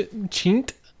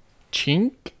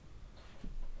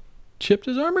chipped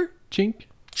his armor? Chink?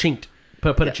 Chinked.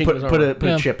 Put a chink in his armor. Put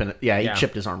a chip in it. Yeah, he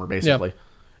chipped his armor basically.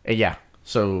 And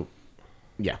so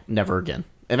never again.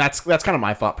 And that's kind of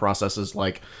my thought process is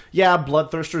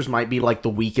Bloodthirsters might be the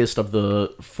weakest of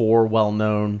the 4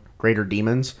 well-known greater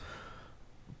demons,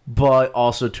 but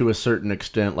also to a certain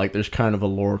extent, there's kind of a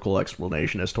logical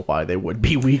explanation as to why they would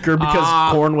be weaker, because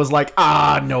Khorne was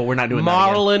no, we're not doing that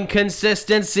again. Moral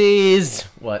inconsistencies.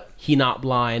 What? He not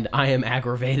blind. I am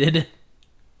aggravated.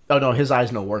 Oh no, his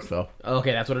eyes no work though.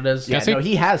 Okay, that's what it is. Yeah, no,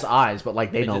 he has eyes, but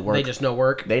they no work. They just no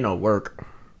work. They no work.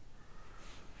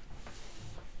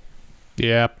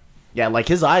 Yeah. Yeah,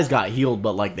 his eyes got healed,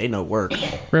 but they no work.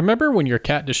 Remember when your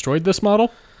cat destroyed this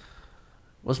model?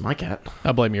 What's my cat?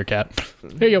 I'll blame your cat.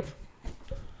 Here you go.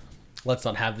 Let's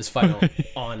not have this fight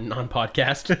on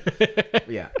podcast.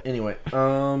 Yeah. Anyway,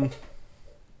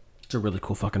 It's a really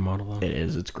cool fucking model though. it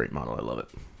is. It's a great model. I love it.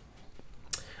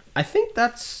 I think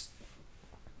that's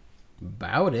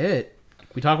about it.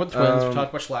 We talked about the twins. We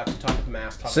talked about Schlack. We talked about the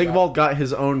mask. Sigvald got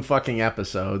his own fucking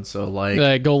episode, so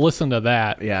Go listen to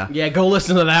that. yeah. Yeah, go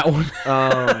listen to that one.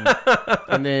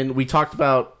 And then we talked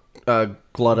about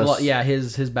Gluttus. Yeah,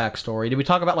 his backstory. Did we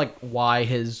talk about why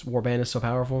his warband is so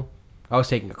powerful? I was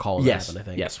taking a call on Yes. that one, I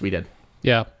think. Yes, we did.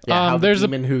 Yeah. Yeah, how the There's a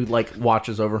demon who like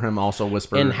watches over him also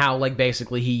whispers. And how, like,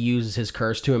 basically he uses his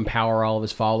curse to empower all of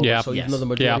his followers. Yeah. So even Yes. though the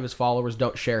majority Yeah. of his followers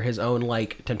don't share his own,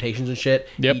 like, temptations and shit,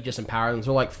 Yep. he just empowers them.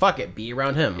 So, like, fuck it, be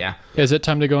around him. Yeah. Is it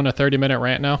time to go on a 30-minute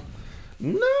rant now?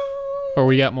 No. Or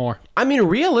we got more? I mean,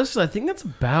 realistically, I think that's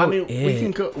about I mean, it.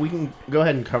 we can go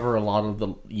ahead and cover a lot of the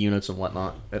units and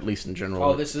whatnot, at least in general.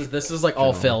 Oh, this is like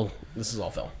all fill. This is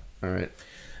all fill. All right.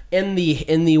 In the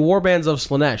warbands of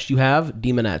Slaanesh, you have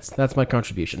demonettes. That's my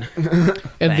contribution.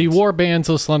 In the war bands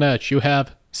of Slaanesh, you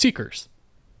have Seekers.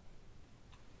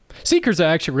 Seekers are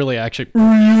actually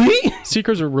Really?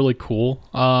 Seekers are really cool.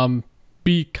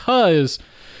 Because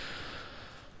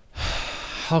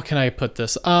how can I put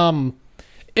this?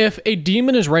 If a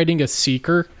demon is riding a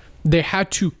Seeker, they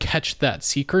had to catch that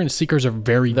Seeker, and Seekers are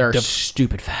They're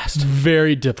stupid fast.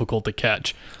 very difficult to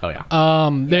catch. Oh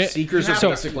yeah. Seekers are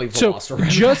basically velociraptors.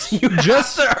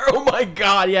 just Oh my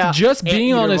god, yeah. just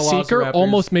being on a Anteater Seeker velociraptors.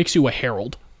 almost makes you a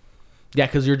Herald. Yeah,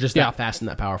 because you're just Yeah. that fast and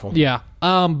that powerful. Yeah.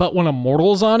 But when a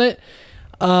mortal's on it,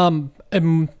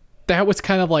 that was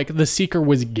kind of like the Seeker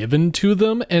was given to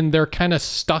them, and they're kind of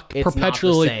stuck It's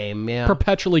perpetually, not the same, yeah.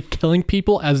 perpetually killing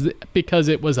people because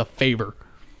it was a favor.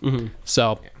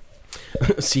 So,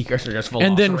 Seekers are just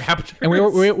and then velociraptors.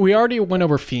 and we already went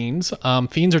over fiends.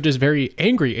 Fiends are just very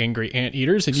angry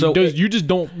anteaters, and So you just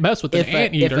don't mess with an if a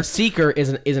anteater. seeker is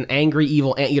an angry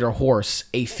evil anteater horse,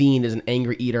 a fiend is an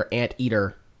angry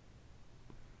anteater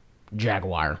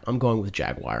jaguar. I'm going with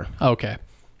jaguar. Okay.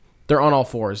 They're on all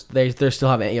fours. They still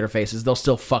have anteater faces. They'll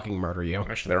still fucking murder you.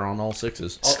 Actually, they're on all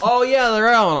sixes. Oh yeah, they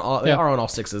are on all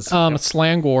sixes.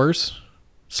 Slangors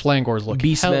look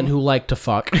Beastmen who like to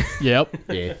fuck. Yep.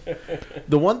 Yeah.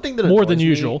 The one thing that More annoys than me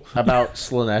usual. about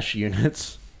Slaanesh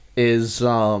units is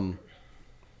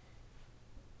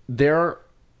there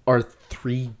are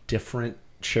 3 different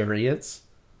chariots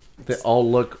that all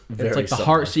look very It's like the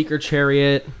similar. Heartseeker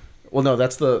chariot. Well, no,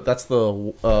 that's the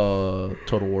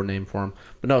Total War name for them.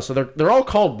 But no, so they're all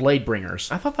called Blade Bringers.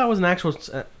 I thought that was an actual.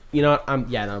 You know what? I'm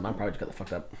probably just got the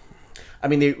fucked up. I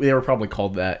mean, they were probably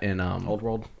called that in Old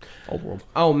World. Old World.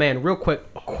 Oh man, real quick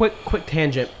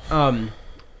tangent. I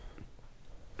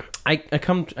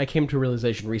came to a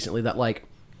realization recently that like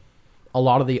a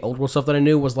lot of the Old World stuff that I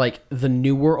knew was like the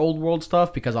newer Old World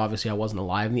stuff because obviously I wasn't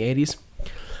alive in the 80s.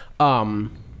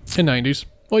 In 90s.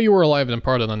 Well, you were alive in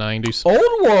part of the 90s.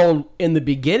 Old World in the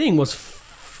beginning was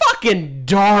fucking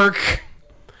dark.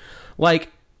 Like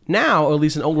now, at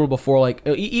least in Old World before, like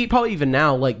probably even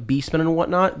now, like Beastmen and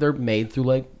whatnot, they're made through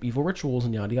like evil rituals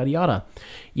and yada yada yada.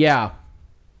 Yeah,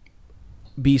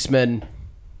 Beastmen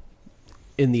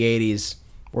in the 80s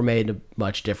were made in a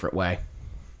much different way.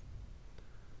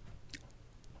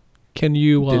 Can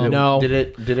you No.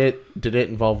 Did it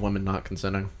involve women not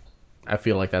consenting? I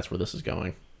feel like that's where this is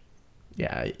going.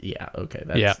 Yeah, okay.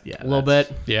 That's, Yeah. A little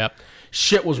bit. Yeah.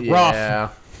 Shit was rough. Yeah.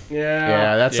 Yeah.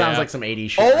 Yeah, that sounds Yeah. like some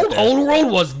 80s shit. right there. Old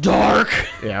World was dark.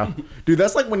 Yeah. Dude,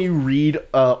 that's like when you read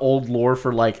old lore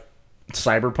for like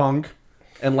Cyberpunk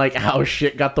and like how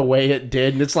shit got the way it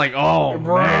did, and it's like, oh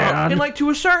man. And like to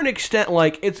a certain extent,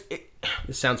 like it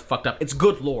sounds fucked up. It's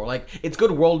good lore, like it's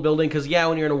good world building. Because yeah,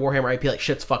 when you're in a Warhammer IP, like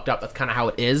shit's fucked up. That's kind of how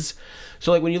it is.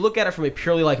 So like when you look at it from a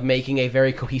purely like making a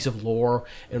very cohesive lore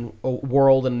and a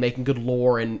world and making good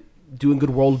lore and doing good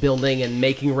world building and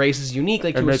making races unique,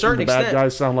 like And to a making certain the bad extent,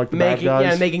 guys sound like the bad making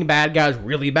guys. making bad guys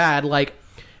really bad. Like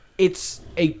it's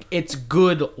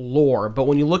good lore, but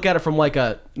when you look at it from like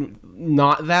a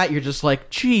not that, you're just like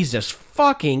Jesus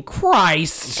fucking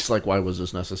Christ. It's like, why was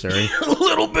this necessary? A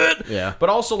little bit. Yeah. But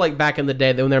also, like, back in the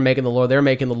day, when they're making the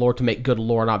lore to make good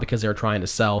lore, not because they're trying to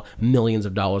sell millions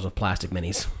of dollars of plastic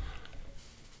minis.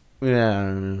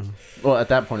 Yeah. Well, at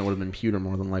that point, it would have been pewter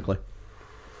more than likely.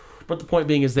 But the point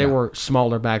being is they were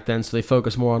smaller back then, so they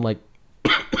focus more on, like,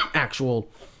 actual,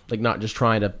 like, not just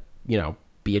trying to,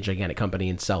 be a gigantic company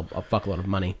and sell a fuckload of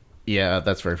money. Yeah,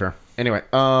 that's very fair. Anyway,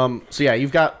 so yeah,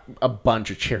 you've got a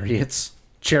bunch of chariots.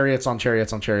 Chariots on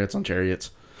chariots on chariots on chariots.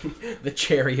 The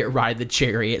chariot ride the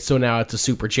chariot, so now it's a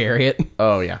super chariot.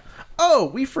 Oh, yeah.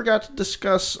 Oh, we forgot to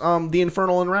discuss the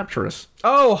Infernal and Rapturous.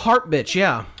 Oh, Heart Bitch,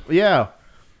 yeah. Yeah.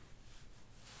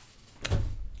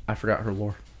 I forgot her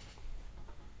lore.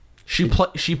 She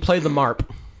played the MARP.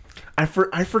 I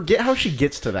forget how she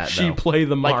gets to that, She though. played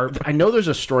the Like, MARP. I know there's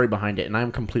a story behind it, and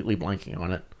I'm completely blanking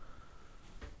on it.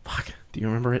 Fuck. Do you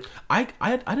remember it? I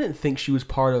didn't think she was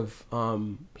part of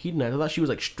Hedonite. I thought she was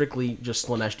like strictly just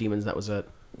Slaanesh demons. That was it.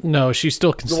 No, she's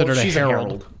still considered she's a a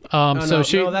herald. herald. No,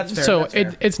 that's fair, that's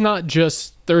fair. It's not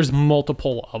just there's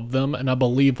multiple of them, and I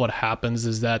believe what happens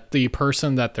is that the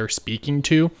person that they're speaking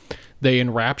to, they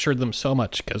enrapture them so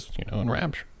much because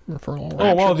enrapture Infernal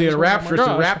Oh, well, the Rapturous. Rapturous, Oh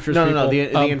my the gosh. Rapturous No,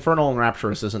 people. the Infernal and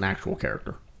Rapturous is an actual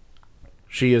character.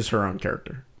 She is her own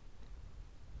character.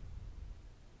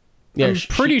 Yeah, I'm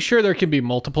pretty sure there can be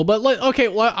multiple, but okay,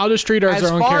 well, I'll just treat her as as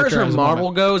her own far as character. her as a Marvel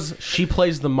moment. goes, she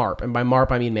plays the Marp, and by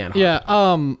Marp I mean Manhunter. Yeah,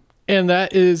 and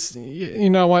that is, you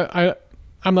know what,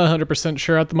 I'm not 100%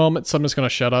 sure at the moment, so I'm just gonna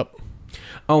shut up.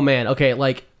 Oh man, okay,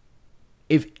 like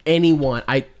if anyone,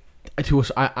 I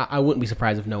wouldn't be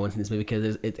surprised if no one's in this movie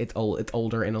because it's old, it's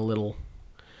older and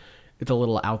it's a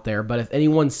little out there. But if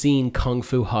anyone's seen Kung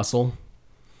Fu Hustle,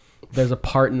 there's a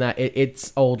part in that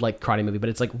it's old like karate movie, but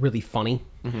it's like really funny.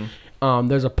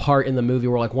 There's a part in the movie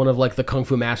where like one of like the kung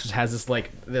fu masters has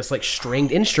this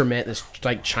stringed instrument, this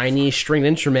like Chinese stringed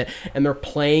instrument, and they're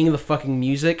playing the fucking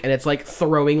music, and it's like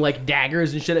throwing like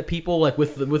daggers and shit at people like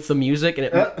with the music, and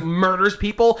it murders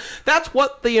people. That's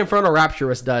what the Infernal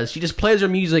Rapturous does. She just plays her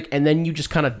music, and then you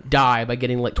just kind of die by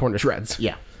getting like torn to shreds.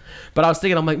 Yeah. But I was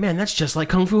thinking, I'm like, man, that's just like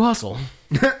Kung Fu Hustle.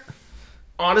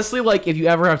 Honestly, like if you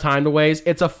ever have time to waste,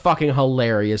 it's a fucking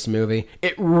hilarious movie.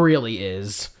 It really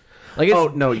is. Like, it's, Oh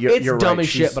no, it's you're dumb right. as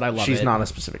shit, but I love it. She's not a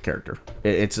specific character.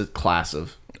 It's a class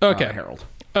of Okay. Herald.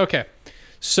 Okay.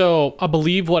 So I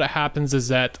believe what happens is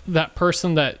that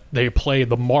person that they play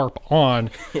the Marp on,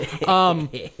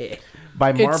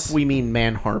 By Marp, It's- we mean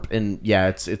man harp, and yeah,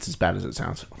 it's as bad as it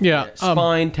sounds. yeah,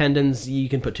 Spine, tendons, you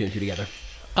can put two and two together.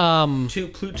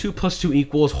 Two plus two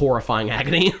equals horrifying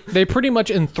agony. they pretty much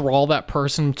enthrall that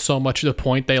person so much to the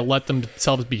point they let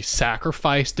themselves be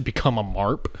sacrificed to become a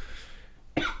Marp.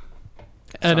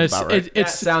 And Sounds about right. That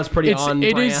sounds pretty on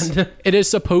it is- brand. it is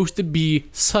supposed to be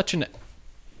such an.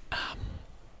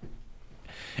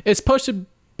 It's supposed to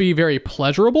be very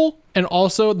pleasurable and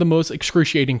also the most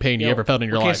excruciating pain you ever felt in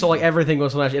your Okay, life. so like everything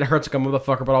goes so it hurts like a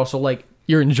motherfucker, but also like,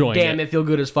 You're enjoying damn, it. it feel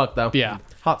good as fuck though. Yeah.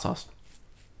 Hot sauce.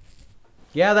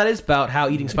 Yeah, that is about how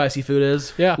eating spicy food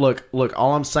is. Yeah. Look.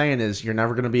 All I'm saying is you're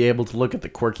never going to be able to look at the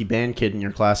quirky band kid in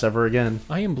your class ever again.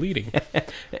 I am bleeding.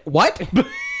 What?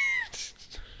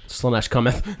 Slanesh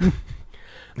cometh.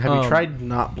 Have you tried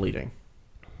not bleeding?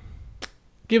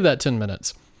 Give that 10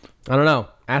 minutes. I don't know.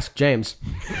 Ask James.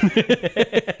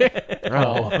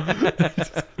 Oh.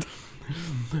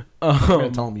 I'm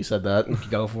gonna tell him you said that.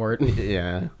 Go for it.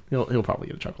 Yeah, he'll probably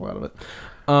get a chuckle out of it.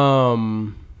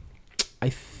 I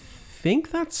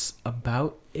think that's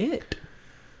about it.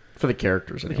 For the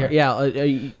characters, anyway. Yeah,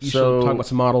 you So- should talk about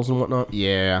some models and whatnot.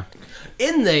 Yeah.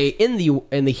 In the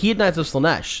Hedonites of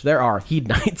Slanesh, there are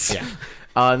Hedonites. Yeah.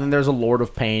 And then there's a Lord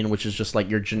of Pain, which is just like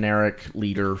your generic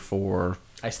leader for.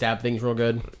 I stab things real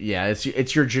good. Yeah, it's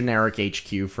your generic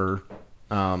HQ for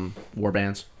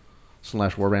warbands,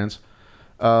 Slanesh warbands.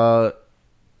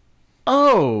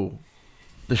 Oh,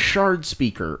 the Shard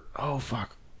Speaker. Oh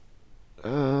fuck.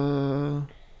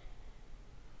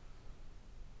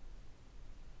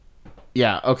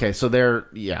 Yeah. Okay. So they're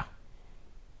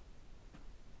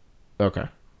Okay.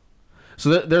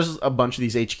 So there's a bunch of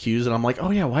these HQs, and I'm like, oh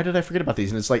yeah, why did I forget about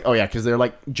these? And it's like, oh yeah, because they're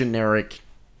like generic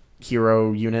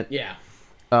hero unit. Yeah.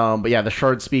 But yeah, the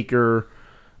Shard Speaker,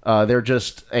 they're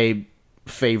just a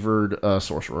favored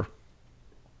sorcerer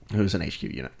who's an HQ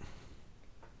unit.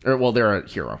 Or well, they're a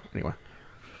hero anyway.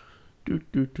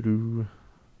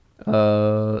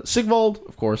 Sigvald,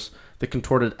 of course, the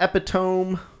Contorted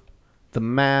Epitome, the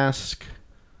Mask,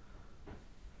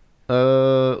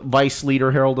 Vice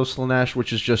Leader Herald of Slanesh,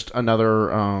 which is just another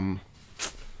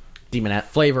demonette.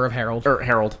 Flavor of Herald. Or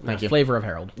Herald, thank you. Flavor of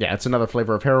Herald. Yeah, it's another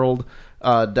flavor of Herald.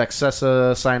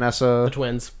 Dexessa, Cyanessa, The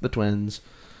twins. the twins.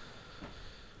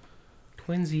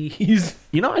 Twinsies.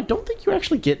 You know, I don't think you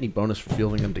actually get any bonus for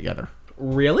fielding them together.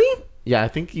 Really? Yeah, I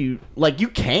think you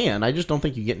can. I just don't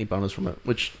think you get any bonus from it.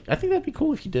 Which I think that'd be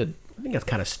cool if you did. I think that's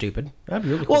kind of stupid. That'd be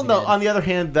really cool. Well, if no. you did. On the other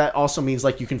hand, that also means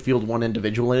like you can field one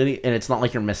individually, and it's not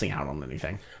like you're missing out on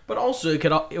anything. But also,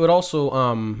 it would also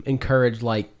encourage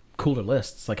like cooler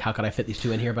lists. Like, how could I fit these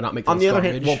two in here but not make them On the other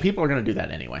garbage? hand, well, people are going to do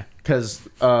that anyway because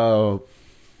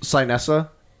Cynessa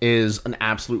is an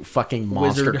absolute fucking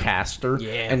monster Wizard. caster,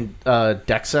 Yeah. and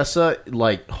Dexessa,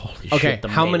 like holy okay, shit, the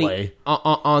how melee. many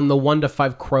on the 1 to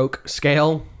 5 croak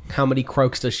scale? How many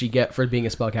croaks does she get for being a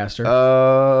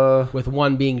spellcaster? With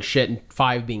 1 being shit and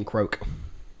 5 being croak.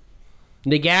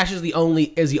 Nagash is the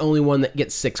only one that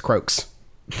gets 6 croaks.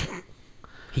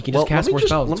 He can just Well, cast let me more just-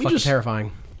 spells. let It's me fucking just-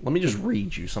 terrifying. Let me just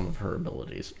read you some of her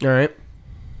abilities. All right.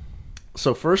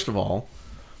 So first of all,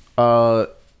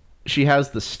 she has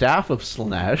the Staff of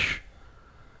Slanesh,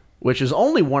 which is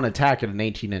only 1 attack at an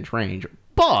 18-inch range.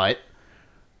 But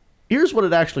here's what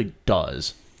it actually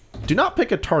does. Do not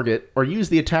pick a target or use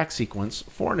the attack sequence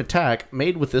for an attack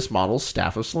made with this model's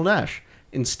Staff of Slanesh.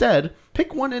 Instead,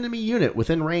 pick one enemy unit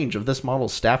within range of this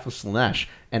model's Staff of Slaanesh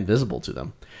and visible to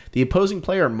them. The opposing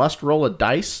player must roll a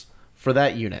dice for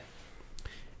that unit.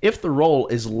 If the roll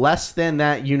is less than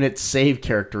that unit's save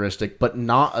characteristic, but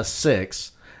not a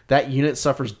 6, that unit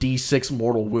suffers D6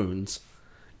 mortal wounds.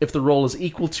 If the roll is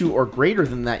equal to or greater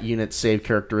than that unit's save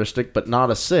characteristic, but not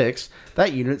a 6,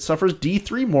 that unit suffers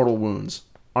D3 mortal wounds.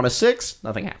 On a 6,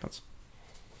 nothing happens.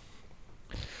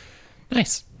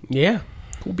 Nice. Yeah.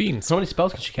 Cool beans. So many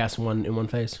spells can she cast in one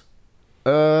phase?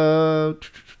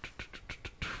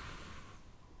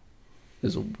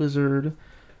 Is a wizard.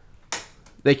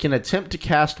 They can attempt to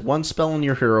cast one spell in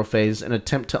your hero phase and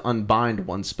attempt to unbind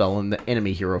one spell in the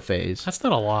enemy hero phase. That's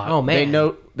not a lot. Oh man.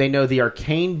 They know the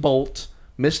Arcane Bolt,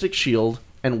 Mystic Shield,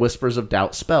 and Whispers of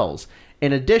Doubt spells.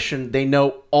 In addition, they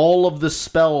know all of the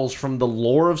spells from the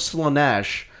lore of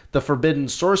Slaanesh, the forbidden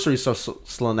sorceries of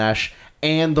Slaanesh,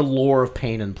 and the lore of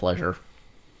Pain and Pleasure.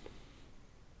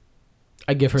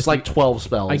 I give her It's like 12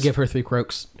 spells. I give her 3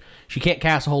 croaks. She can't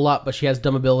cast a whole lot, but she has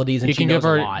dumb abilities and You she can knows give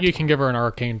her a lot. you can give her an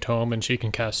arcane tome and she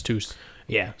can cast 2.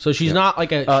 Yeah. So she's not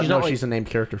like a she's a named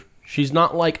character. she's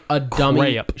not like a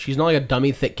dummy. Crap. She's not like a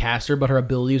dummy thick caster, but her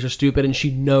abilities are stupid and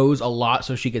she knows a lot,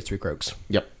 so she gets 3 croaks.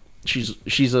 Yep.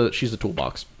 She's a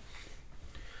toolbox.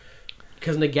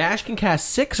 Because Nagash can cast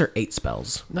 6 or 8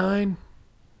 spells. 9.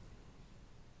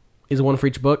 Is it one for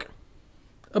each book?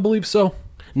 I believe so.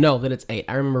 No, then it's 8.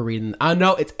 I remember reading.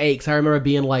 No, it's 8 because I remember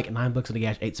being like 9 books of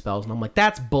Nagash, 8 spells, and I'm like,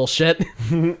 that's bullshit.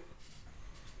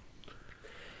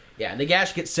 Yeah,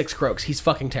 Nagash gets 6 croaks. He's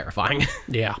fucking terrifying.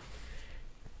 Yeah.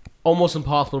 Almost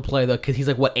impossible to play though, because he's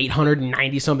like what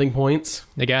 890 something points.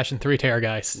 Nagash and 3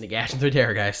 Terrorgeists. Nagash and 3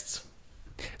 Terrorgeists.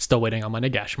 Still waiting on my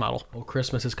Nagash model. Oh,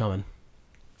 Christmas is coming.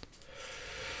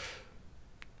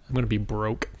 I'm gonna be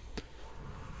broke.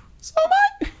 So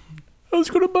much. I was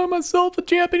gonna buy myself a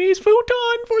Japanese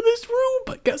futon for this room,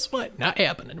 but guess what? Not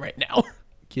happening right now.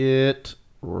 Get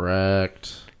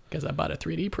wrecked. Because I bought a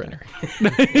 3D printer.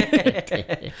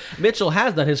 Mitchell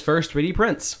has done his first 3D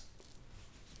prints.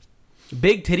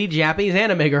 Big titty Japanese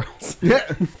anime girls.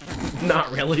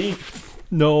 Not really.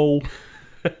 No.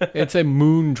 It's a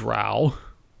moon drow.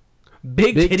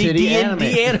 Big titty titty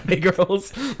D&D anime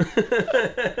girls.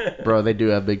 Bro, they do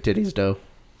have big titties, though.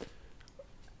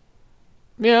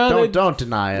 Yeah, Don't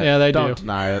deny it. Yeah, they don't do.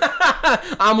 deny it.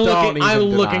 I'm Don't looking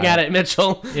even at deny it,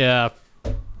 Mitchell. Yeah.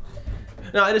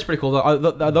 No, it is pretty cool.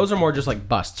 Those are more just like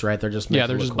busts, right? They're just Yeah, meant to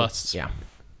they're look just cool. busts. Yeah,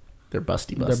 They're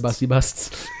busty they're busts. busty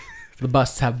busts. The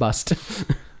busts have bust.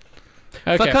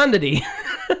 Okay. Fecundity. Is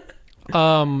made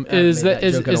that that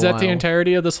is joke in a that the while.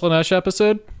 entirety of the Slaanesh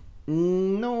episode?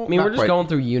 No, I mean, not we're just quite. going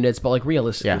through units, but like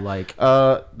realistically, Yeah. like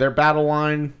Their battle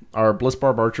line are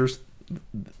Blissbarb archers.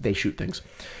 They shoot things.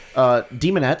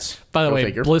 Demonettes. By the go way,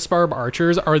 figure. Blissbarb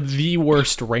archers are the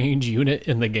worst range unit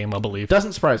in the game, I believe.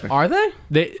 Doesn't surprise me. are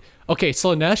they?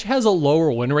 Slaanesh has a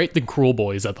lower win rate than Cruel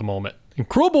Boys at the moment. And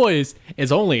Cruel Boys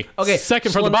is only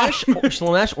second from the bottom.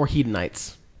 Slaanesh or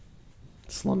Hedonites?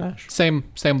 Slaanesh. Same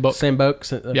book. Same book.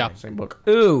 Yeah. Same book.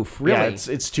 Oof, really? Yeah,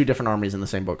 it's 2 different armies in the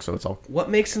same book, so it's all. What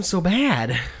makes them so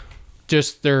bad?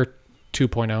 Just they're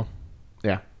 2.0.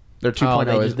 Yeah, their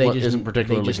 2.0 isn't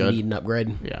particularly they just good. need an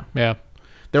upgrade. Yeah, Yeah.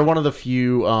 they're one of the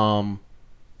few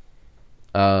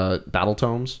battle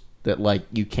tomes that like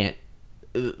you can't.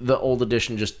 The old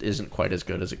edition just isn't quite as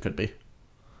good as it could be.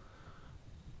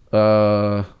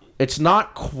 It's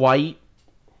not quite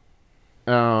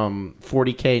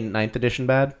 40K 9th edition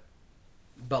bad,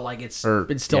 But like it's Or-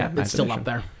 still yeah, it's ninth still edition. up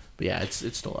there. but yeah,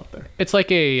 it's still up there. It's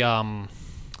like a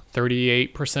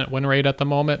 38% win rate at the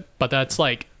moment, but that's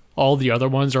like all the other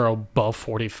ones are above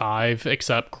 45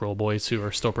 except Cruel Boys, who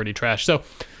are still pretty trash. So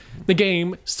the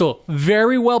game still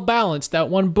very well balanced. That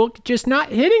one book just not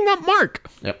hitting that mark.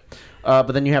 Yep.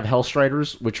 But then you have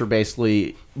Hellstriders, which are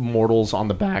basically mortals on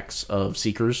the backs of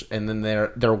Seekers, and then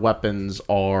their weapons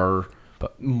are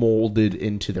molded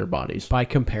into their bodies. By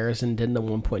comparison, didn't at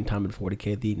one point in time in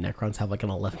 40K the Necrons have like an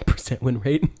 11% win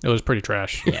rate? It was pretty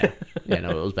trash. Yeah. Yeah, no,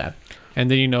 it was bad.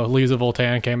 And then, Leaves of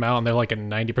Voltan came out and they're like a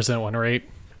 90% win rate.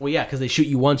 Well, yeah, because they shoot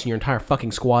you once and your entire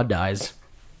fucking squad dies.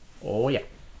 Oh, yeah.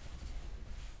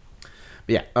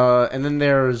 Yeah. And then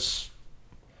there's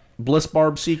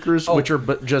Blissbarb Seekers, which are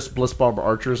just Blissbarb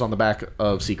archers on the back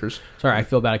of Seekers. Sorry, I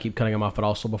feel bad. I keep cutting them off, but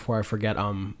also before I forget,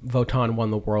 Votan won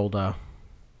the world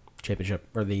championship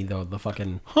or the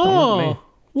fucking. Oh,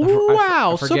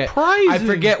 wow! I forget, surprising. I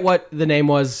forget what the name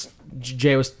was.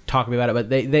 Jay was talking about it, but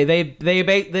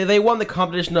they won the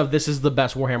competition of this is the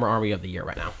best Warhammer army of the year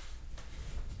right now,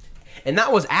 and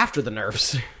that was after the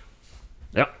nerfs.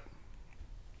 Yep.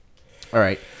 All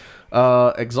right.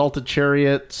 Exalted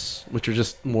Chariots, which are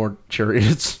just more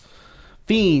chariots.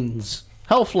 Fiends,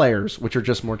 Hellflayers, which are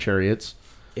just more chariots.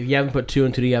 If you haven't put 2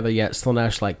 and 2 together yet,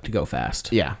 Slaanesh like to go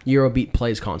fast. Yeah. Eurobeat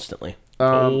plays constantly.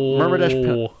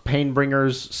 Myrmidesh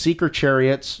Painbringers, Seeker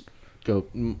Chariots, go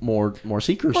more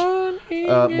Seekers.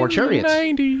 More chariots.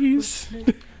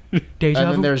 90s. And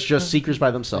then there's just Seekers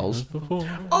by themselves.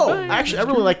 Oh, actually, I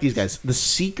really like these guys. The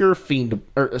Seeker Fiend,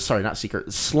 or sorry, not Seeker,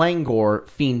 Slangor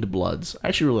Fiend Bloods. I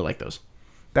actually really like those.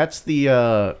 That's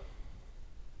the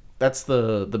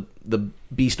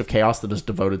Beast of Chaos that is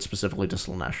devoted specifically to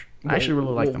Slaanesh. I actually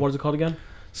really like them. What is it called again?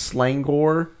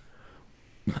 Slangor.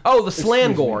 Oh, the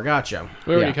Slangor. Gotcha.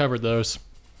 We already Yeah. covered those.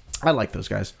 I like those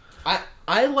guys.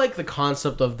 I like the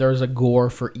concept of there's a gore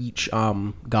for each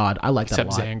god. I like Except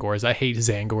that a lot. Zangors. I hate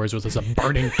Zangors with a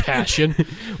burning passion.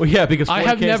 Well, yeah, because I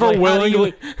have 40K 's never like, how do you-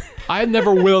 willingly, I have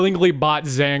never willingly bought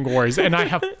Zangors, and I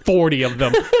have 40 of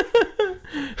them.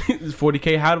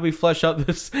 40K. How do we flesh out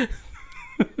this?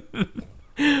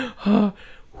 How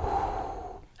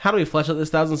do we flesh out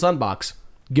this Thousand Sun box?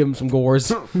 Give him some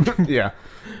gores. Yeah.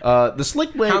 The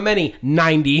Slick Blade. How many?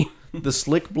 90. The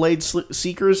Slick Blade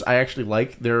Seekers, I actually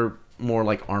like. They're more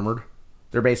like armored.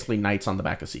 They're basically knights on the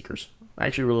back of Seekers. I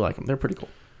actually really like them. They're pretty cool.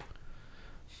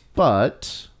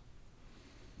 But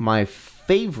my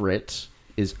favorite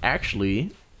is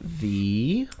actually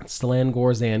the...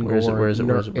 Slangor, Zangor. Where is it? Where is it?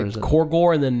 Where is it? Where is It's it?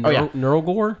 Korgor and then Oh, yeah.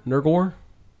 Nurgle?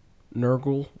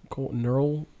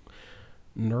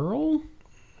 Neural?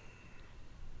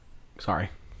 Sorry.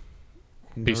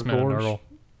 Beastman and Nurgles?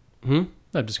 Nurgle.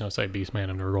 I'm just going to say Beastman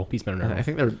and Nurgle. Beastman and I Nurgle.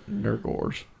 think they're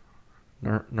Nurgors.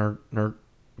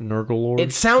 Nurglelords?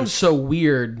 It sounds so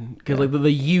weird because like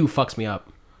the U fucks me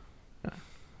up.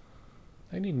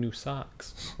 I need new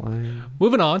socks. Slang.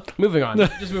 Moving on. Moving on.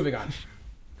 Just moving on.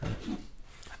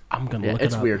 I'm gonna Yeah, look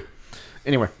it's it up. weird.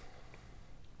 Anyway.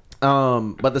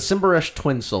 But the Symbaresh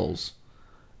Twin Souls,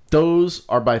 those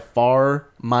are by far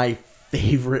my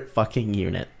favorite fucking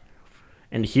unit.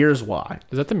 And here's why.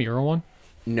 Is that the Mura one?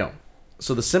 No.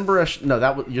 So the Symbaresh...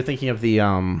 No, you're thinking of the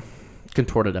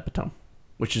Contorted Epitome,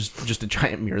 which is just a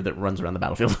giant mirror that runs around the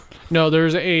battlefield. No,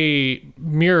 there's a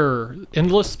mirror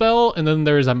endless spell, and then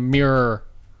there's a mirror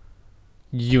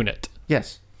unit.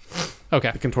 Yes.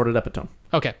 Okay. The Contorted Epitome.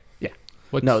 Okay. Yeah.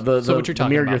 What's, No, so what you're the talking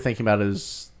mirror about? you're thinking about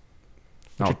is...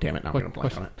 Oh, damn it. Now I'm what- going to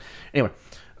blank on it. Anyway.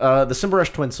 The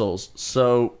Symbaresh Twin Souls.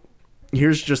 So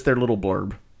here's just their little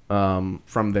blurb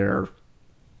from their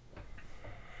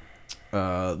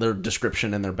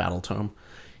description and their battle tome.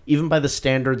 Even by the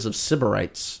standards of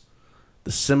Sybarites,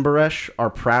 the Symbaresh are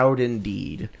proud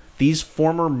indeed. These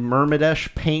former Myrmidesh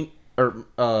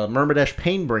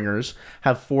Painbringers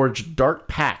have forged dark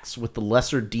pacts with the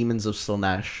lesser demons of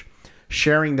Slaanesh,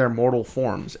 sharing their mortal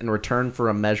forms in return for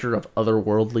a measure of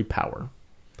otherworldly power.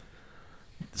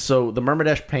 So the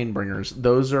Myrmidesh Painbringers,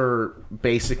 those are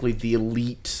basically the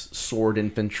elite sword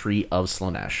infantry of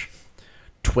Slaanesh.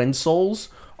 Twin Souls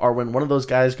are when one of those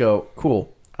guys go,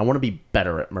 cool, I want to be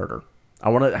better at murder. I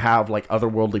want to have like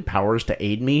otherworldly powers to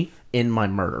aid me in my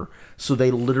murder. So they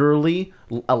literally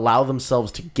allow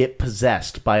themselves to get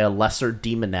possessed by a lesser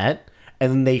demonette,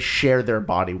 and then they share their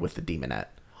body with the demonette.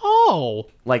 Oh.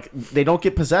 Like, they don't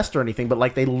get possessed or anything, but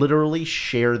like they literally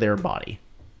share their body.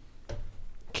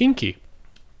 Kinky.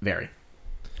 Very.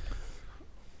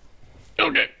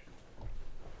 Okay.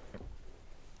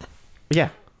 Yeah.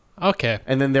 Okay.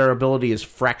 And then their ability is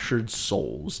Fractured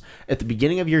Souls. At the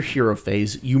beginning of your hero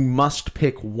phase, you must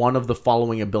pick one of the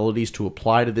following abilities to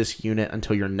apply to this unit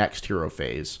until your next hero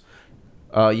phase.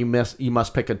 You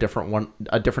must pick a different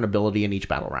ability in each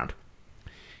battle round.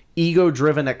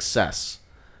 Ego-driven Excess.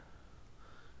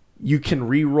 You can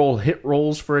re-roll hit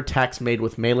rolls for attacks made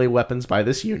with melee weapons by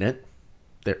this unit.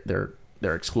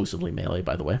 They're exclusively melee,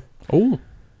 by the way. Oh.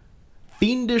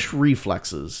 Fiendish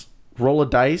Reflexes. Roll a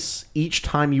dice each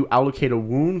time you allocate a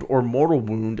wound or mortal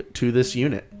wound to this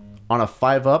unit. On a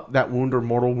 5-up, that wound or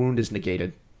mortal wound is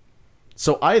negated.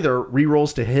 So either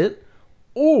rerolls to hit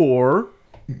or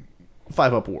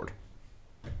 5-up ward.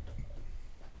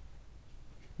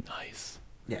 Nice.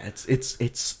 Yeah,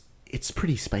 it's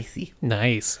pretty spicy,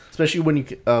 Nice. especially when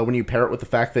you pair it with the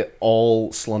fact that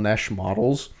all Slaanesh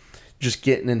models just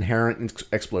get an inherent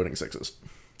exploding sixes.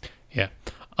 Yeah.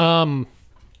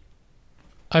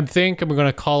 I think I'm going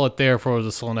to call it there for the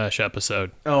Slaanesh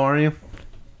episode. Oh, are you?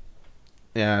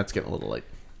 Yeah, it's getting a little late.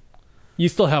 You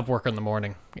still have work in the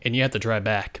morning, and you have to drive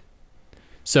back.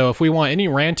 So if we want any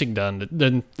ranting done,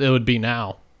 then it would be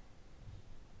now.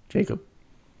 Jacob.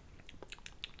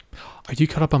 Are you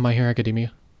caught up on My Hero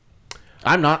Academia?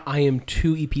 I'm not. I am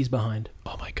 2 EPs behind.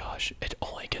 Oh my gosh, it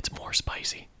only gets more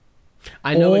spicy.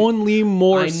 I know only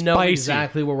more I know spicy.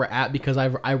 exactly where we're at because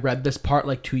I read this part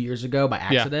like 2 years ago by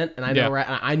accident, and I know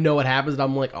I know what happens, and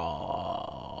I'm like,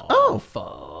 oh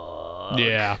fuck.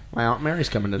 Yeah. My Aunt Mary's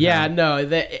coming to Yeah, town.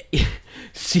 no,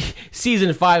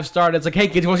 season 5 started. It's like, hey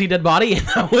kids, you want to see a dead body? And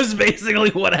that was basically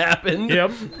what happened.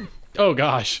 Yep. Oh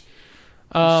gosh.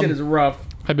 Shit is rough.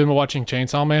 I've been watching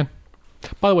Chainsaw Man.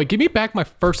 By the way, give me back my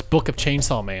first book of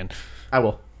Chainsaw Man. I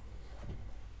will.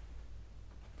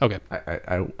 Okay.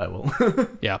 I will.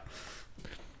 Yeah.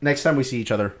 Next time we see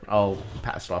each other, I'll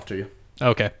pass it off to you.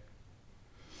 Okay.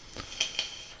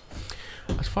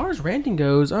 As far as ranting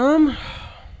goes,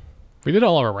 We did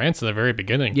all our rants at the very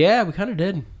beginning. yeah, we kind of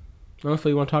did. I don't know if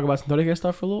you want to talk about some 30K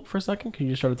stuff for a second. Can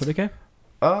you just start at 30K?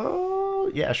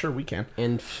 Yeah, sure, we can.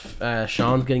 And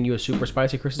Sean's getting you a super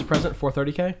spicy Christmas present for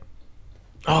 30K.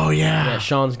 Oh, Yeah,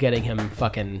 Sean's getting him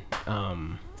fucking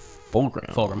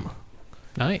Fulgrim.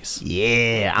 Nice.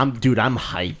 Yeah, I'm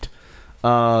hyped.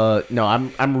 No,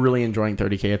 I'm really enjoying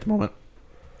 30K at the moment.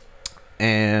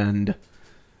 And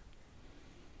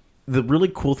the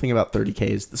really cool thing about 30K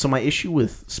is, so my issue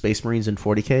with Space Marines and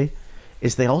 40K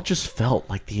is they all just felt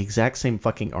like the exact same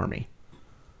fucking army.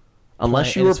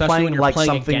 Unless you were playing like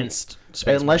something against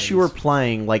Space unless you were Marines.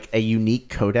 playing like a unique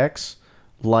codex,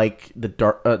 like the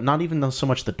dark, not even so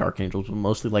much the Dark Angels, but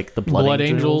mostly like the Blood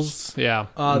Angels. Yeah.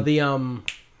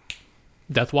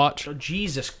 Death Watch.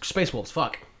 Jesus, Space Wolves,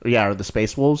 fuck. Yeah, or the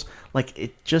Space Wolves. Like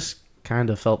it just kind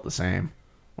of felt the same.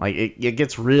 Like it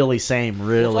gets really same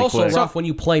really It's also quick. rough when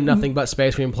you play nothing but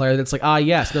Space Marine player. That's like,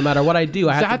 yes, no matter what I do,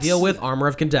 I have to deal with Armor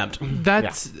of Contempt.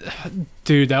 That's,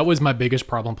 dude, that was my biggest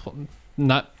problem.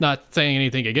 Not saying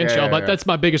anything against y'all, but that's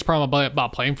my biggest problem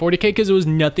about playing 40K because it was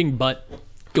nothing but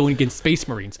going against Space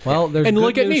Marines. Well, there's and good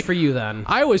look at news me. for you then.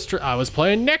 I was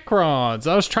playing Necrons.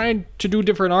 I was trying to do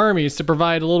different armies to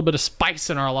provide a little bit of spice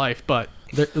in our life, but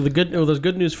There's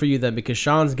good news for you then because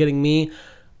Sean's getting me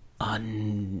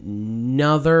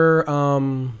another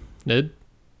Nid.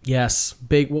 yes,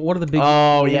 big. What are the big?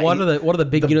 Oh, yeah, What are the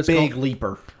big units big called?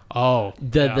 leaper. Oh,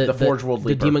 The Forge World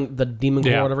Leaper. the demon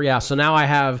core, Yeah. whatever. Yeah. So now I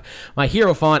have my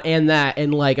hero font and that,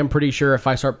 and like I'm pretty sure if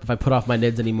I put off my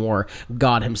nids anymore,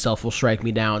 God himself will strike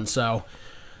me down. So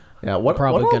Yeah, what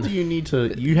Probably all gonna- do you need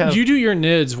to? You have you do your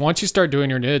nids. Once you start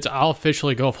doing your nids, I'll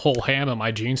officially go whole ham on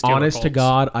my Gene Stealer honest to bolts.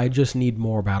 God, I just need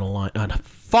more battle line.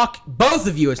 Fuck both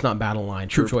of you. It's not battle line.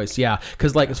 Troop choice. Yeah,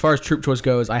 because like as far as troop choice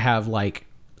goes, I have like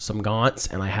some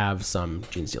Gaunts and I have some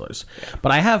Gene Stealers,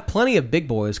 but I have plenty of big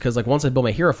boys because like once I build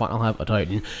my hero font, I'll have a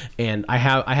Titan, and I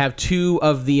have two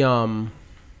of the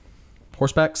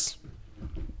Horsepecks,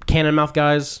 cannon mouth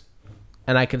guys,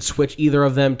 and I can switch either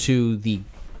of them to the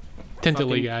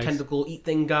Tentacly guys. tentacle eat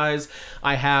thing guys.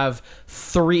 I have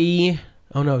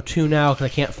two now because I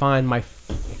can't find my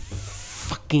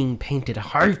fucking painted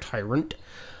Hive Tyrant.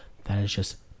 That has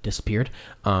just disappeared.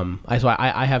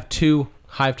 I have two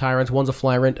Hive Tyrants. One's a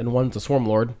Flyrant and one's a Swarm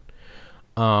Lord.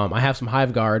 I have some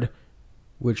Hive Guard,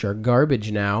 which are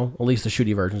garbage now. At least the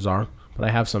shooty versions are. But I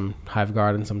have some Hive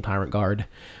Guard and some Tyrant Guard.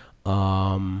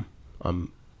 I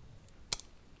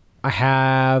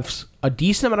have a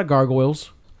decent amount of Gargoyles.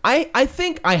 I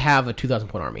think I have a 2,000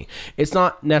 point army. It's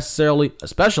not necessarily a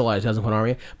specialized 2,000 point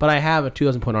army, but I have a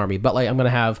 2,000 point army. But like I'm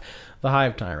gonna have the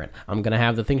Hive Tyrant. I'm gonna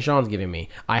have the thing Sean's giving me.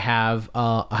 I have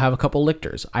a couple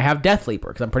Lictors. I have Death Leaper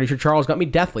because I'm pretty sure Charles got me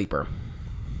Death Leaper.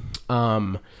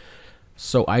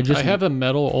 So I have a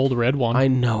metal old red one. I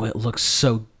know it looks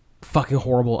so fucking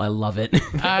horrible. I love it.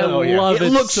 I love it. It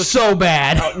looks so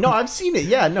bad. no, I've seen it.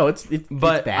 Yeah, no, it's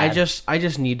But it's bad. I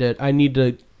just need to.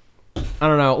 I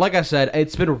don't know. Like I said,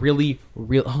 it's been really.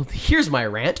 Oh, here's my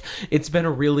rant. It's been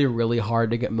really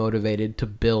hard to get motivated to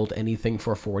build anything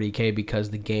for 40K because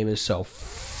the game is so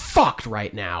fucked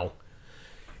right now.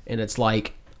 And it's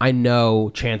like I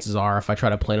know chances are if I try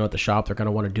to play them at the shop, they're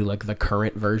gonna want to do like the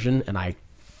current version, and I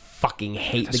fucking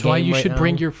hate That's the game. why you right should now.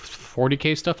 bring your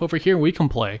 40K stuff over here and we can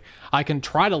play. I can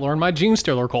try to learn my Gene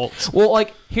Stealer cults. Well,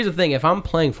 like here's the thing: if I'm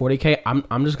playing 40K,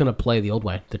 I'm just gonna play the old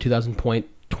way, the 2,000 point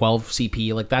 12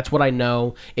 CP. Like that's what I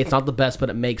know. It's not the best, but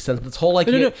it makes sense. But this whole like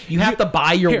you have to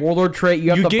buy your warlord trait.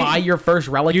 You have to buy your first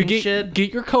relic and shit.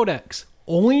 Get your codex.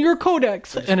 Only your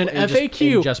codex and an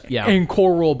FAQ and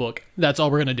core rulebook. That's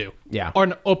all we're gonna do. Yeah. Or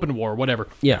an open war, whatever.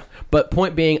 Yeah. But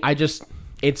point being,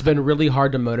 it's been really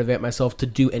hard to motivate myself to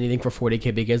do anything for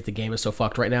 40K because the game is so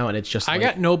fucked right now, and it's just I like,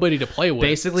 got nobody to play with.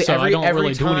 basically so I don't every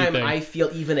really do time anything. I feel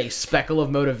even a speckle of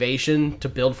motivation to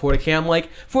build 40K, I'm like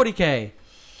 40K.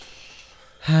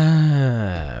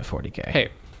 40K. Hey,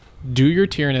 do your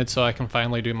Tyranid so I can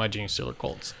finally do my Gene Stealer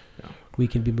cults. We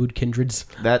can be mood kindreds.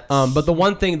 That's But the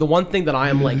one thing that I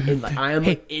am like,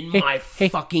 in my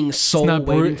fucking soul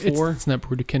waiting for. It's not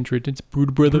Brood Kindred. It's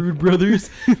Brood Brother. Brood Brothers.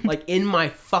 Like in my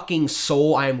fucking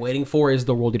soul, I am waiting for is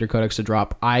the World Eater Codex to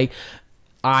drop. I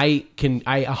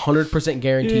 100%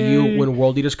 guarantee you when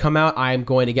World Eaters come out, I am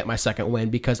going to get my second win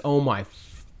because oh my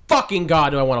fucking god,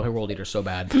 do I want to play World Eaters so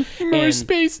bad. More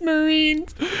Space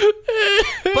Marines.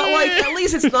 But like, at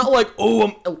least it's not like,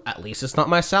 at least it's not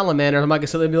my salamander. I'm not gonna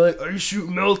sit there and be like, I shoot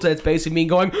Milta. It's basically me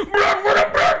going,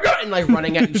 and like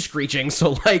running at you screeching.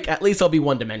 So like, at least I'll be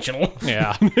one dimensional.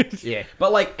 Yeah. Yeah.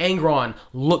 But like, Angron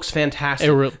looks fantastic.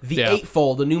 The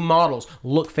Eightfold, the new models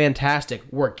look fantastic.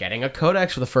 We're getting a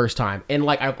codex for the first time, and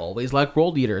like, I've always liked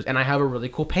World Eaters, and I have a really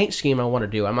cool paint scheme I want to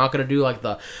do. I'm not gonna do like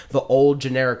the old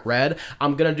generic red.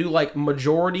 I'm gonna do like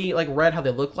majority like red how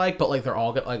they look like, but like they're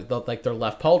all like their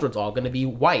left pauldrons all gonna be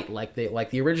white like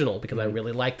the original because I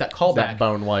really like that callback. that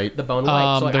bone white. The bone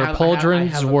white. So Their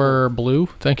pauldrons were blue.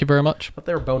 Thank you very much. But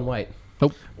they were bone white.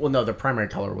 Nope. Well, no, their primary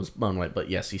color was bone white, but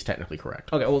yes, he's technically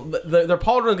correct. Okay, well, their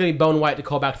pauldron's gonna be bone white to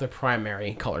call back to their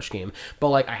primary color scheme. But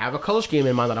like, I have a color scheme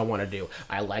in mind that I want to do.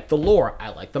 I like the lore. I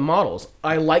like the models.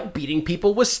 I like beating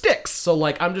people with sticks. So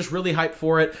like, I'm just really hyped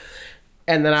for it.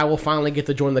 And then I will finally get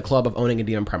to join the club of owning a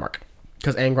Demon Primarch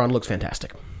because Angron looks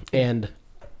fantastic. And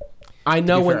I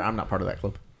know when I'm not part of that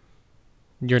club.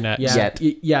 You're next.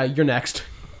 Yeah, you're next.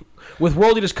 With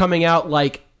World Eaters coming out,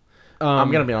 like,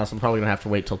 I'm gonna be honest. I'm probably gonna have to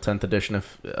wait till 10th edition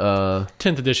if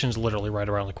 10th edition is literally right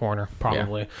around the corner.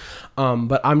 probably.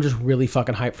 But I'm just really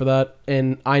fucking hyped for that.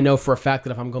 And I know for a fact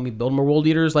that if I'm going to be building more World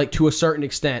Eaters, like to a certain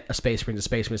extent, a Space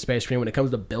Marine, when it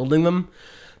comes to building them.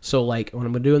 So like when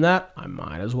I'm doing that, I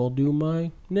might as well do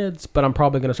my NIDs. But I'm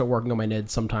probably going to start working on my NIDs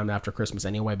sometime after Christmas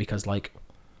anyway because like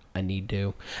I need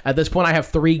to. At this point, I have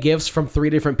 3 gifts from 3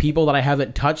 different people that I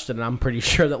haven't touched, and I'm pretty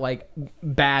sure that like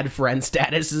bad friend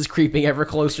status is creeping ever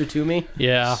closer to me.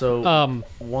 Yeah. So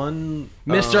one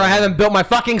Mister, I haven't built my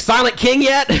fucking Silent King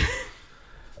yet.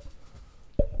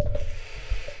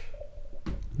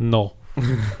 No.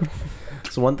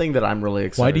 So one thing that I'm really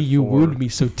excited Why do you for wound me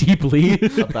so deeply?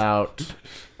 about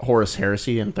Horus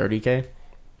Heresy and 30K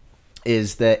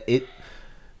is that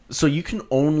so you can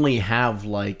only have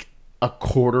like a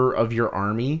quarter of your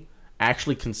army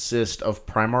actually consist of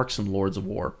Primarchs and Lords of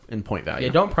War in point value.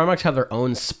 Yeah, don't Primarchs have their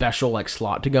own special like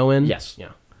slot to go in? Yes. Yeah.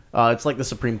 It's like the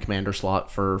Supreme Commander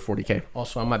slot for 40K.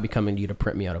 Also, I might be coming to you to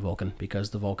print me out a Vulcan because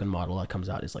the Vulcan model that comes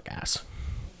out is like ass.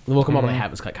 The Vulcan model I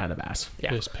have is kind of ass.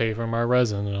 Yeah. Just pay for my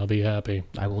resin and I'll be happy.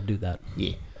 I will do that.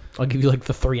 Yeah. I'll give you like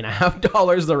the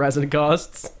 $3.50 the resin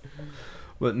costs.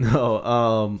 But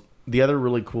no, the other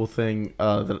really cool thing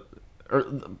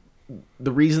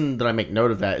the reason that I make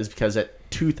note of that is because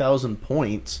at 2,000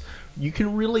 points, you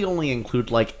can really only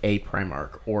include like a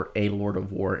Primarch or a Lord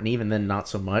of War, and even then not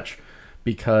so much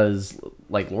because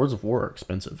like Lords of War are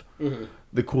expensive. Mm-hmm.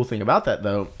 The cool thing about that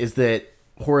though is that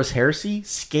Horus Heresy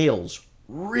scales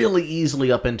really easily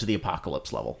up into the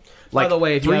Apocalypse level. Like, by the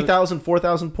way, if 3,000,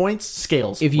 4,000 points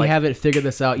scales. If you like, haven't figured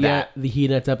this out yet, the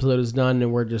Hedonets episode is done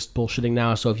and we're just bullshitting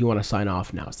now. So if you want to sign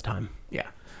off, now's the time. Yeah.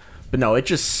 But no, it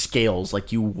just scales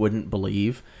like you wouldn't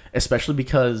believe, especially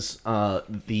because So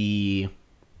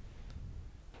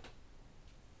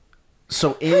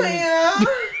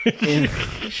in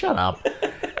shut up.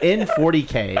 In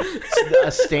 40K,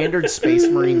 a standard Space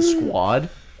Marine squad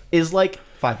is like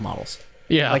 5 models.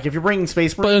 Yeah. Like if you're bringing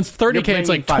Space But Marines, it's 30K, it's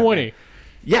like 20.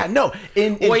 Yeah, no.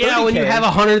 In Well, yeah, 30K, when you have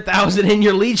 100,000 in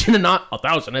your Legion and not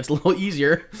 1,000, it's a little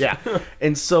easier. yeah,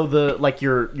 and so the like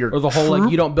your Or the whole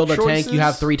like you don't build a choices, tank, you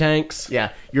have 3 tanks.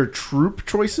 Yeah, your troop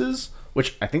choices,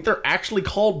 which I think they're actually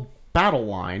called battle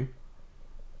line,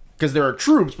 because there are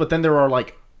troops, but then there are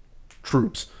like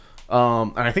troops,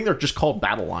 and I think they're just called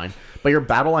battle line. But your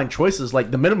battle line choices,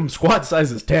 like the minimum squad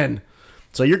size is 10,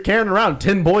 so you're carrying around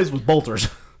 10 boys with bolters.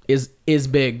 Is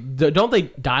big. Don't they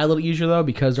die a little easier though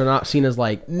because they're not seen as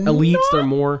like elites? They're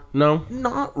more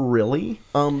Not really.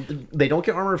 They don't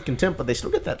get Armor of Contempt, but they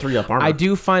still get that 3-up armor. I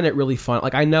do find it really fun.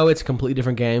 Like I know it's a completely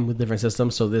different game with different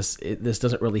systems, so this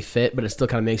doesn't really fit, but it still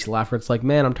kind of makes you laugh. Where it's like,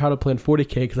 man, I'm tired of playing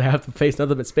 40K because I have to face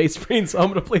nothing but Space Marines, so I'm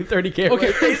gonna play 30K. Okay,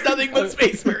 I face nothing but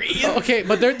Space Marines. Okay,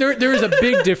 but there is a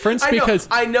big difference because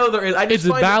I know there is. I just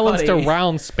it's find balanced it funny.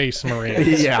 around Space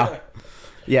Marines. yeah.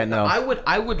 Yeah, no. I would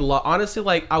honestly,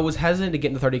 like, I was hesitant to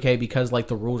get into 30K because like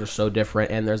the rules are so different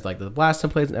and there's like the blast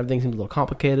templates and everything seems a little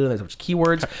complicated and there's a bunch of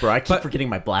keywords. Bro, I keep forgetting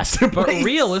my blaster. But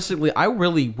realistically, I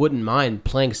really wouldn't mind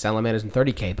playing Salamanders in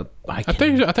 30K, but I thought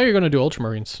you were going to do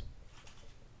Ultramarines.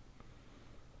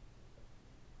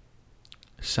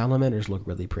 Salamanders look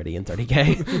really pretty in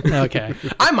 30K. Okay.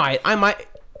 I might.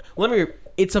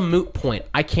 it's a moot point.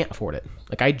 I can't afford it.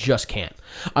 Like, I just can't.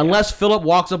 Unless Philip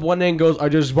walks up one day and goes, I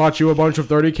just bought you a bunch of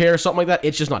 30K or something like that,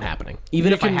 it's just not happening.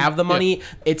 Even if I have the money,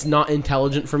 it's not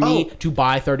intelligent for me to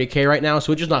buy 30K right now,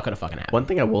 so it's just not going to fucking happen. One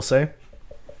thing I will say,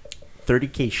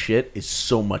 30K shit is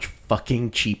so much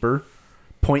fucking cheaper,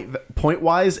 point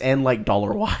wise and like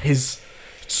dollar wise.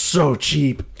 So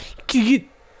cheap. You get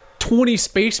 20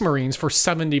 Space Marines for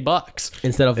 $70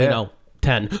 Instead of,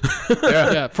 10.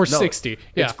 yeah, for 60.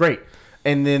 Yeah, It's great.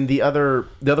 And then the other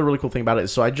really cool thing about it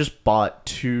is, so I just bought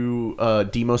two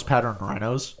Demos pattern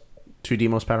rhinos,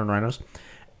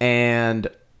 and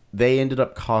they ended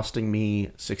up costing me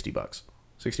 $60,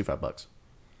 $65.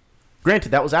 Granted,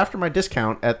 that was after my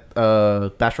discount at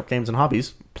Bastrop Games and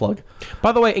Hobbies plug.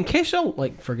 By the way, in case y'all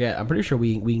forget, I'm pretty sure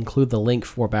we include the link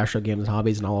for Bastrop Games and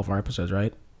Hobbies in all of our episodes,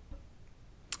 right?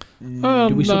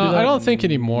 do we still do that? I don't think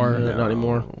anymore. Not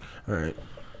anymore. All right.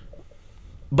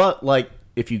 But like,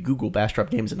 if you Google Bastrop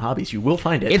Games and Hobbies, you will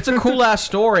find it. It's a cool ass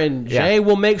store, and Jay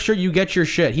will make sure you get your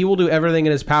shit. He will do everything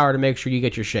in his power to make sure you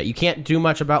get your shit. You can't do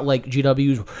much about like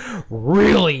GW's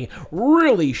really,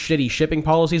 really shitty shipping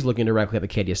policies, looking directly at the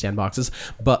Cadia sandboxes,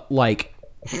 but like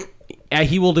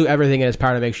he will do everything in his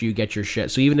power to make sure you get your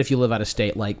shit. So even if you live out of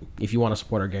state, like if you want to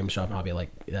support our game shop hobby, like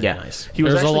that'd be nice. He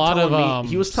was There's a actually lot telling of,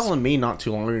 me, he was telling me not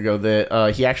too long ago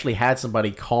that he actually had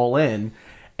somebody call in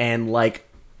and like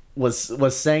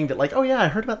was saying that like, oh yeah, I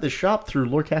heard about this shop through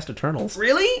Lorecast Eternals.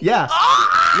 Really? Yeah.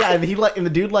 Yeah, and the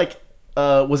dude like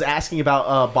was asking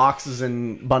about boxes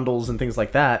and bundles and things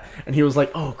like that, and he was like,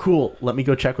 oh cool, let me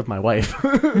go check with my wife.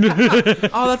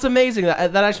 Oh, that's amazing.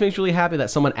 That actually makes me really happy that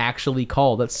someone actually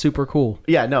called. That's super cool.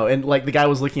 Yeah, no, and like the guy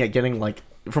was looking at getting like,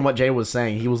 from what Jay was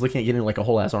saying, he was looking at getting like a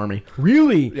whole ass army.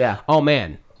 Really? Yeah. Oh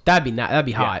man, that'd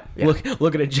be hot. yeah. Look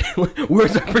at it.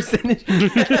 Where's our percentage?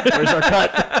 Where's our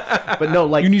cut? But no,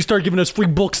 like, You need to start giving us free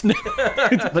books now.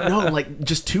 but no, like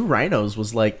just two rhinos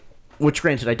was like, which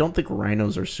granted, I don't think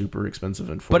rhinos are super expensive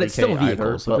in 40K But it's still either,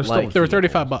 vehicles, so but they're still like, They were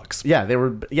 $35. yeah, they were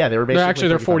basically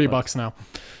They're $35. $40 now.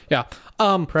 Yeah.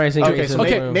 Pricing. Okay, so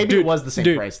Okay, maybe dude, it was the same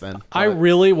dude, price then. I but-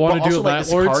 really want but to do also, like, Night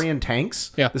the Lords. Sicarian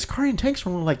tanks. Yeah. The Sicarian tanks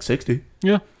were only like 60.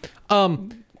 Yeah.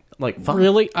 Like, fun.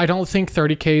 Really, I don't think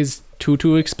 30K is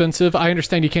too expensive. I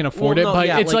understand you can't afford Well, it, no, but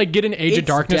yeah, it's like, like get an Age of it's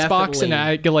Darkness box and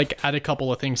definitely- add a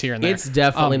couple of things here and there. It's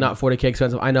definitely not 40K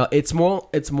expensive. I know it's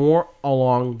more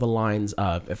along the lines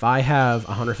of, if I have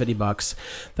 $150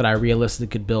 that I realistically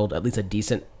could build at least a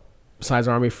decent size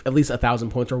army, at least 1,000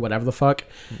 points or whatever the fuck.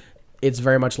 It's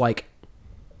very much like,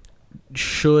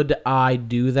 should I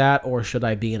do that or should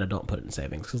I be an adult and put it in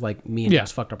savings? Because like me and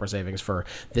Jess fucked up our savings for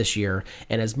this year,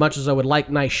 and as much as I would like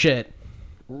nice shit,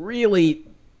 really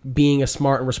being a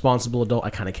smart and responsible adult, I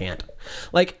kind of can't.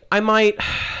 Like I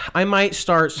might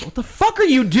start. What the fuck are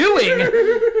you doing?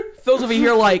 Those of you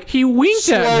here like He winked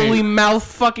at me. slowly mouth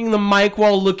fucking the mic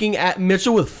while looking at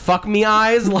Mitchell with fuck me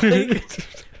eyes. Like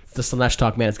it's the Slanesh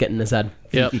talk, man. It's getting in his head.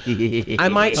 Yep. I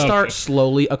might start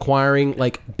slowly acquiring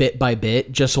like bit by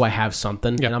bit just so I have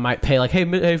something. Yep. And I might pay like,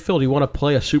 hey Phil, do you want to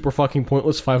play a super fucking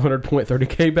pointless 500 point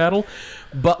 30K battle?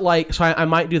 But like, so I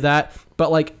might do that.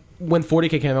 But like when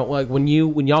 40K came out, like when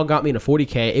y'all got me into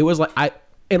 40K, it was like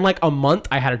in like a month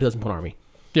I had a 2,000 point army.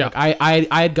 Yeah. Like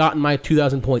I had gotten my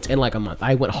 2,000 points in like a month.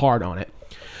 I went hard on it.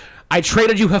 I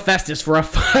traded you Hephaestus for a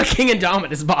fucking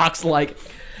Indominus box. Like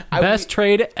Best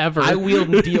trade ever. I wheeled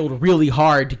and dealed really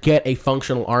hard to get a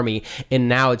functional army, and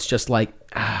now it's just like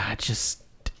I just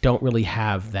don't really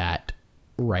have that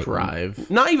right Drive.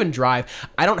 Not even drive.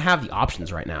 I don't have the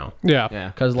options right now. yeah. Yeah.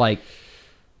 Because like,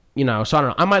 you know, so I don't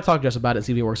know. I might talk to Jess about it and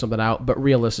see if we work something out. But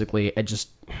realistically, it just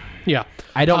Yeah.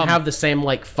 I don't have the same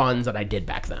like funds that I did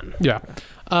back then. Yeah.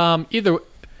 Either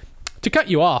to cut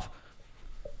you off,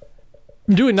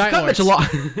 I'm doing Night Cut Lords. Mitch a lot.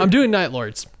 I'm doing Night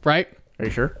Lords, right? Are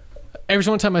you sure? Every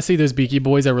single time I see those Beaky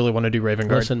boys, I really want to do Raven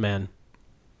Guard. Listen, man.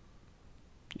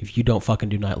 If you don't fucking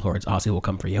do Night Lords, Ozzy will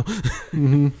come for you.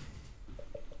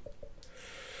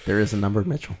 There is a number,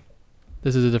 Mitchell.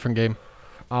 This is a different game.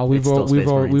 We've It's still Space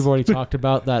Marines. already talked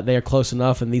about that. They are close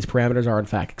enough, and these parameters are in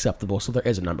fact acceptable. So there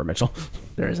is a number, Mitchell.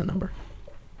 There is a number.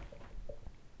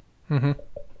 I'm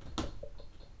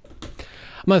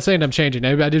not saying I'm changing.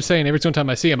 I'm just saying every single time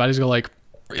I see him, I just go like,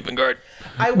 Raven Guard.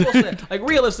 I will say, like,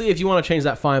 realistically, if you want to change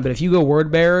that, fine. But if you go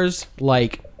word bearers,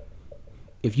 like,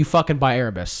 if you fucking buy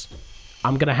Erebus,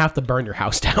 I'm gonna have to burn your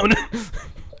house down.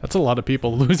 That's a lot of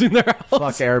people losing their house.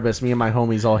 Fuck Erebus. Me and my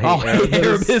homies all hate Oh, Erebus.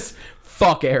 Erebus.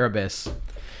 Fuck Erebus.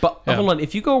 But Yeah. hold on,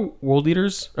 if you go world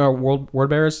leaders or world word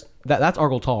bearers, that's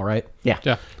Argol Tall, right? Yeah.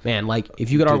 Yeah. Man, like if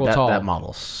you get Dude, Argol Tall, that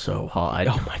model's so hot.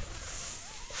 oh my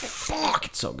fuck,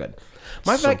 it's so good.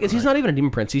 My So fact is he's good. not even a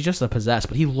demon prince. He's just a possessed,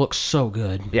 but he looks so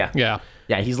good. Yeah. Yeah.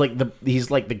 Yeah, he's like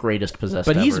the greatest possessed.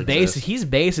 But he's ever exists. he's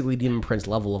basically demon prince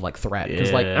level of like threat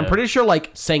because like I'm Yeah. pretty sure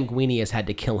like Sanguinius had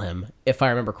to kill him if I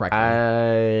remember correctly.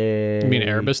 You mean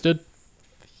Erebus did?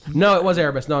 No, it was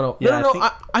Erebus. No. Yeah, no. I think-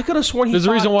 I could have sworn he. There's a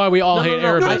fought- reason why we all No, hate no, no,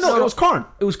 Erebus. No, it was Karn.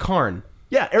 It was Karn.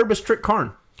 Yeah, Erebus tricked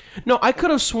Karn. No, I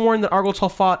could have sworn that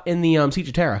Argotol fought in the Siege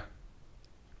of Terra.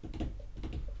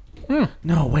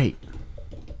 No, wait.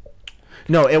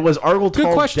 No, it was Argotol's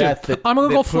Good question. death that I'm gonna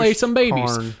that go flay pushed some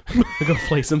babies. Karn. Go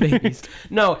flay some babies.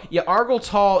 No, yeah,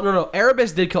 Argotol. No,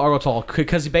 Erebus did kill Argotol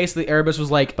because basically Erebus was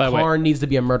like, By the way- Karn needs to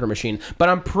be a murder machine. But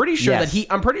I'm pretty sure Yes.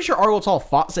 I'm pretty sure Argotol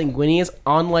fought Sanguinius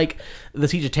on like the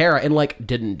Siege of Terra and like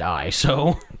didn't die.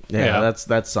 So Yeah, Yeah.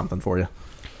 that's something for you.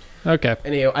 Okay.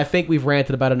 anyway, I think we've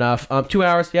ranted about enough. 2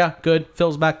 hours, yeah, good.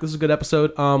 Phil's back. This is a good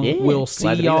episode. Yeah, We'll see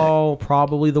glad to be y'all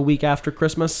probably the week after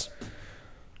Christmas.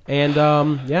 And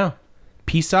yeah,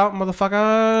 peace out,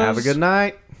 motherfuckers. Have a good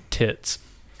night. Tits.